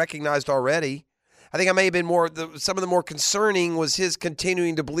 I had recognized already. I think I may have been some of the more concerning was his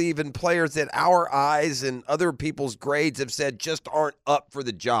continuing to believe in players that our eyes and other people's grades have said just aren't up for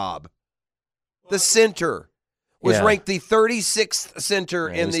the job. The center was ranked the 36th center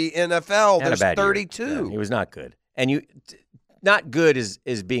in the NFL. Had a There's bad year. 32. Yeah, he was not good. And not good is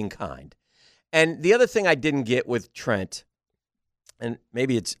being kind. And the other thing I didn't get with Trent, and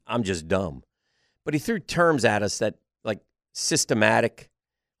maybe I'm just dumb, but he threw terms at us that, like, systematic.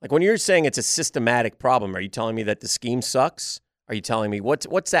 Like, when you're saying it's a systematic problem, are you telling me that the scheme sucks? Are you telling me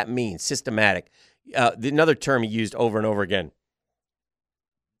what's that mean? Systematic. Another term he used over and over again.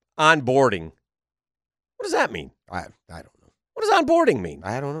 Onboarding. What does that mean? I don't know. What does onboarding mean?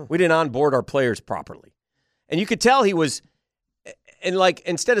 I don't know. We didn't onboard our players properly. And you could tell he was, and like,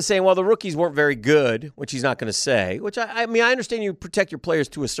 instead of saying, well, the rookies weren't very good, which he's not going to say, which I mean, I understand you protect your players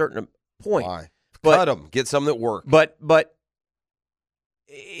to a certain point. Why? But, Cut them. Get some that work. But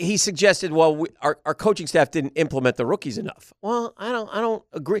he suggested, well, our coaching staff didn't implement the rookies enough. Well, I don't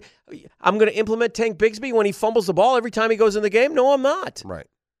agree. I'm going to implement Tank Bigsby when he fumbles the ball every time he goes in the game? No, I'm not. Right.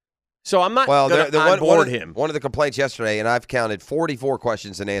 So I'm not going to onboard him. One of the complaints yesterday, and I've counted 44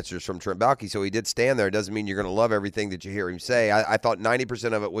 questions and answers from Trent Baalke, so he did stand there. It doesn't mean you're going to love everything that you hear him say. I thought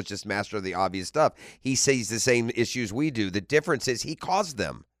 90% of it was just master of the obvious stuff. He sees the same issues we do. The difference is he caused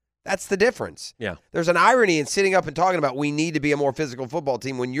them. That's the difference. Yeah. There's an irony in sitting up and talking about we need to be a more physical football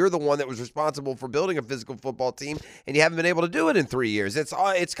team when you're the one that was responsible for building a physical football team and you haven't been able to do it in 3 years.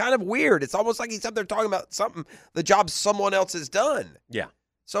 It's kind of weird. It's almost like he's up there talking about the job someone else has done. Yeah.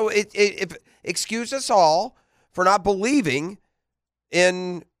 So excuse us all for not believing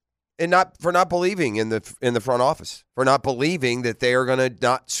in the front office, for not believing that they are going to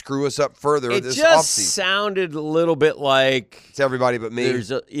not screw us up further this offseason. It just sounded a little bit like it's everybody but me.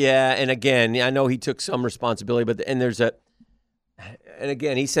 And again, I know he took some responsibility, and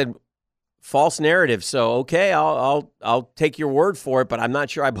again he said false narrative. So okay, I'll take your word for it, but I'm not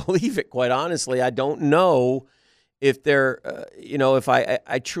sure I believe it. Quite honestly, I don't know if if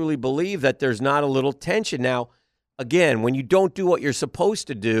I truly believe that there's not a little tension now. Again, when you don't do what you're supposed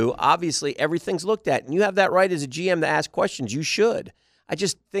to do, obviously everything's looked at. And you have that right as a GM to ask questions. You should. I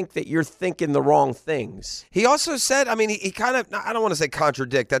just think that you're thinking the wrong things. He also said, he kind of, I don't want to say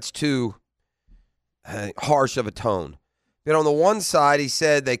contradict. That's too harsh of a tone. But on the one side, he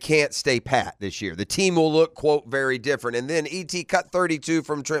said they can't stay pat this year. The team will look, quote, very different. And then E.T. cut 32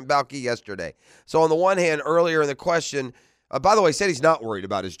 from Trent Baalke yesterday. So on the one hand, earlier in the question, by the way, he said he's not worried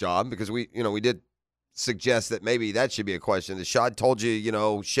about his job because we did suggest that maybe that should be a question. The shot told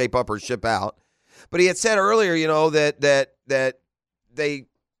you, shape up or ship out. But he had said earlier, that they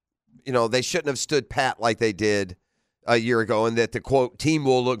shouldn't have stood pat like they did a year ago and that the, quote, team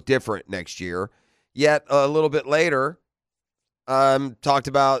will look different next year. Yet a little bit later, talked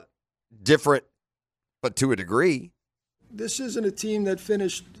about different, but to a degree. This isn't a team that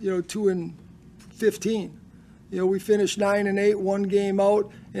finished, 2-15. We finished 9-8, one game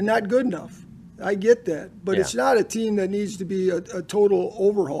out, and not good enough. I get that, but It's not a team that needs to be a total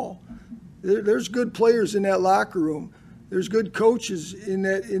overhaul. There's good players in that locker room. There's good coaches in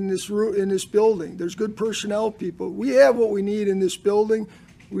this building. There's good personnel people. We have what we need in this building.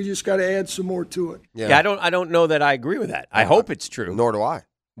 We just got to add some more to it. Yeah, I don't know that I agree with that. I hope it's true. Nor do I.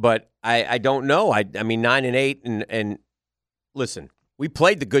 But I don't know. I mean 9-8 and listen, we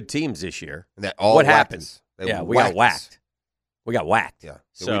played the good teams this year. What happened? We got whacked. We got whacked. Yeah.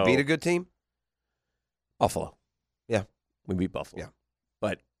 Did we beat a good team? Buffalo. Yeah. We beat Buffalo. Yeah.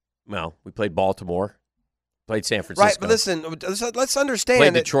 But, we played Baltimore, played San Francisco. Right, but listen, let's understand.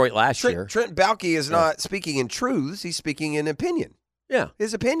 Played Detroit last year. Trent Baalke is not speaking in truths. He's speaking in opinion. Yeah.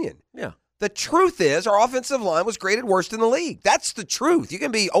 His opinion. Yeah. The truth is our offensive line was graded worst in the league. That's the truth. You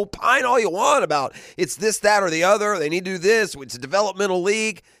can be opine all you want about it's this, that, or the other. They need to do this. It's a developmental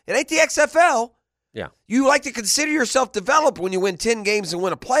league. It ain't the XFL. Yeah. You like to consider yourself developed when you win 10 games and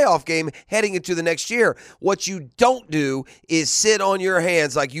win a playoff game heading into the next year. What you don't do is sit on your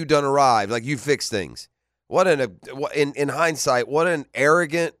hands like you done arrived, like you fixed things. In hindsight, what an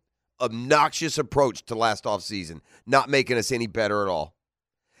arrogant, obnoxious approach to last offseason, not making us any better at all.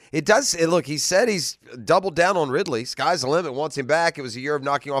 It does. Look, he said he's doubled down on Ridley. Sky's the limit. Wants him back. It was a year of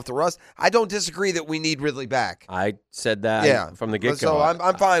knocking off the rust. I don't disagree that we need Ridley back. I said that from the get-go. So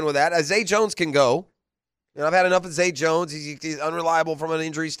I'm fine with that. Zay Jones can go. I've had enough of Zay Jones. He's unreliable from an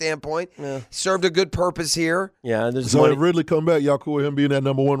injury standpoint. Yeah. Served a good purpose here. Yeah. So if Ridley come back, y'all cool with him being that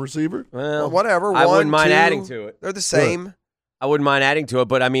number one receiver? Well, whatever. I wouldn't mind adding to it. They're the same. Right. I wouldn't mind adding to it,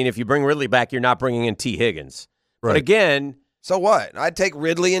 but, if you bring Ridley back, you're not bringing in T. Higgins. Right. But again – so what? I'd take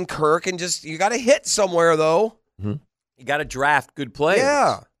Ridley and Kirk and you got to hit somewhere, though. Mm-hmm. You got to draft good players.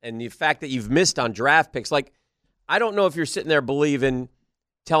 Yeah. And the fact that you've missed on draft picks, I don't know if you're sitting there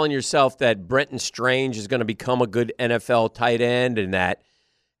telling yourself that Brenton Strange is going to become a good NFL tight end and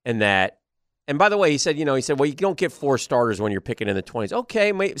by the way, he said, well, you don't get 4 starters when you're picking in the 20s.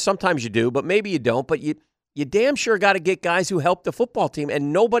 Okay, sometimes you do, but maybe you don't. But you damn sure got to get guys who help the football team,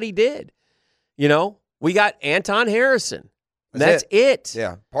 and nobody did. We got Anton Harrison. That's it.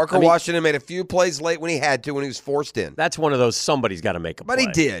 Yeah. Parker Washington made a few plays late when he had to, when he was forced in. That's one of those somebody's got to make a play. But he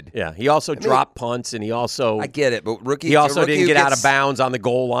did. Yeah. He also dropped punts, and he also – I get it, but He also didn't get out of bounds on the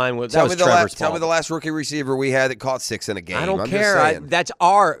goal line. That was Trevor's fault. Tell me the last rookie receiver we had that caught 6 in a game. I don't care. That's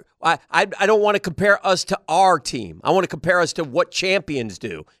our – I don't want to compare us to our team. I want to compare us to what champions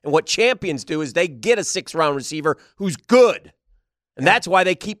do. And what champions do is they get a 6th-round receiver who's good. And that's why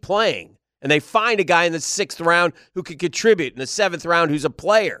they keep playing. And they find a guy in the 6th round who can contribute, in the 7th round who's a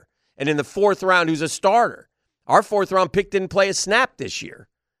player, and in the 4th round who's a starter. Our 4th round pick didn't play a snap this year.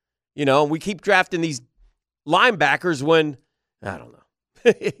 We keep drafting these linebackers when, I don't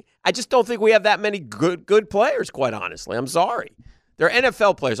know. I just don't think we have that many good players, quite honestly. I'm sorry. They're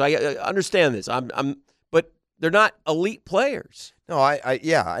NFL players. I understand this. But they're not elite players. No,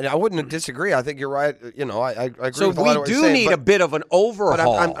 I wouldn't disagree. I think you're right. I agree So with a lot of we what do you're saying, need a bit of an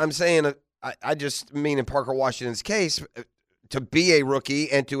overhaul. But I'm saying, I just mean in Parker Washington's case, to be a rookie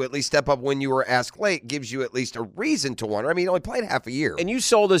and to at least step up when you were asked late gives you at least a reason to wonder. I mean, he only played half a year. And you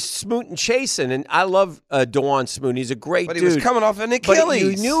sold us Smoot and Chasen, and I love DeJuan Smoot. He's a great dude. But he was coming off an Achilles. But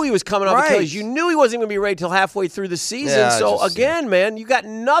you knew he was coming off Achilles. You knew he wasn't going to be ready till halfway through the season. Yeah, so, again, man, you got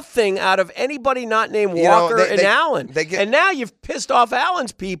nothing out of anybody not named Walker and Allen. And now you've pissed off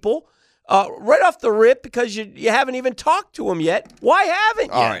Allen's people. Right off the rip because you haven't even talked to him yet. Why haven't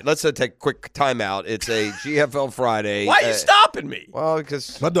you? All right, let's take a quick timeout. It's a GFL Friday. Why are you stopping me? Well,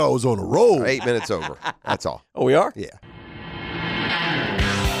 because my dog was on a roll. 8 minutes over. That's all. Oh, we are? Yeah.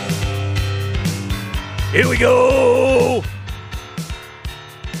 Here we go.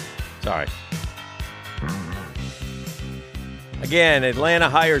 Sorry. Again, Atlanta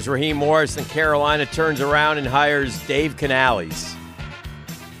hires Raheem Morris, and Carolina turns around and hires Dave Canales.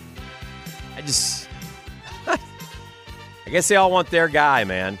 I guess they all want their guy,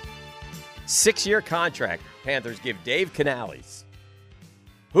 man. 6-year contract. Panthers give Dave Canales.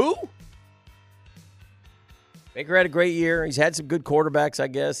 Who? Baker had a great year. He's had some good quarterbacks, I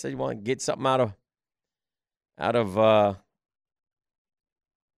guess. They want to get something out of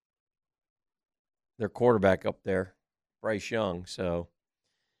their quarterback up there, Bryce Young. So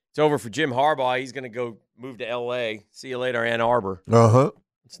it's over for Jim Harbaugh. He's going to go move to L.A. See you later, Ann Arbor. Uh-huh.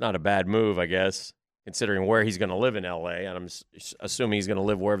 It's not a bad move, I guess, considering where he's going to live in L.A., and I'm assuming he's going to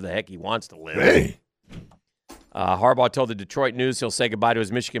live wherever the heck he wants to live. Hey. Harbaugh told the Detroit News he'll say goodbye to his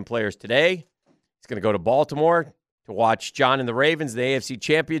Michigan players today. He's going to go to Baltimore to watch John and the Ravens, the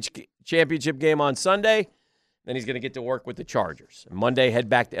AFC championship game on Sunday. Then he's going to get to work with the Chargers. And Monday, head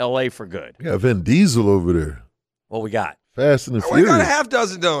back to L.A. for good. We got Vin Diesel over there. What we got? Fast and the We Furious. got a half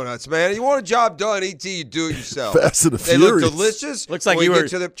dozen donuts, man. You want a job done, ET, you do it yourself. Fast and the They Furious. look delicious. Looks like you were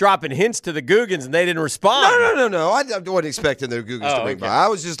dropping hints to the Googans, and they didn't respond. No. I wasn't expecting the Googans to bring by. I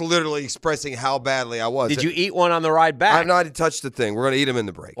was just literally expressing how badly I was. Did you eat one on the ride back? I've not touched the thing. We're going to eat them in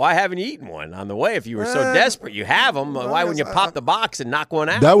the break. Why haven't you eaten one on the way? If you were so desperate, you have them. Why wouldn't you pop the box and knock one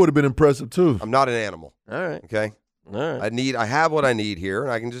out? That would have been impressive, too. I'm not an animal. All right. Okay? All right. I have what I need here,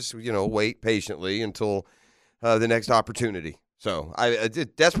 and I can just, wait patiently until the next opportunity. So,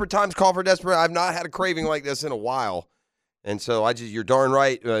 desperate times call for desperate. I've not had a craving like this in a while. And so, you're darn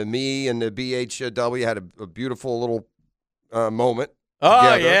right. Me and the BHW had a beautiful little moment.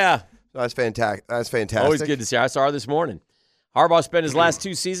 Oh, together. yeah. That's fantastic. Always good to see. I saw her this morning. Harbaugh spent his last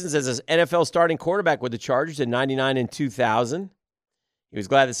 2 seasons as an NFL starting quarterback with the Chargers in 99 and 2000. He was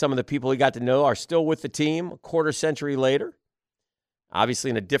glad that some of the people he got to know are still with the team a quarter century later. Obviously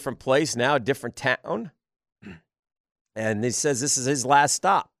in a different place now, a different town. And he says this is his last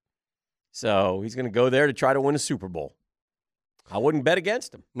stop. So he's going to go there to try to win a Super Bowl. I wouldn't bet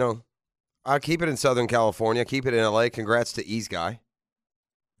against him. No. I'll keep it in Southern California. Keep it in L.A. Congrats to Ease Guy.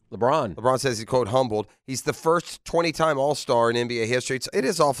 LeBron says he's, quote, humbled. He's the first 20-time All-Star in NBA history. It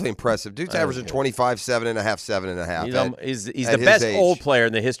is awfully impressive. Dude's averaging 25, 7.5. He's the best old player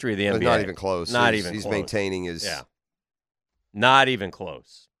in the history of the NBA. Not even close. He's close. maintaining his. Yeah. Not even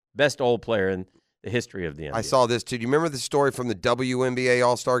close. Best old player in the history of the NBA. I saw this, too. Do you remember the story from the WNBA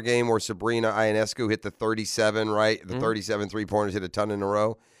All-Star game where Sabrina Ionescu hit the 37, right? The 37 three-pointers, hit a ton in a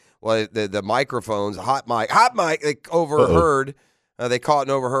row? Well, the microphones, hot mic, they overheard. They caught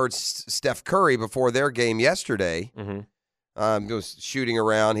and overheard Steph Curry before their game yesterday. Goes shooting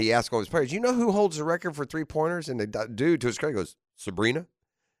around. He asked one of his players, "You know who holds the record for three-pointers?" And the dude, to his credit, goes, "Sabrina."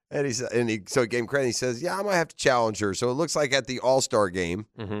 And so he gave him credit. He says, "Yeah, I might have to challenge her." So it looks like at the All-Star game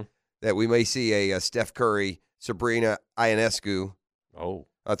that we may see a Steph Curry, Sabrina Ionescu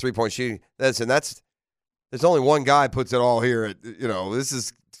three-point shooting. There's only one guy puts it all here. This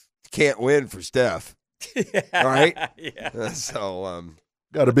is can't win for Steph. Right? Yeah. So,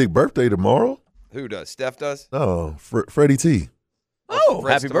 got a big birthday tomorrow. Who does? Steph does? Oh, Freddie T. Oh,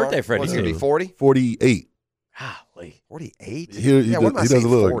 happy birthday, Freddie What's T. he going to be, 40? 48. Golly. 48? He what am I saying, doesn't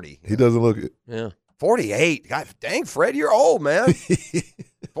look 40? He doesn't look it. Yeah. 48. God, dang, Fred, you're old, man.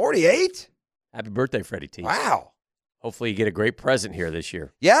 48? Happy birthday, Freddie T. Wow. Hopefully you get a great present here this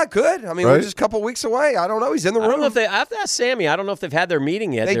year. Yeah, good. I mean, we're just a couple weeks away. I don't know. He's in the room. I don't know if I have to ask Sammy. I don't know if they've had their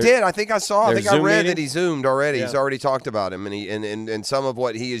meeting yet. They did. I think I saw. I think I Zoom read meeting? that he Zoomed already. Yeah. He's already talked about him, and some of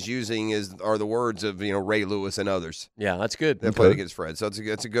what he is using are the words of Ray Lewis and others. Yeah, that's good. That played against Fred, so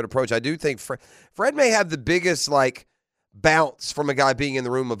it's a good approach. I do think Fred may have the biggest bounce from a guy being in the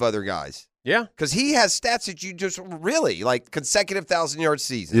room of other guys. Yeah. Because he has stats that you just really, like consecutive 1,000-yard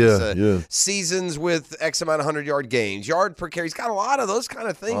seasons. Yeah. Seasons with X amount of 100-yard games, yard per carry. He's got a lot of those kind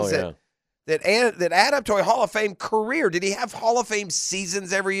of things that add up to a Hall of Fame career. Did he have Hall of Fame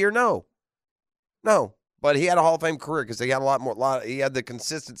seasons every year? No. But he had a Hall of Fame career because he had he had the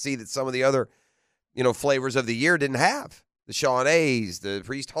consistency that some of the other, flavors of the year didn't have. The Sean A's, the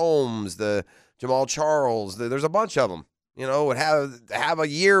Priest Holmes, the Jamal Charles. There's a bunch of them. Would have a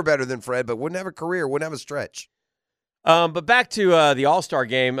year better than Fred, but wouldn't have a career, wouldn't have a stretch. But back to the All-Star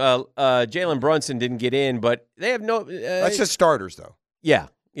game, Jalen Brunson didn't get in, but they have no. That's just starters, though. Yeah,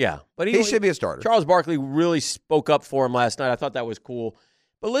 but he should be a starter. Charles Barkley really spoke up for him last night. I thought that was cool.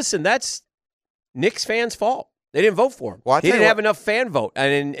 But listen, that's Knicks fans' fault. They didn't vote for him. Well, he didn't have enough fan vote,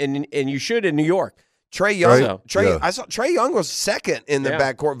 and you should in New York. Trae Young, Right? I saw Trae Young was second in the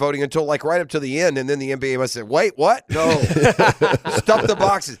backcourt voting until right up to the end, and then the NBA must say, "Wait, what? No, stuff the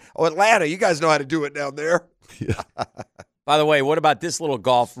boxes." Oh, Atlanta, you guys know how to do it down there. Yeah. By the way, what about this little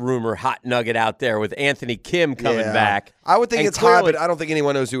golf rumor hot nugget out there with Anthony Kim coming back? I would think And it's hot, clearly- but I don't think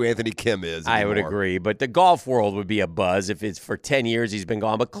anyone knows who Anthony Kim is anymore. I would agree, but the golf world would be a buzz if it's for 10 years he's been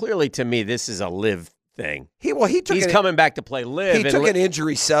gone. But clearly, to me, this is a live thing. He's coming back to play live. He took an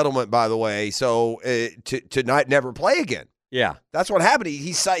injury settlement, by the way, so to not never play again. Yeah, that's what happened.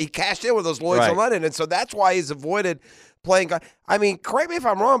 He cashed in with those Lloyds in London, and so that's why he's avoided playing. I mean, correct me if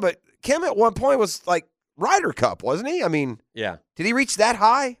I'm wrong, but Kim at one point was like Ryder Cup, wasn't he? I mean, yeah. Did he reach that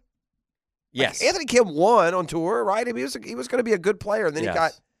high? Yes. Like Anthony Kim won on tour, right? I mean, he was going to be a good player, and then he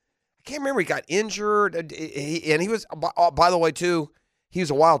got. I can't remember. He got injured, and he was. By the way, too. He was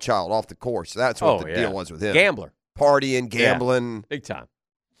a wild child off the course. That's what the deal was with him. Gambler. Partying, gambling. Yeah.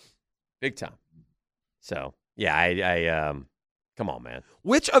 Big time. So, yeah, I come on, man.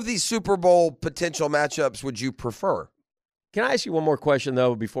 Which of these Super Bowl potential matchups would you prefer? Can I ask you one more question,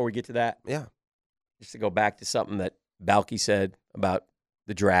 though, before we get to that? Yeah. Just to go back to something that Balky said about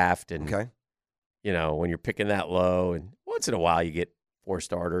the draft and, when you're picking that low, and once in a while you get 4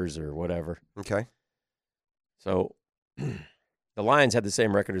 starters or whatever. Okay. So the Lions had the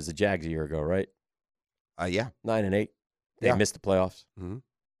same record as the Jags a year ago, right? Yeah. 9-8. They missed the playoffs. Mm-hmm.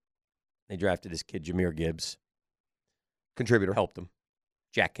 They drafted this kid, Jahmyr Gibbs. Contributor. Helped him.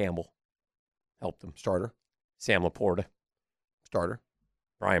 Jack Campbell. Helped him. Starter. Sam Laporta. Starter.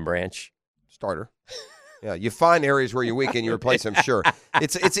 Brian Branch. Starter. Yeah, you find areas where you're weak and you replace them. Sure,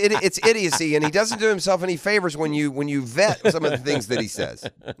 it's idiocy, and he doesn't do himself any favors when you vet some of the things that he says.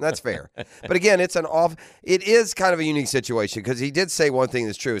 That's fair, but again, it is kind of a unique situation because he did say one thing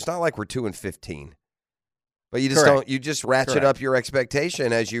that's true. It's not like we're 2-15, but you just you just ratchet up your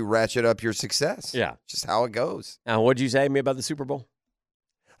expectation as you ratchet up your success. Yeah, just how it goes. Now, what did you say to me about the Super Bowl?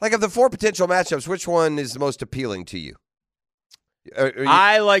 Like of the 4 potential matchups, which one is the most appealing to you?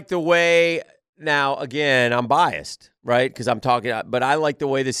 I like the way. Now, again, I'm biased, right? Because I'm talking, but I like the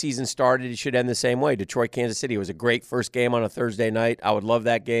way the season started. It should end the same way. Detroit, Kansas City. It was a great first game on a Thursday night. I would love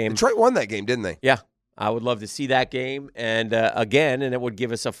that game. Detroit won that game, didn't they? Yeah. I would love to see that game. And again, and it would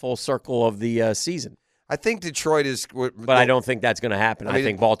give us a full circle of the season. I think Detroit is. But I don't think that's going to happen. I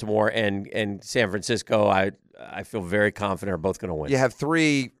think Baltimore and San Francisco, I feel very confident are both going to win. You have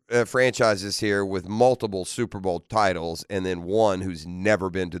 3 franchises here with multiple Super Bowl titles, and then one who's never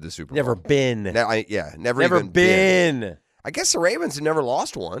been to the Super Bowl. Never been. Never even been. I guess the Ravens have never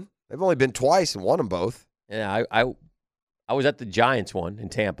lost one. They've only been twice and won them both. Yeah, I was at the Giants one in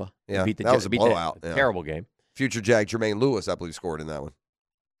Tampa. Yeah, that was a blowout. Terrible game. Future Jag Jermaine Lewis, I believe, scored in that one.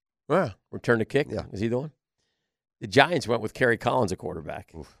 Yeah, return to kick. Yeah. Is he the one? The Giants went with Kerry Collins, a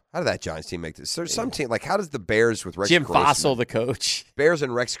quarterback. Oof. How did that Giants team make this? There's some team, like how does the Bears with Rex Jim Grossman? Fossil, the coach. Bears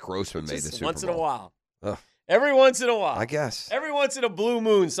and Rex Grossman made the Super Bowl. Once in a while. Ugh. Every once in a while. I guess. Every once in a blue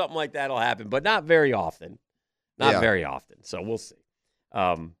moon, something like that will happen, but not very often. Not very often. So we'll see.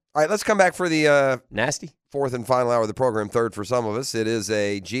 All right, let's come back for the nasty 4th and final hour of the program, 3rd for some of us. It is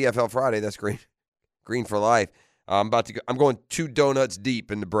a GFL Friday. That's green for life. I'm going 2 donuts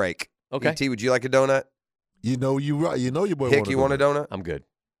deep in the break. Okay. E.T., would you like a donut? You know you right. You know your boy. Hick, you want a donut? I'm good.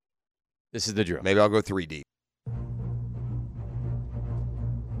 This is the drill. Maybe I'll go 3 deep.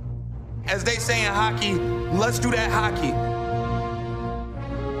 As they say in hockey, let's do that hockey.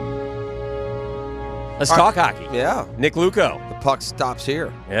 Let's talk hockey. Yeah. Nick Luco. The puck stops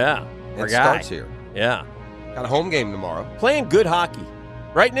here. Yeah. It starts here. Yeah. Got a home game tomorrow. Playing good hockey.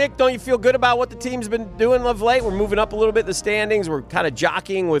 Right, Nick? Don't you feel good about what the team's been doing of late? We're moving up a little bit in the standings. We're kind of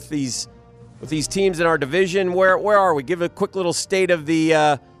jockeying with these teams in our division. Where are we? Give a quick little state of the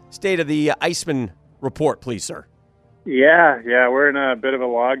Iceman report, please, sir. Yeah, we're in a bit of a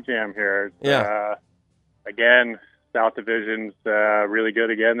logjam here. Yeah. Again, South Division's really good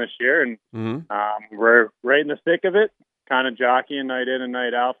again this year, and Mm-hmm. we're right in the thick of it, kind of jockeying night in and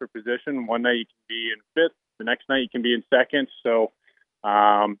night out for position. One night you can be in fifth, the next night you can be in second. So,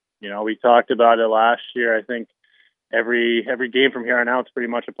 we talked about it last year. I think every game from here on out is pretty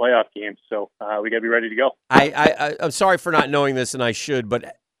much a playoff game. So we got to be ready to go. I'm sorry for not knowing this, and I should,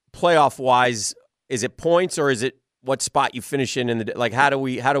 but playoff-wise, is it points or is it what spot you finish in the like? How do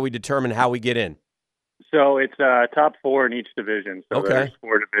we determine how we get in? So it's top four in each division. So Okay. there's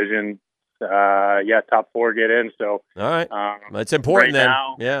 4 divisions. Top 4 get in. So All right, that's important right then.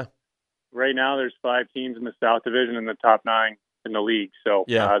 now- Yeah, right now there's 5 teams in the South Division and the top 9 in the league. So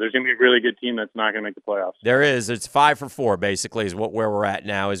Yeah. there's going to be a really good team that's not going to make the playoffs. there is. It's 5 for 4 basically is where we're at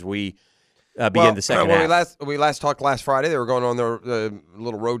now as we begin the second when half. we last talked last Friday, they were going on their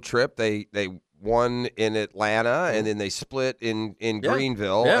little road trip. They won in Atlanta, and then they split in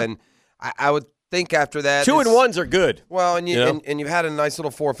Greenville. Yeah. And I would think after that, 2-1s are good. Well, and You know? and you've had a nice little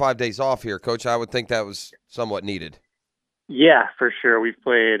 4 or 5 days off here, Coach. I would think that was somewhat needed. Yeah, for sure. We've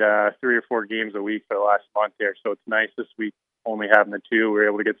played 3 or 4 games a week for the last month here, so it's nice this week only having the 2. We were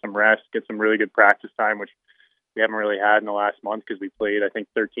able to get some rest, get some really good practice time, which we haven't really had in the last month because we played, I think,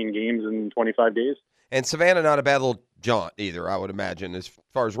 13 games in 25 days. And Savannah, not a bad little jaunt either, I would imagine. As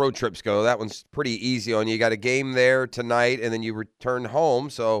far as road trips go, that one's pretty easy on you. You got a game there tonight, and then you return home.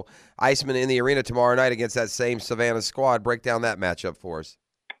 So Iceman in the arena tomorrow night against that same Savannah squad. Break down that matchup for us.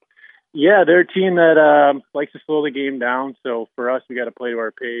 Yeah, they're a team that likes to slow the game down. So for us, we got to play to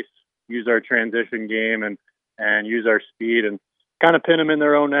our pace, use our transition game, and use our speed, and kind of pin them in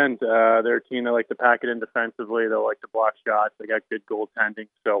their own end. They're a team that like to pack it in defensively. They like to block shots. They got good goaltending.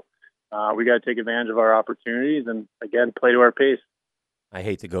 So we got to take advantage of our opportunities and, again, play to our pace. I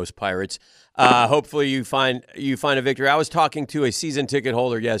hate the Ghost Pirates. Hopefully you find a victory. I was talking to a season ticket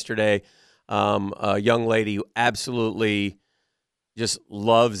holder yesterday, a young lady who absolutely just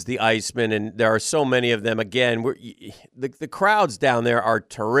loves the Iceman, and there are so many of them. Again, the crowds down there are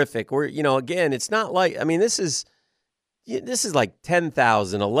terrific. Again, it's not like, I mean, this is like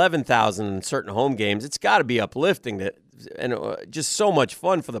 10,000, 11,000 in certain home games. It's got to be uplifting and just so much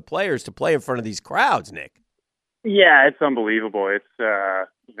fun for the players to play in front of these crowds, Nick. Yeah, it's unbelievable. It's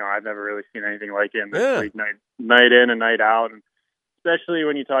I've never really seen anything like it in this league, night in and night out, and especially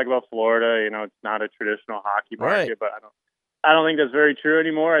when you talk about Florida. It's not a traditional hockey market, Right. but I don't think that's very true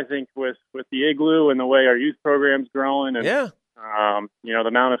anymore. I think with the Igloo and the way our youth program's growing, and the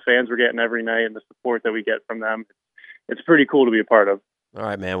amount of fans we're getting every night and the support that we get from them, it's pretty cool to be a part of. All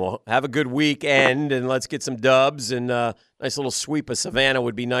right, man. Well, have a good weekend, and let's get some dubs. And nice little sweep of Savannah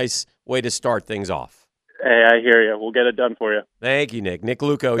would be a nice way to start things off. Hey, I hear you. We'll get it done for you. Thank you, Nick. Nick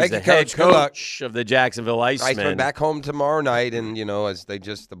Luco is Thank the you, head Coach. Good luck. coach of the Jacksonville Icemen. Iceman back home tomorrow night, and as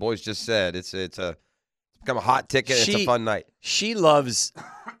the boys just said, it's become a hot ticket. It's a fun night. She loves.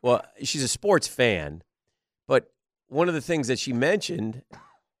 Well, she's a sports fan, but one of the things that she mentioned,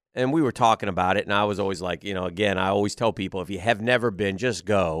 and we were talking about it, and I was always like, again, I always tell people if you have never been, just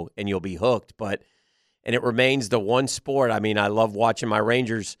go and you'll be hooked. And it remains the one sport. I mean, I love watching my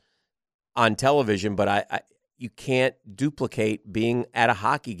Rangers on television, but you can't duplicate being at a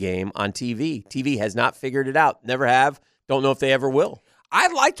hockey game on TV. TV has not figured it out. Never have. Don't know if they ever will. I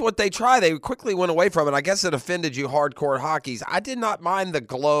liked what they tried. They quickly went away from it. I guess it offended you hardcore hockeys. I did not mind the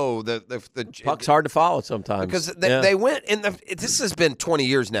glow. The puck's hard to follow sometimes. Because they went in this has been 20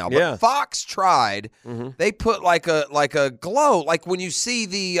 years now, but Yeah. Fox tried. They put like a glow, like when you see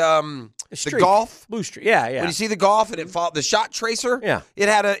the golf blue streak. Yeah. When you see the golf and it followed the shot tracer, Yeah. it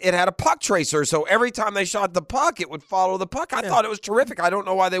had a puck tracer. So every time they shot the puck, it would follow the puck. I thought it was terrific. I don't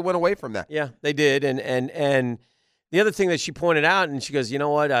know why they went away from that. Yeah, they did. And the other thing that she pointed out, and she goes, you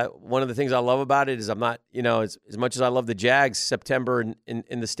know what? One of the things I love about it is I'm not, as much as I love the Jags, September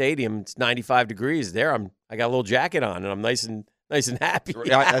in the stadium, it's 95 degrees there. I got a little jacket on, and I'm nice and happy.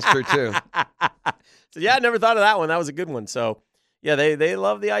 Yeah, that's true too. So yeah, I never thought of that one. That was a good one. So yeah, they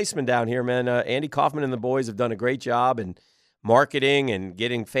love the Iceman down here, man. Andy Kaufman and the boys have done a great job in marketing and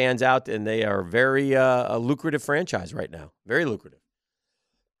getting fans out, and they are very a lucrative franchise right now. Very lucrative.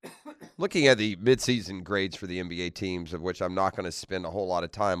 Looking at the midseason grades for the NBA teams, of which I'm not going to spend a whole lot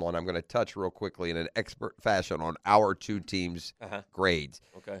of time on, I'm going to touch real quickly in an expert fashion on our 2 teams' grades.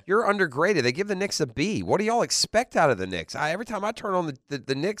 Okay. You're undergraded. They give the Knicks a B. What do y'all expect out of the Knicks? Every time I turn on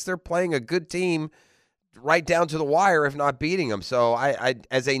the Knicks, they're playing a good team right down to the wire, if not beating them. So I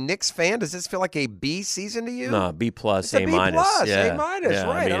as a Knicks fan, does this feel like a B season to you? No, B plus, It's A minus. A minus, yeah,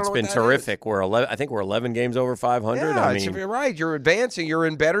 right. I mean, it's been terrific. I think we're 11 games over 500. Yeah, you're right. You're advancing. You're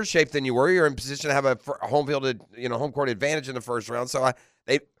in better shape than you were. You're in position to have a home court advantage in the first round. So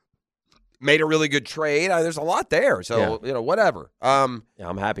made a really good trade. There's a lot there. So, whatever. Yeah,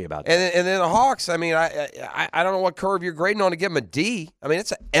 I'm happy about that. And then the Hawks, I mean, I don't know what curve you're grading on to give them a D. I mean,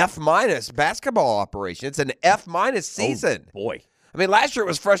 it's an F- basketball operation. It's an F- season. Oh, boy. I mean, last year it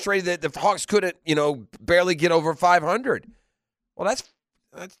was frustrating that the Hawks couldn't, barely get over 500. Well, that's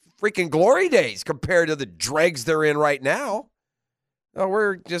freaking glory days compared to the dregs they're in right now. No,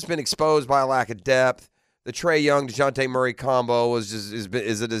 we're just been exposed by a lack of depth. The Trae Young DeJounte Murray combo is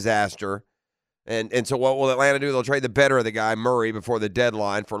a disaster. And so what will Atlanta do? They'll trade the better of the guy, Murray, before the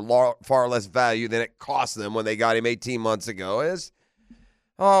deadline for far less value than it cost them when they got him 18 months ago.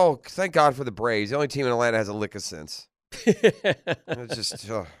 Thank God for the Braves. The only team in Atlanta has a lick of sense. It's just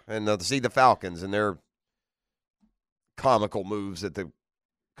and see the Falcons and their comical moves at the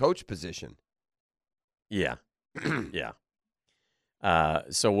coach position. Yeah. Yeah.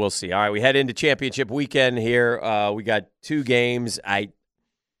 So we'll see. All right, we head into championship weekend here. We got 2 games.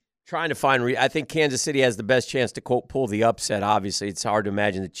 Trying to find I think Kansas City has the best chance to, quote, pull the upset. Obviously, it's hard to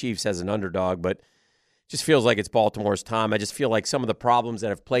imagine the Chiefs as an underdog, but it just feels like it's Baltimore's time. I just feel like some of the problems that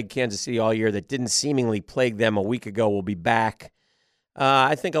have plagued Kansas City all year that didn't seemingly plague them a week ago will be back.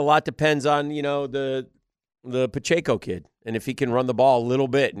 I think a lot depends on, the Pacheco kid, and if he can run the ball a little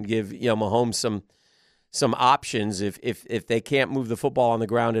bit and give, Mahomes some options. If they can't move the football on the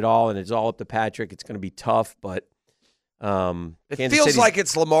ground at all and it's all up to Patrick, it's going to be tough, but it feels like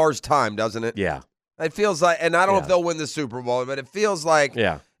it's Lamar's time, doesn't it? Yeah. It feels like, and I don't know if they'll win the Super Bowl, but it feels like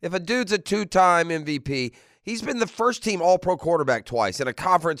if a dude's a 2-time MVP, he's been the first team All-Pro quarterback twice in a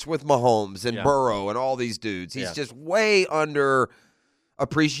conference with Mahomes and Burrow and all these dudes. He's just way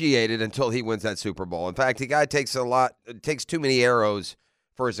underappreciated until he wins that Super Bowl. In fact, the guy takes too many arrows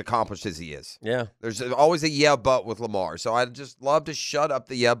for as accomplished as he is. Yeah. There's always a but with Lamar. So I'd just love to shut up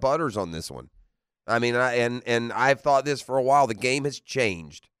the butters on this one. I mean, I've thought this for a while. The game has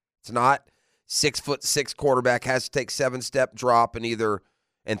changed. It's not 6'6" quarterback has to take 7-step drop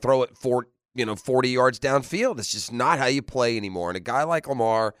and throw it 40 yards downfield. It's just not how you play anymore. And a guy like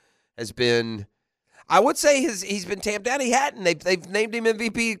Lamar has been, I would say he's been tamped down. He hadn't. They've named him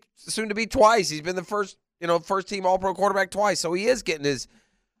MVP soon to be twice. He's been the first team All-Pro quarterback twice. So he is getting his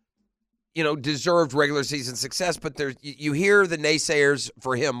deserved regular season success, but you hear the naysayers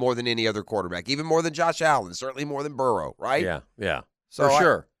for him more than any other quarterback, even more than Josh Allen, certainly more than Burrow, right? Yeah, so for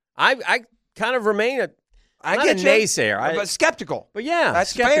sure. I kind of remain not a naysayer, but skeptical. But yeah, that's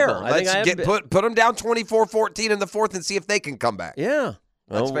skeptical. fair. Let's put them down 24-14 in the fourth and see if they can come back. Yeah.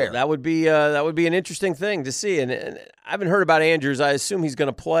 That's fair. That would be an interesting thing to see. And I haven't heard about Andrews. I assume he's going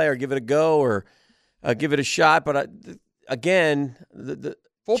to play or give it a go or give it a shot. But again, the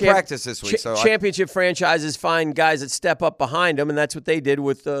full practice this week. So championship franchises find guys that step up behind them, and that's what they did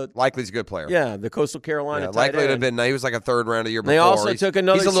with Likely's a good player. Yeah, the Coastal Carolina. Likely would have been. He was like a third round a year before. They also took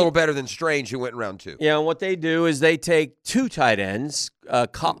another. He's a little better than Strange, who went in round 2. Yeah, and what they do is they take 2 tight ends.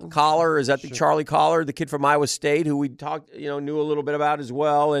 Collar, is that the Charlie Collar, the kid from Iowa State, who we talked, knew a little bit about as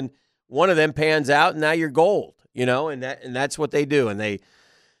well, and one of them pans out, and now you're gold. And that's what they do, and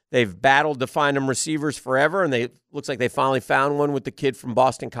They've battled to find them receivers forever, and looks like they finally found one with the kid from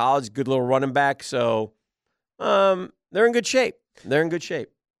Boston College, good little running back. So they're in good shape.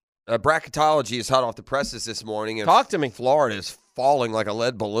 Bracketology is hot off the presses this morning. And Talk to me. Florida is falling like a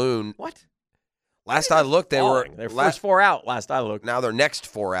lead balloon. What? Last I looked, they're first 4 out. Last I looked. Now they're next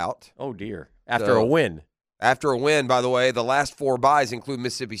 4 out. Oh, dear. After a win. After a win, by the way, the last 4 byes include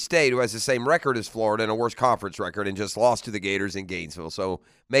Mississippi State, who has the same record as Florida and a worse conference record, and just lost to the Gators in Gainesville. So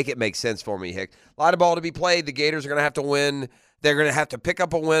make it make sense for me, Hick. A lot of ball to be played. The Gators are going to have to win. They're going to have to pick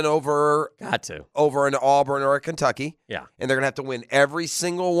up a win over an Auburn or a Kentucky. Yeah. And they're going to have to win every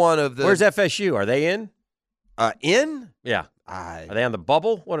single one of the. Where's FSU? Are they in? In? Yeah. Are they on the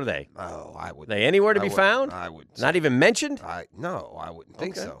bubble? What are they? Oh, I would. Are they anywhere to be found? I would. Not even mentioned? No, I wouldn't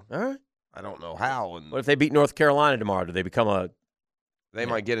think so. All right. I don't know how. What if they beat North Carolina tomorrow? Do they become a? They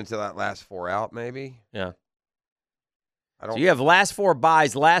might get into that last 4 out, maybe. Yeah. So you have last 4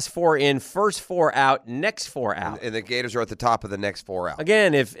 byes, last 4 in, first 4 out, next 4 out. And the Gators are at the top of the next 4 out.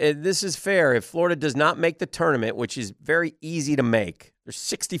 Again, if this is fair, if Florida does not make the tournament, which is very easy to make, there's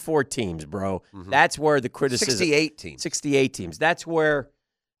 64 teams, bro. Mm-hmm. That's where the criticism. 68 teams. 68 teams. That's where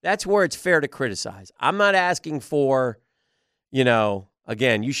it's fair to criticize. I'm not asking for,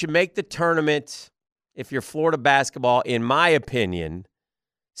 again, you should make the tournament if you're Florida basketball, in my opinion,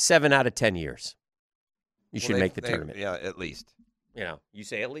 7 out of 10 years. You should make the tournament. Yeah, at least. You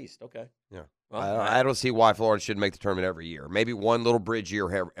say at least. Okay. Yeah. Well, I don't see why Florida should make the tournament every year. Maybe one little bridge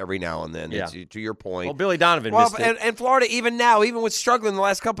year every now and then. Yeah. To your point. Well, Billy Donovan missed it. And Florida, even now, even with struggling the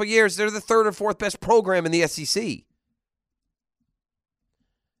last couple of years, they're the 3rd or 4th best program in the SEC.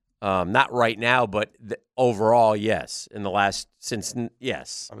 Not right now, but overall, yes. In the last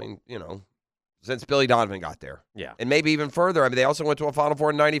yes. I mean, since Billy Donovan got there. Yeah. And maybe even further. I mean, they also went to a Final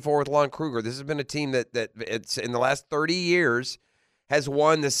Four in 94 with Lon Kruger. This has been a team that it's in the last 30 years has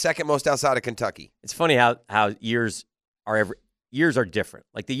won the second most outside of Kentucky. It's funny how years are different.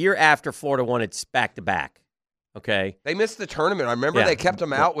 Like the year after Florida won, it's back-to-back. Okay? They missed the tournament. I remember they kept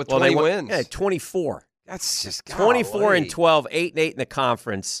them out with 20 wins. Yeah, 24. That's just 24 and 12, 8-8 in the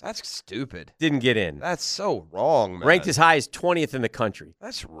conference. That's stupid. Didn't get in. That's so wrong, man. Ranked as high as 20th in the country.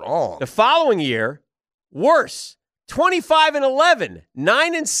 That's wrong. The following year, worse. 25 and 11,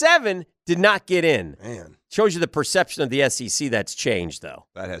 9 and 7 did not get in. Man. Shows you the perception of the SEC that's changed, though.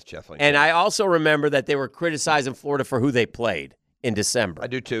 That has definitely changed. And I also remember that they were criticizing Florida for who they played in December. I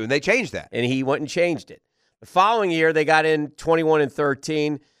do, too. And they changed that. And he went and changed it. The following year, they got in 21 and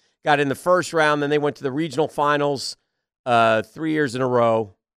 13. Got in the first round, then they went to the regional finals 3 years in a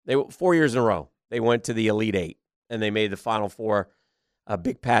row. 4 years in a row. They went to the Elite Eight, and they made the Final Four.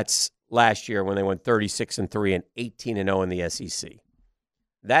 Big Pats last year when they went 36-3 and 18-0 in the SEC.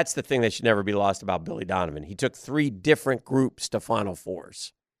 That's the thing that should never be lost about Billy Donovan. He took 3 different groups to Final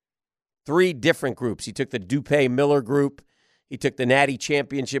Fours. 3 different groups. He took the Dupe-Miller group, he took the Natty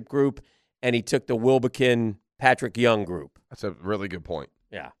Championship group, and he took the Wilbekin-Patrick Young group. That's a really good point.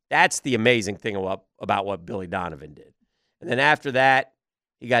 Yeah, that's the amazing thing about what Billy Donovan did. And then after that,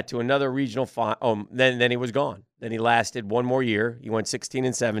 he got to another regional final. Then he was gone. Then he lasted one more year. He went 16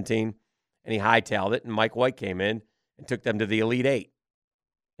 and 17, and he hightailed it. And Mike White came in and took them to the Elite Eight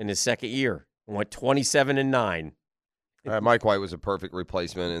in his second year and went 27 and 9. Mike White was a perfect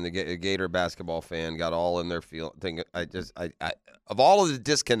replacement, and the Gator basketball fan got all in their field. Of all of the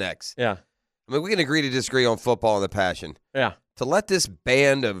disconnects. Yeah. I mean, we can agree to disagree on football and the passion. Yeah. To let this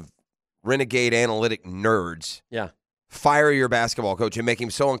band of renegade analytic nerds fire your basketball coach and make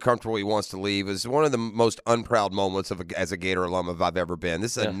him so uncomfortable he wants to leave is one of the most unproud moments as a Gator alum I've ever been.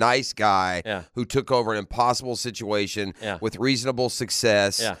 This is a nice guy who took over an impossible situation with reasonable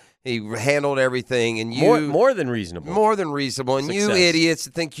success. Yeah. He handled everything, and more than reasonable. More than reasonable, and Success. you idiots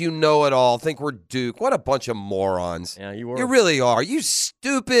think you know it all, think we're Duke. What a bunch of morons! Yeah, you were. You really are. You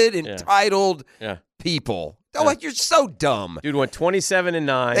stupid, entitled people. Like you're so dumb. Dude went 27 and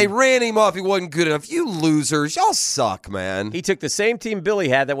 9. They ran him off. He wasn't good enough. You losers, y'all suck, man. He took the same team Billy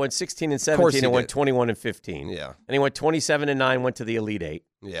had that went 16 and 17 and went 21 and 15. Yeah, and he went 27 and 9, went to the Elite Eight.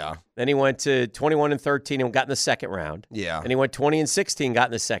 Yeah. Then he went to 21 and 13 and got in the second round. Yeah. And he went 20 and 16, got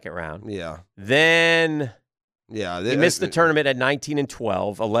in the second round. Yeah. Then he missed the tournament at 19 and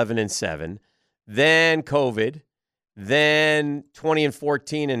 12, 11 and 7. Then COVID. Then 20 and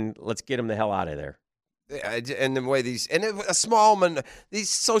 14, and let's get him the hell out of there. And the way these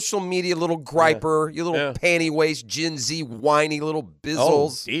social media little griper, you little panty waist Gen Z whiny little bizzles.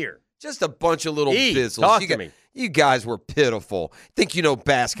 Oh dear, just a bunch of little bizzles. Talk to me. You guys were pitiful. Think you know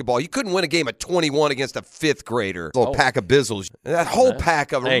basketball? You couldn't win a game of 21 against a 5th grader. Little pack of bizzles. That whole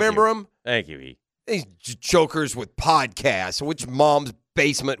pack of them. Remember them? Thank you, E. These jokers with podcasts. Which mom's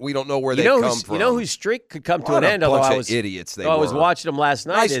basement? We don't know where they come from. You know whose streak could come to an end? Although I was idiots. I was watching them last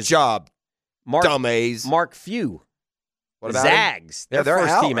night. Nice job. Dumbays. Mark Few. What about Zags? They're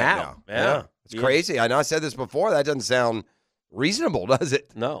first out team right out. Now. Yeah. It's crazy. I know I said this before. That doesn't sound reasonable, does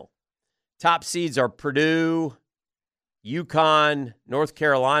it? No. Top seeds are Purdue, UConn, North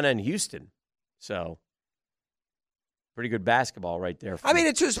Carolina, and Houston. So, pretty good basketball right there. I mean,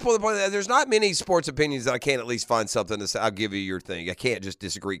 it's just for the point that there's not many sports opinions that I can't at least find something to say. I'll give you your thing. I can't just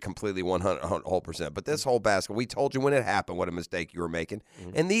disagree completely 100%. But this whole basketball, we told you when it happened what a mistake you were making.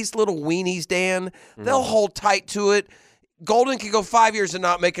 Mm-hmm. And these little weenies, Dan, they'll hold tight to it. Golden can go 5 years and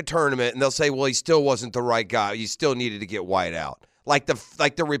not make a tournament, and they'll say, well, he still wasn't the right guy. You still needed to get White out. Like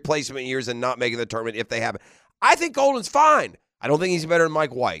the replacement years and not making the tournament if they haven't. I think Golden's fine. I don't think he's better than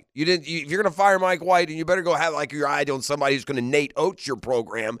Mike White. If you're going to fire Mike White, and you better go have like your eye on somebody who's going to Nate Oates your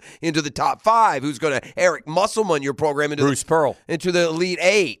program into the top 5, who's going to Eric Musselman your program into Bruce Pearl into the Elite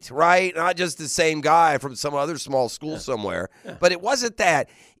 8, right? Not just the same guy from some other small school somewhere. Yeah. But it wasn't that.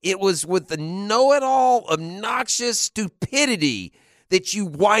 It was with the know-it-all, obnoxious stupidity that you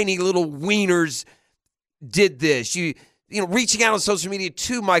whiny little wieners did this. You reaching out on social media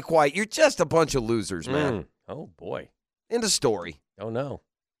to Mike White. You're just a bunch of losers, man. Oh boy. End of story. Oh, no.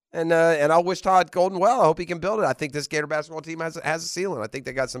 And I wish Todd Golden well. I hope he can build it. I think this Gator basketball team has a ceiling. I think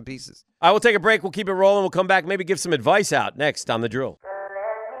they got some pieces. All right, we'll take a break. We'll keep it rolling. We'll come back, maybe give some advice out next on The Drill.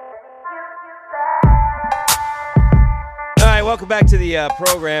 All right, welcome back to the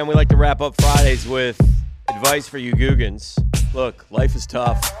program. We like to wrap up Fridays with advice for you Googans. Look, life is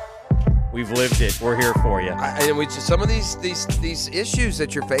tough. We've lived it. We're here for you. And we just, some of these issues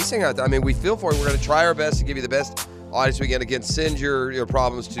that you're facing out there, I mean, we feel for you. We're going to try our best to give you the best audience we can. Again, send your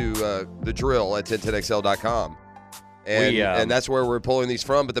problems to the drill at 1010xl.com. And that's where we're pulling these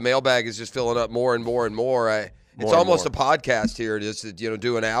from. But the mailbag is just filling up more and more and more. It's almost a podcast here, just to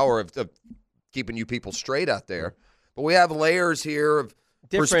do an hour of keeping you people straight out there. But we have layers here of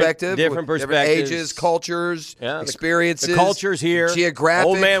different perspectives, different ages, cultures, experiences. The culture's here. Geographic.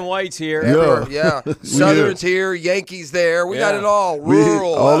 Old man White's here. Yeah. Southern's here. Yankees there. We got it all.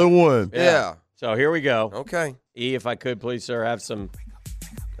 Rural. All in one. Yeah. So here we go. Okay. E, if I could, please, sir, have some.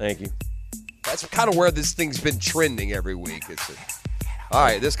 Thank you. That's kind of where this thing's been trending every week. All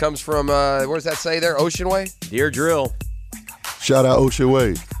right, this comes from, where does that say there? Ocean Way? Dear Drill. Shout out Ocean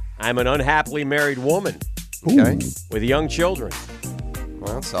Way. I'm an unhappily married woman. Okay. With young children.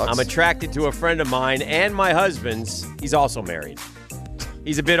 Well, that sucks. I'm attracted to a friend of mine and my husband's. He's also married.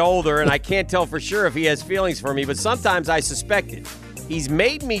 He's a bit older, and I can't tell for sure if he has feelings for me, but sometimes I suspect it. He's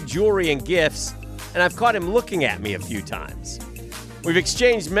made me jewelry and gifts, and I've caught him looking at me a few times. We've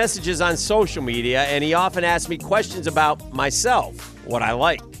exchanged messages on social media, and he often asks me questions about myself, what I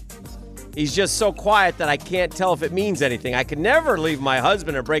like. He's just so quiet that I can't tell if it means anything. I could never leave my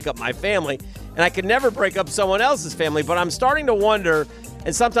husband or break up my family, and I could never break up someone else's family, but I'm starting to wonder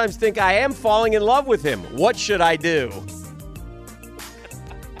and sometimes think I am falling in love with him. What should I do?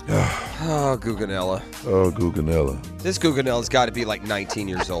 Oh, Guganella. Oh, Guganella. This Guganella's got to be like 19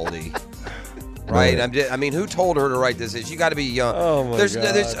 years old, right? I mean, who told her to write this? You got to be young. Oh, my God.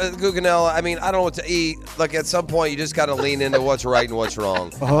 There's Guganella. I mean, I don't know what to eat. Look, at some point, you just got to lean into what's right and what's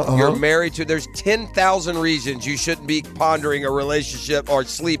wrong. You're married to, there's 10,000 reasons you shouldn't be pondering a relationship or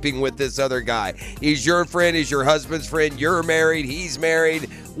sleeping with this other guy. He's your friend. He's your husband's friend. You're married. He's married.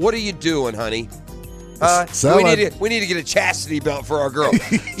 What are you doing, honey? We need to get a chastity belt for our girl.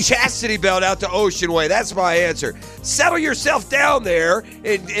 Chastity belt out to Ocean Way. That's my answer. Settle yourself down there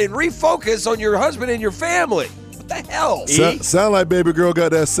and refocus on your husband and your family. What the hell? Sound like baby girl got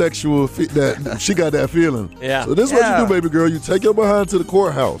that sexual, she got that feeling. Yeah. So this is what you do, baby girl. You take your behind to the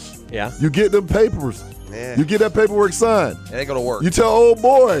courthouse. Yeah. You get them papers. Yeah. You get that paperwork signed. It ain't going to work. You tell old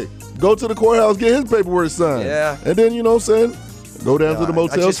boy, go to the courthouse, get his paperwork signed. Yeah. And then, you know what I'm saying? Go down to the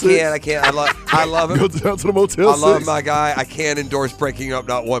Motel 6. I can't. I love him. Go down to the Motel 6. I love my guy. I can't endorse breaking up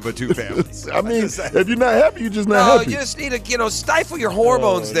not one but two families. I mean, if you're not happy, you're just not happy. No, you just need to, stifle your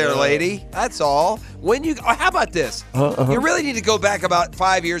hormones lady. That's all. How about this? You really need to go back about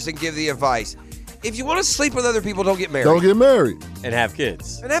 5 years and give the advice. If you want to sleep with other people, don't get married. Don't get married. And have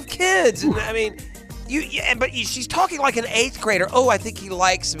kids. And I mean... she's talking like an 8th grader. Oh, I think he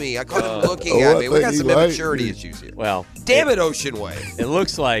likes me. I caught him looking at me. We got some immaturity issues here. Well, damn it, Ocean Way. It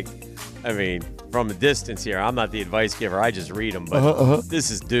looks like, I mean, from a distance here, I'm not the advice giver. I just read them, but this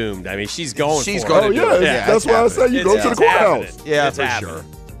is doomed. I mean, she's going for it. Going to do it. Yeah, that's why I say you go to the courthouse. Yeah, it's for happening.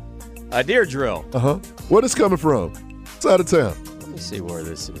 sure. Dear Drill. Where this coming from? It's out of town. Let me see where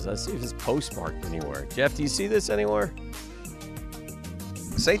this is. Let's see if it's postmarked anywhere. Jeff, do you see this anywhere?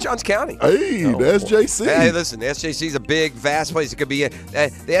 St. Johns County. Hey, the SJC. Hey, listen, the SJC is a big, vast place. It could be the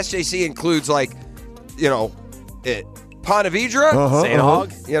SJC includes Ponte Vedra, St.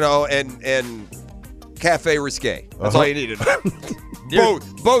 Hog, and Cafe Risque. That's all you needed.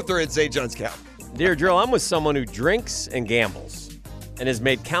 Both are in St. Johns County. Dear Drill, I'm with someone who drinks and gambles and has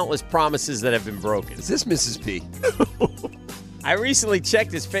made countless promises that have been broken. Is this Mrs. P? I recently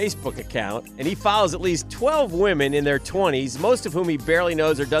checked his Facebook account, and he follows at least 12 women in their 20s, most of whom he barely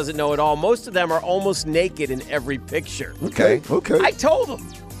knows or doesn't know at all. Most of them are almost naked in every picture. Okay. I told him.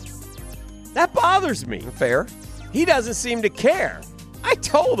 That bothers me. Fair. He doesn't seem to care. I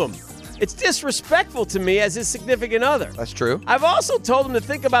told him. It's disrespectful to me as his significant other. That's true. I've also told him to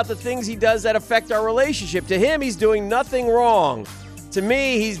think about the things he does that affect our relationship. To him, he's doing nothing wrong. To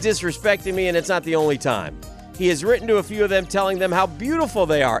me, he's disrespecting me, and it's not the only time. He has written to a few of them telling them how beautiful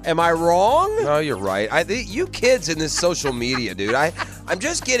they are. Am I wrong? No, you're right. You kids in this social media, dude. I'm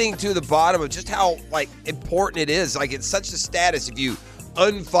just getting to the bottom of just how important it is. It's such a status if you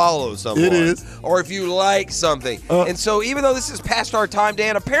unfollow someone. It is. Or if you like something. And so even though this is past our time,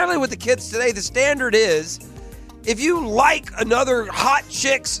 Dan, apparently with the kids today, the standard is if you like another hot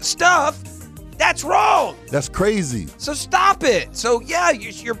chick's stuff, that's wrong. That's crazy. So stop it. So, yeah,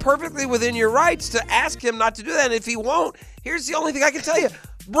 you're perfectly within your rights to ask him not to do that. And if he won't, here's the only thing I can tell you.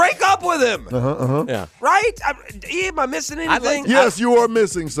 Break up with him. Yeah. Right? Am I missing anything? Yes, you are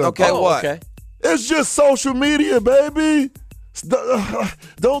missing something. Okay, what? Okay. It's just social media, baby. It's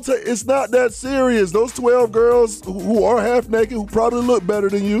not that serious. Those 12 girls who are half naked, who probably look better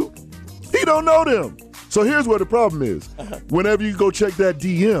than you, he don't know them. So here's where the problem is. Whenever you go check that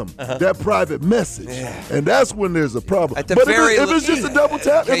DM, that private message, and that's when there's a problem. At the but very if it's just a double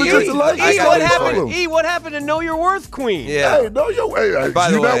tap, if it's just a like, What happened to Know Your Worth, Queen? Yeah. Hey, know your way. By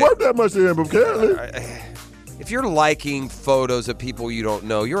the You're not way- worth that much to him, apparently. If you're liking photos of people you don't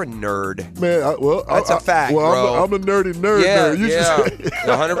know, you're a nerd. Man, That's a fact, well, bro. I'm a nerdy nerd. Yeah, nerd. You should say-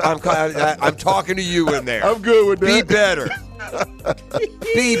 100, I'm talking to you in there. I'm good with that. Be better.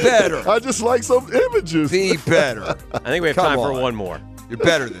 Be better. I just like some images. Be better. I think we have Come time for on. one more. You're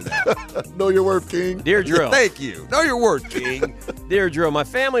better than that. Know your worth, King. Dear Drill. Thank you. Know your worth, King. Dear Drill, my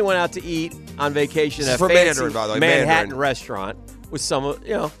family went out to eat on vacation This at is a for fancy Mandarin, by the way, Manhattan Mandarin. restaurant with some,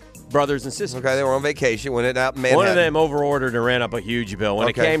 brothers and sisters. Okay, they were on vacation. Went out in Manhattan. One of them overordered and ran up a huge bill. When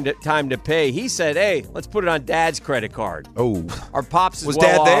it came to time to pay, he said, "Hey, let's put it on Dad's credit card." Oh. Our pops is Was well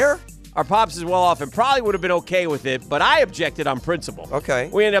Dad off. there? Our pops is well off and probably would have been okay with it, but I objected on principle. Okay.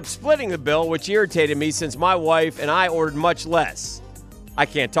 We ended up splitting the bill, which irritated me since my wife and I ordered much less. I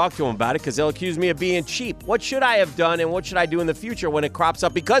can't talk to him about it because they'll accuse me of being cheap. What should I have done and what should I do in the future when it crops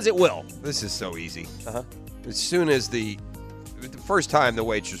up? Because it will. This is so easy. As soon as the first time the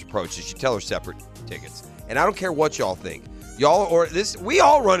waitress approaches, you tell her separate tickets. And I don't care what y'all think. Y'all or this, we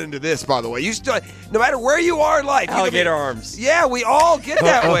all run into this, by the way. You still, no matter where you are in life, Alligator arms. Yeah, we all get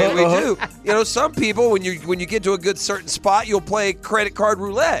that way. We do. Some people when you get to a good certain spot, you'll play credit card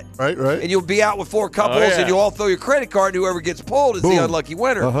roulette. Right. And you'll be out with four couples, and you'll all throw your credit card, and whoever gets pulled is the unlucky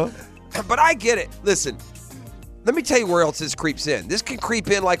winner. But I get it. Listen, let me tell you where else this creeps in. This can creep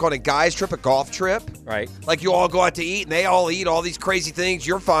in like on a guy's trip, a golf trip. Right. Like you all go out to eat and they all eat all these crazy things.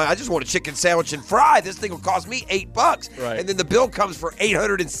 You're fine. I just want a chicken sandwich and fry. This thing will cost me $8. Right. And then the bill comes for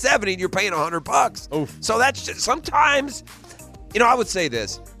 $870 and you're paying $100. Oof. So that's just sometimes, I would say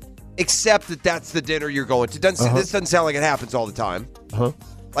this. Accept that that's the dinner you're going to. This doesn't sound like it happens all the time.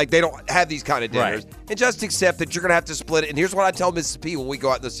 Like they don't have these kind of dinners. Right. And just accept that you're going to have to split it. And here's what I tell Mrs. P when we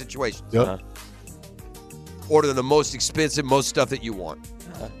go out in those situations. Yep. Order the most expensive, most stuff that you want.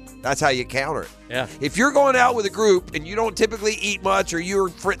 That's how you counter it. Yeah. If you're going out with a group and you don't typically eat much or you're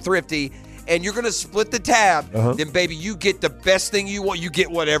thrifty and you're going to split the tab, then, baby, you get the best thing you want. You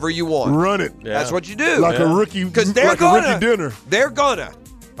get whatever you want. Run it. Yeah. That's what you do. Like a rookie, Because like a rookie dinner. They're gonna.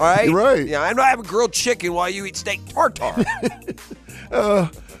 All right? You're right. Yeah, I'm not having grilled chicken while you eat steak tartare.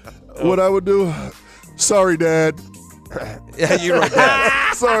 What I would do, sorry, Dad. Yeah, you're right,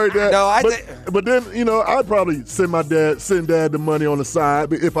 Dad. Sorry, Dad. No, but then I'd probably send Dad the money on the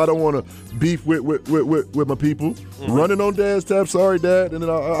side if I don't want to beef with my people. Running on Dad's tab, sorry, Dad, and then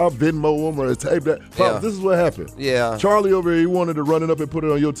I'll Venmo him or tape that. Pop, this is what happened. Yeah. Charlie over here, he wanted to run it up and put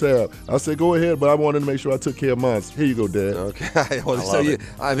it on your tab. I said, go ahead, but I wanted to make sure I took care of mine. Here you go, Dad. Okay.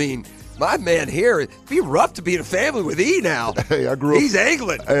 My man here, it'd be rough to be in a family with E now. Hey, I grew up. He's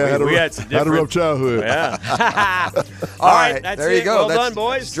angling. Hey, I had a rough childhood. Yeah. All right, that's there it. you go. Well That's done,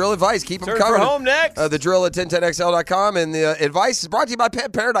 boys. Drill advice. Keep them Turn coming. for home next. The drill at 1010XL.com. And the advice is brought to you by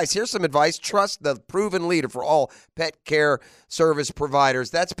Pet Paradise. Here's some advice. Trust the proven leader for all pet care service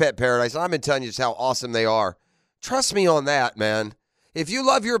providers. That's Pet Paradise. I've been telling you just how awesome they are. Trust me on that, man. If you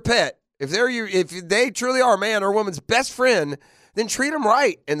love your pet, if they truly are man or woman's best friend, then treat them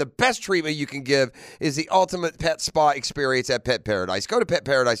right. And the best treatment you can give is the ultimate pet spa experience at Pet Paradise. Go to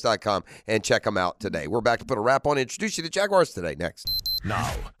petparadise.com and check them out today. We're back to put a wrap on and introduce you to Jaguars today. Next.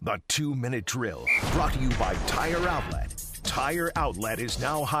 Now, the 2-minute drill brought to you by Tire Outlet. Tire Outlet is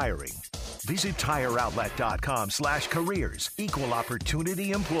now hiring. Visit tireoutlet.com/careers. Equal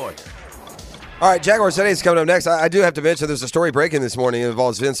opportunity employer. All right, Jaguars today is coming up next. I do have to mention there's a story breaking this morning. It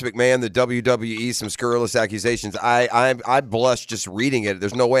involves Vince McMahon, the WWE, some scurrilous accusations. I blush just reading it.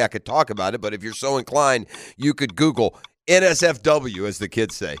 There's no way I could talk about it, but if you're so inclined, you could Google NSFW, as the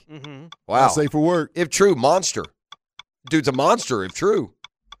kids say. Wow. Safe for work. If true, monster. Dude's a monster, if true.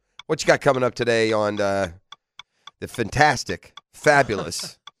 What you got coming up today on the fantastic,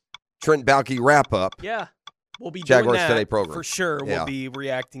 fabulous Trent Baalke wrap-up? Yeah. We'll be Jaguars doing that Today program. for sure. Yeah. We'll be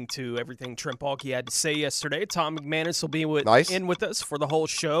reacting to everything Trent Baalke had to say yesterday. Tom McManus will be in with us for the whole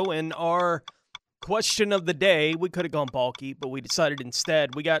show. And our question of the day, we could have gone Baalke, but we decided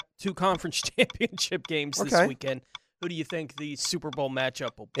instead we got 2 conference championship games this weekend. Who do you think the Super Bowl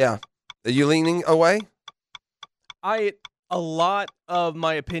matchup will be? Yeah. Are you leaning away? A lot of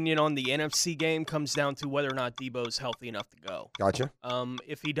my opinion on the NFC game comes down to whether or not Debo's healthy enough to go. Gotcha.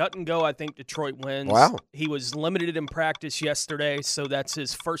 If he doesn't go, I think Detroit wins. Wow. He was limited in practice yesterday, so that's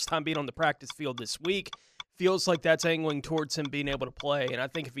his first time being on the practice field this week. Feels like that's angling towards him being able to play, and I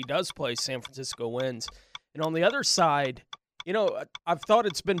think if he does play, San Francisco wins. And on the other side, I've thought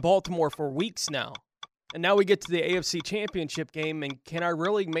it's been Baltimore for weeks now. And now we get to the AFC Championship game, and can I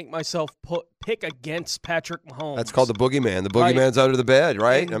really make myself pick against Patrick Mahomes? That's called the boogeyman. The boogeyman's under the bed,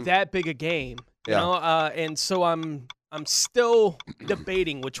 right? In that big a game. Yeah. You know? And so I'm still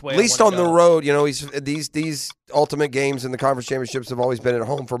debating which way. At least I on wanna the go. road, you know, these ultimate games in the conference championships have always been at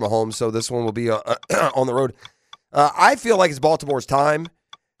home for Mahomes, so this one will be on the road. I feel like it's Baltimore's time,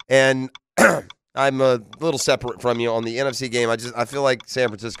 and I'm a little separate from you on the NFC game. I feel like San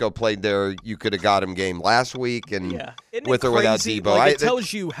Francisco played their you could have got him game last week, and with or without Debo. Like, it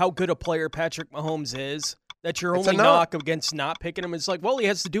tells you how good a player Patrick Mahomes is. That your only knock against not picking him is like, well, he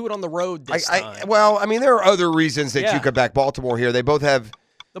has to do it on the road this time. Well, I mean, there are other reasons that you could back Baltimore here. They both have.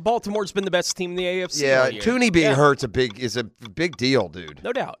 The Baltimore's been the best team in the AFC. Yeah, all year. Tooney being hurt's is a big deal, dude.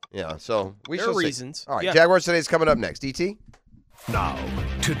 No doubt. Yeah, so there are reasons. See. All right, Jaguars today's coming up next. DT? Now,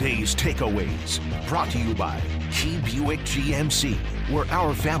 today's takeaways brought to you by Key Buick GMC, where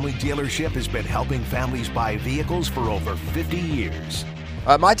our family dealership has been helping families buy vehicles for over 50 years.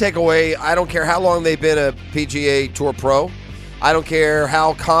 My takeaway, I don't care how long they've been a PGA Tour pro. I don't care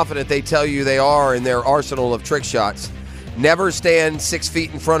how confident they tell you they are in their arsenal of trick shots. Never stand 6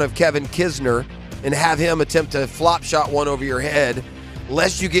 feet in front of Kevin Kisner and have him attempt to flop shot one over your head,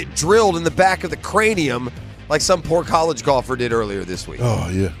 lest you get drilled in the back of the cranium like some poor college golfer did earlier this week. Oh,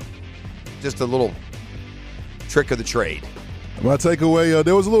 yeah. Just a little trick of the trade. My takeaway,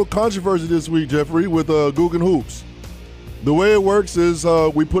 there was a little controversy this week, Jeffrey, with Guggen Hoops. The way it works is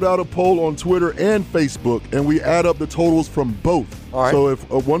we put out a poll on Twitter and Facebook, and we add up the totals from both. All right. So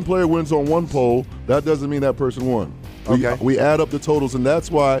if one player wins on one poll, that doesn't mean that person won. We add up the totals, and that's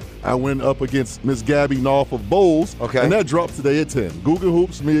why I went up against Miss Gabby Knopf of Bowles. Okay. And that dropped today at 10. Guggen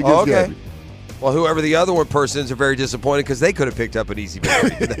Hoops, me against Gabby. Well, whoever the other one persons are very disappointed because they could have picked up an easy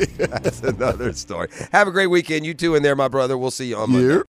victory. That's another story. Have a great weekend. You too in there, my brother. We'll see you on Monday.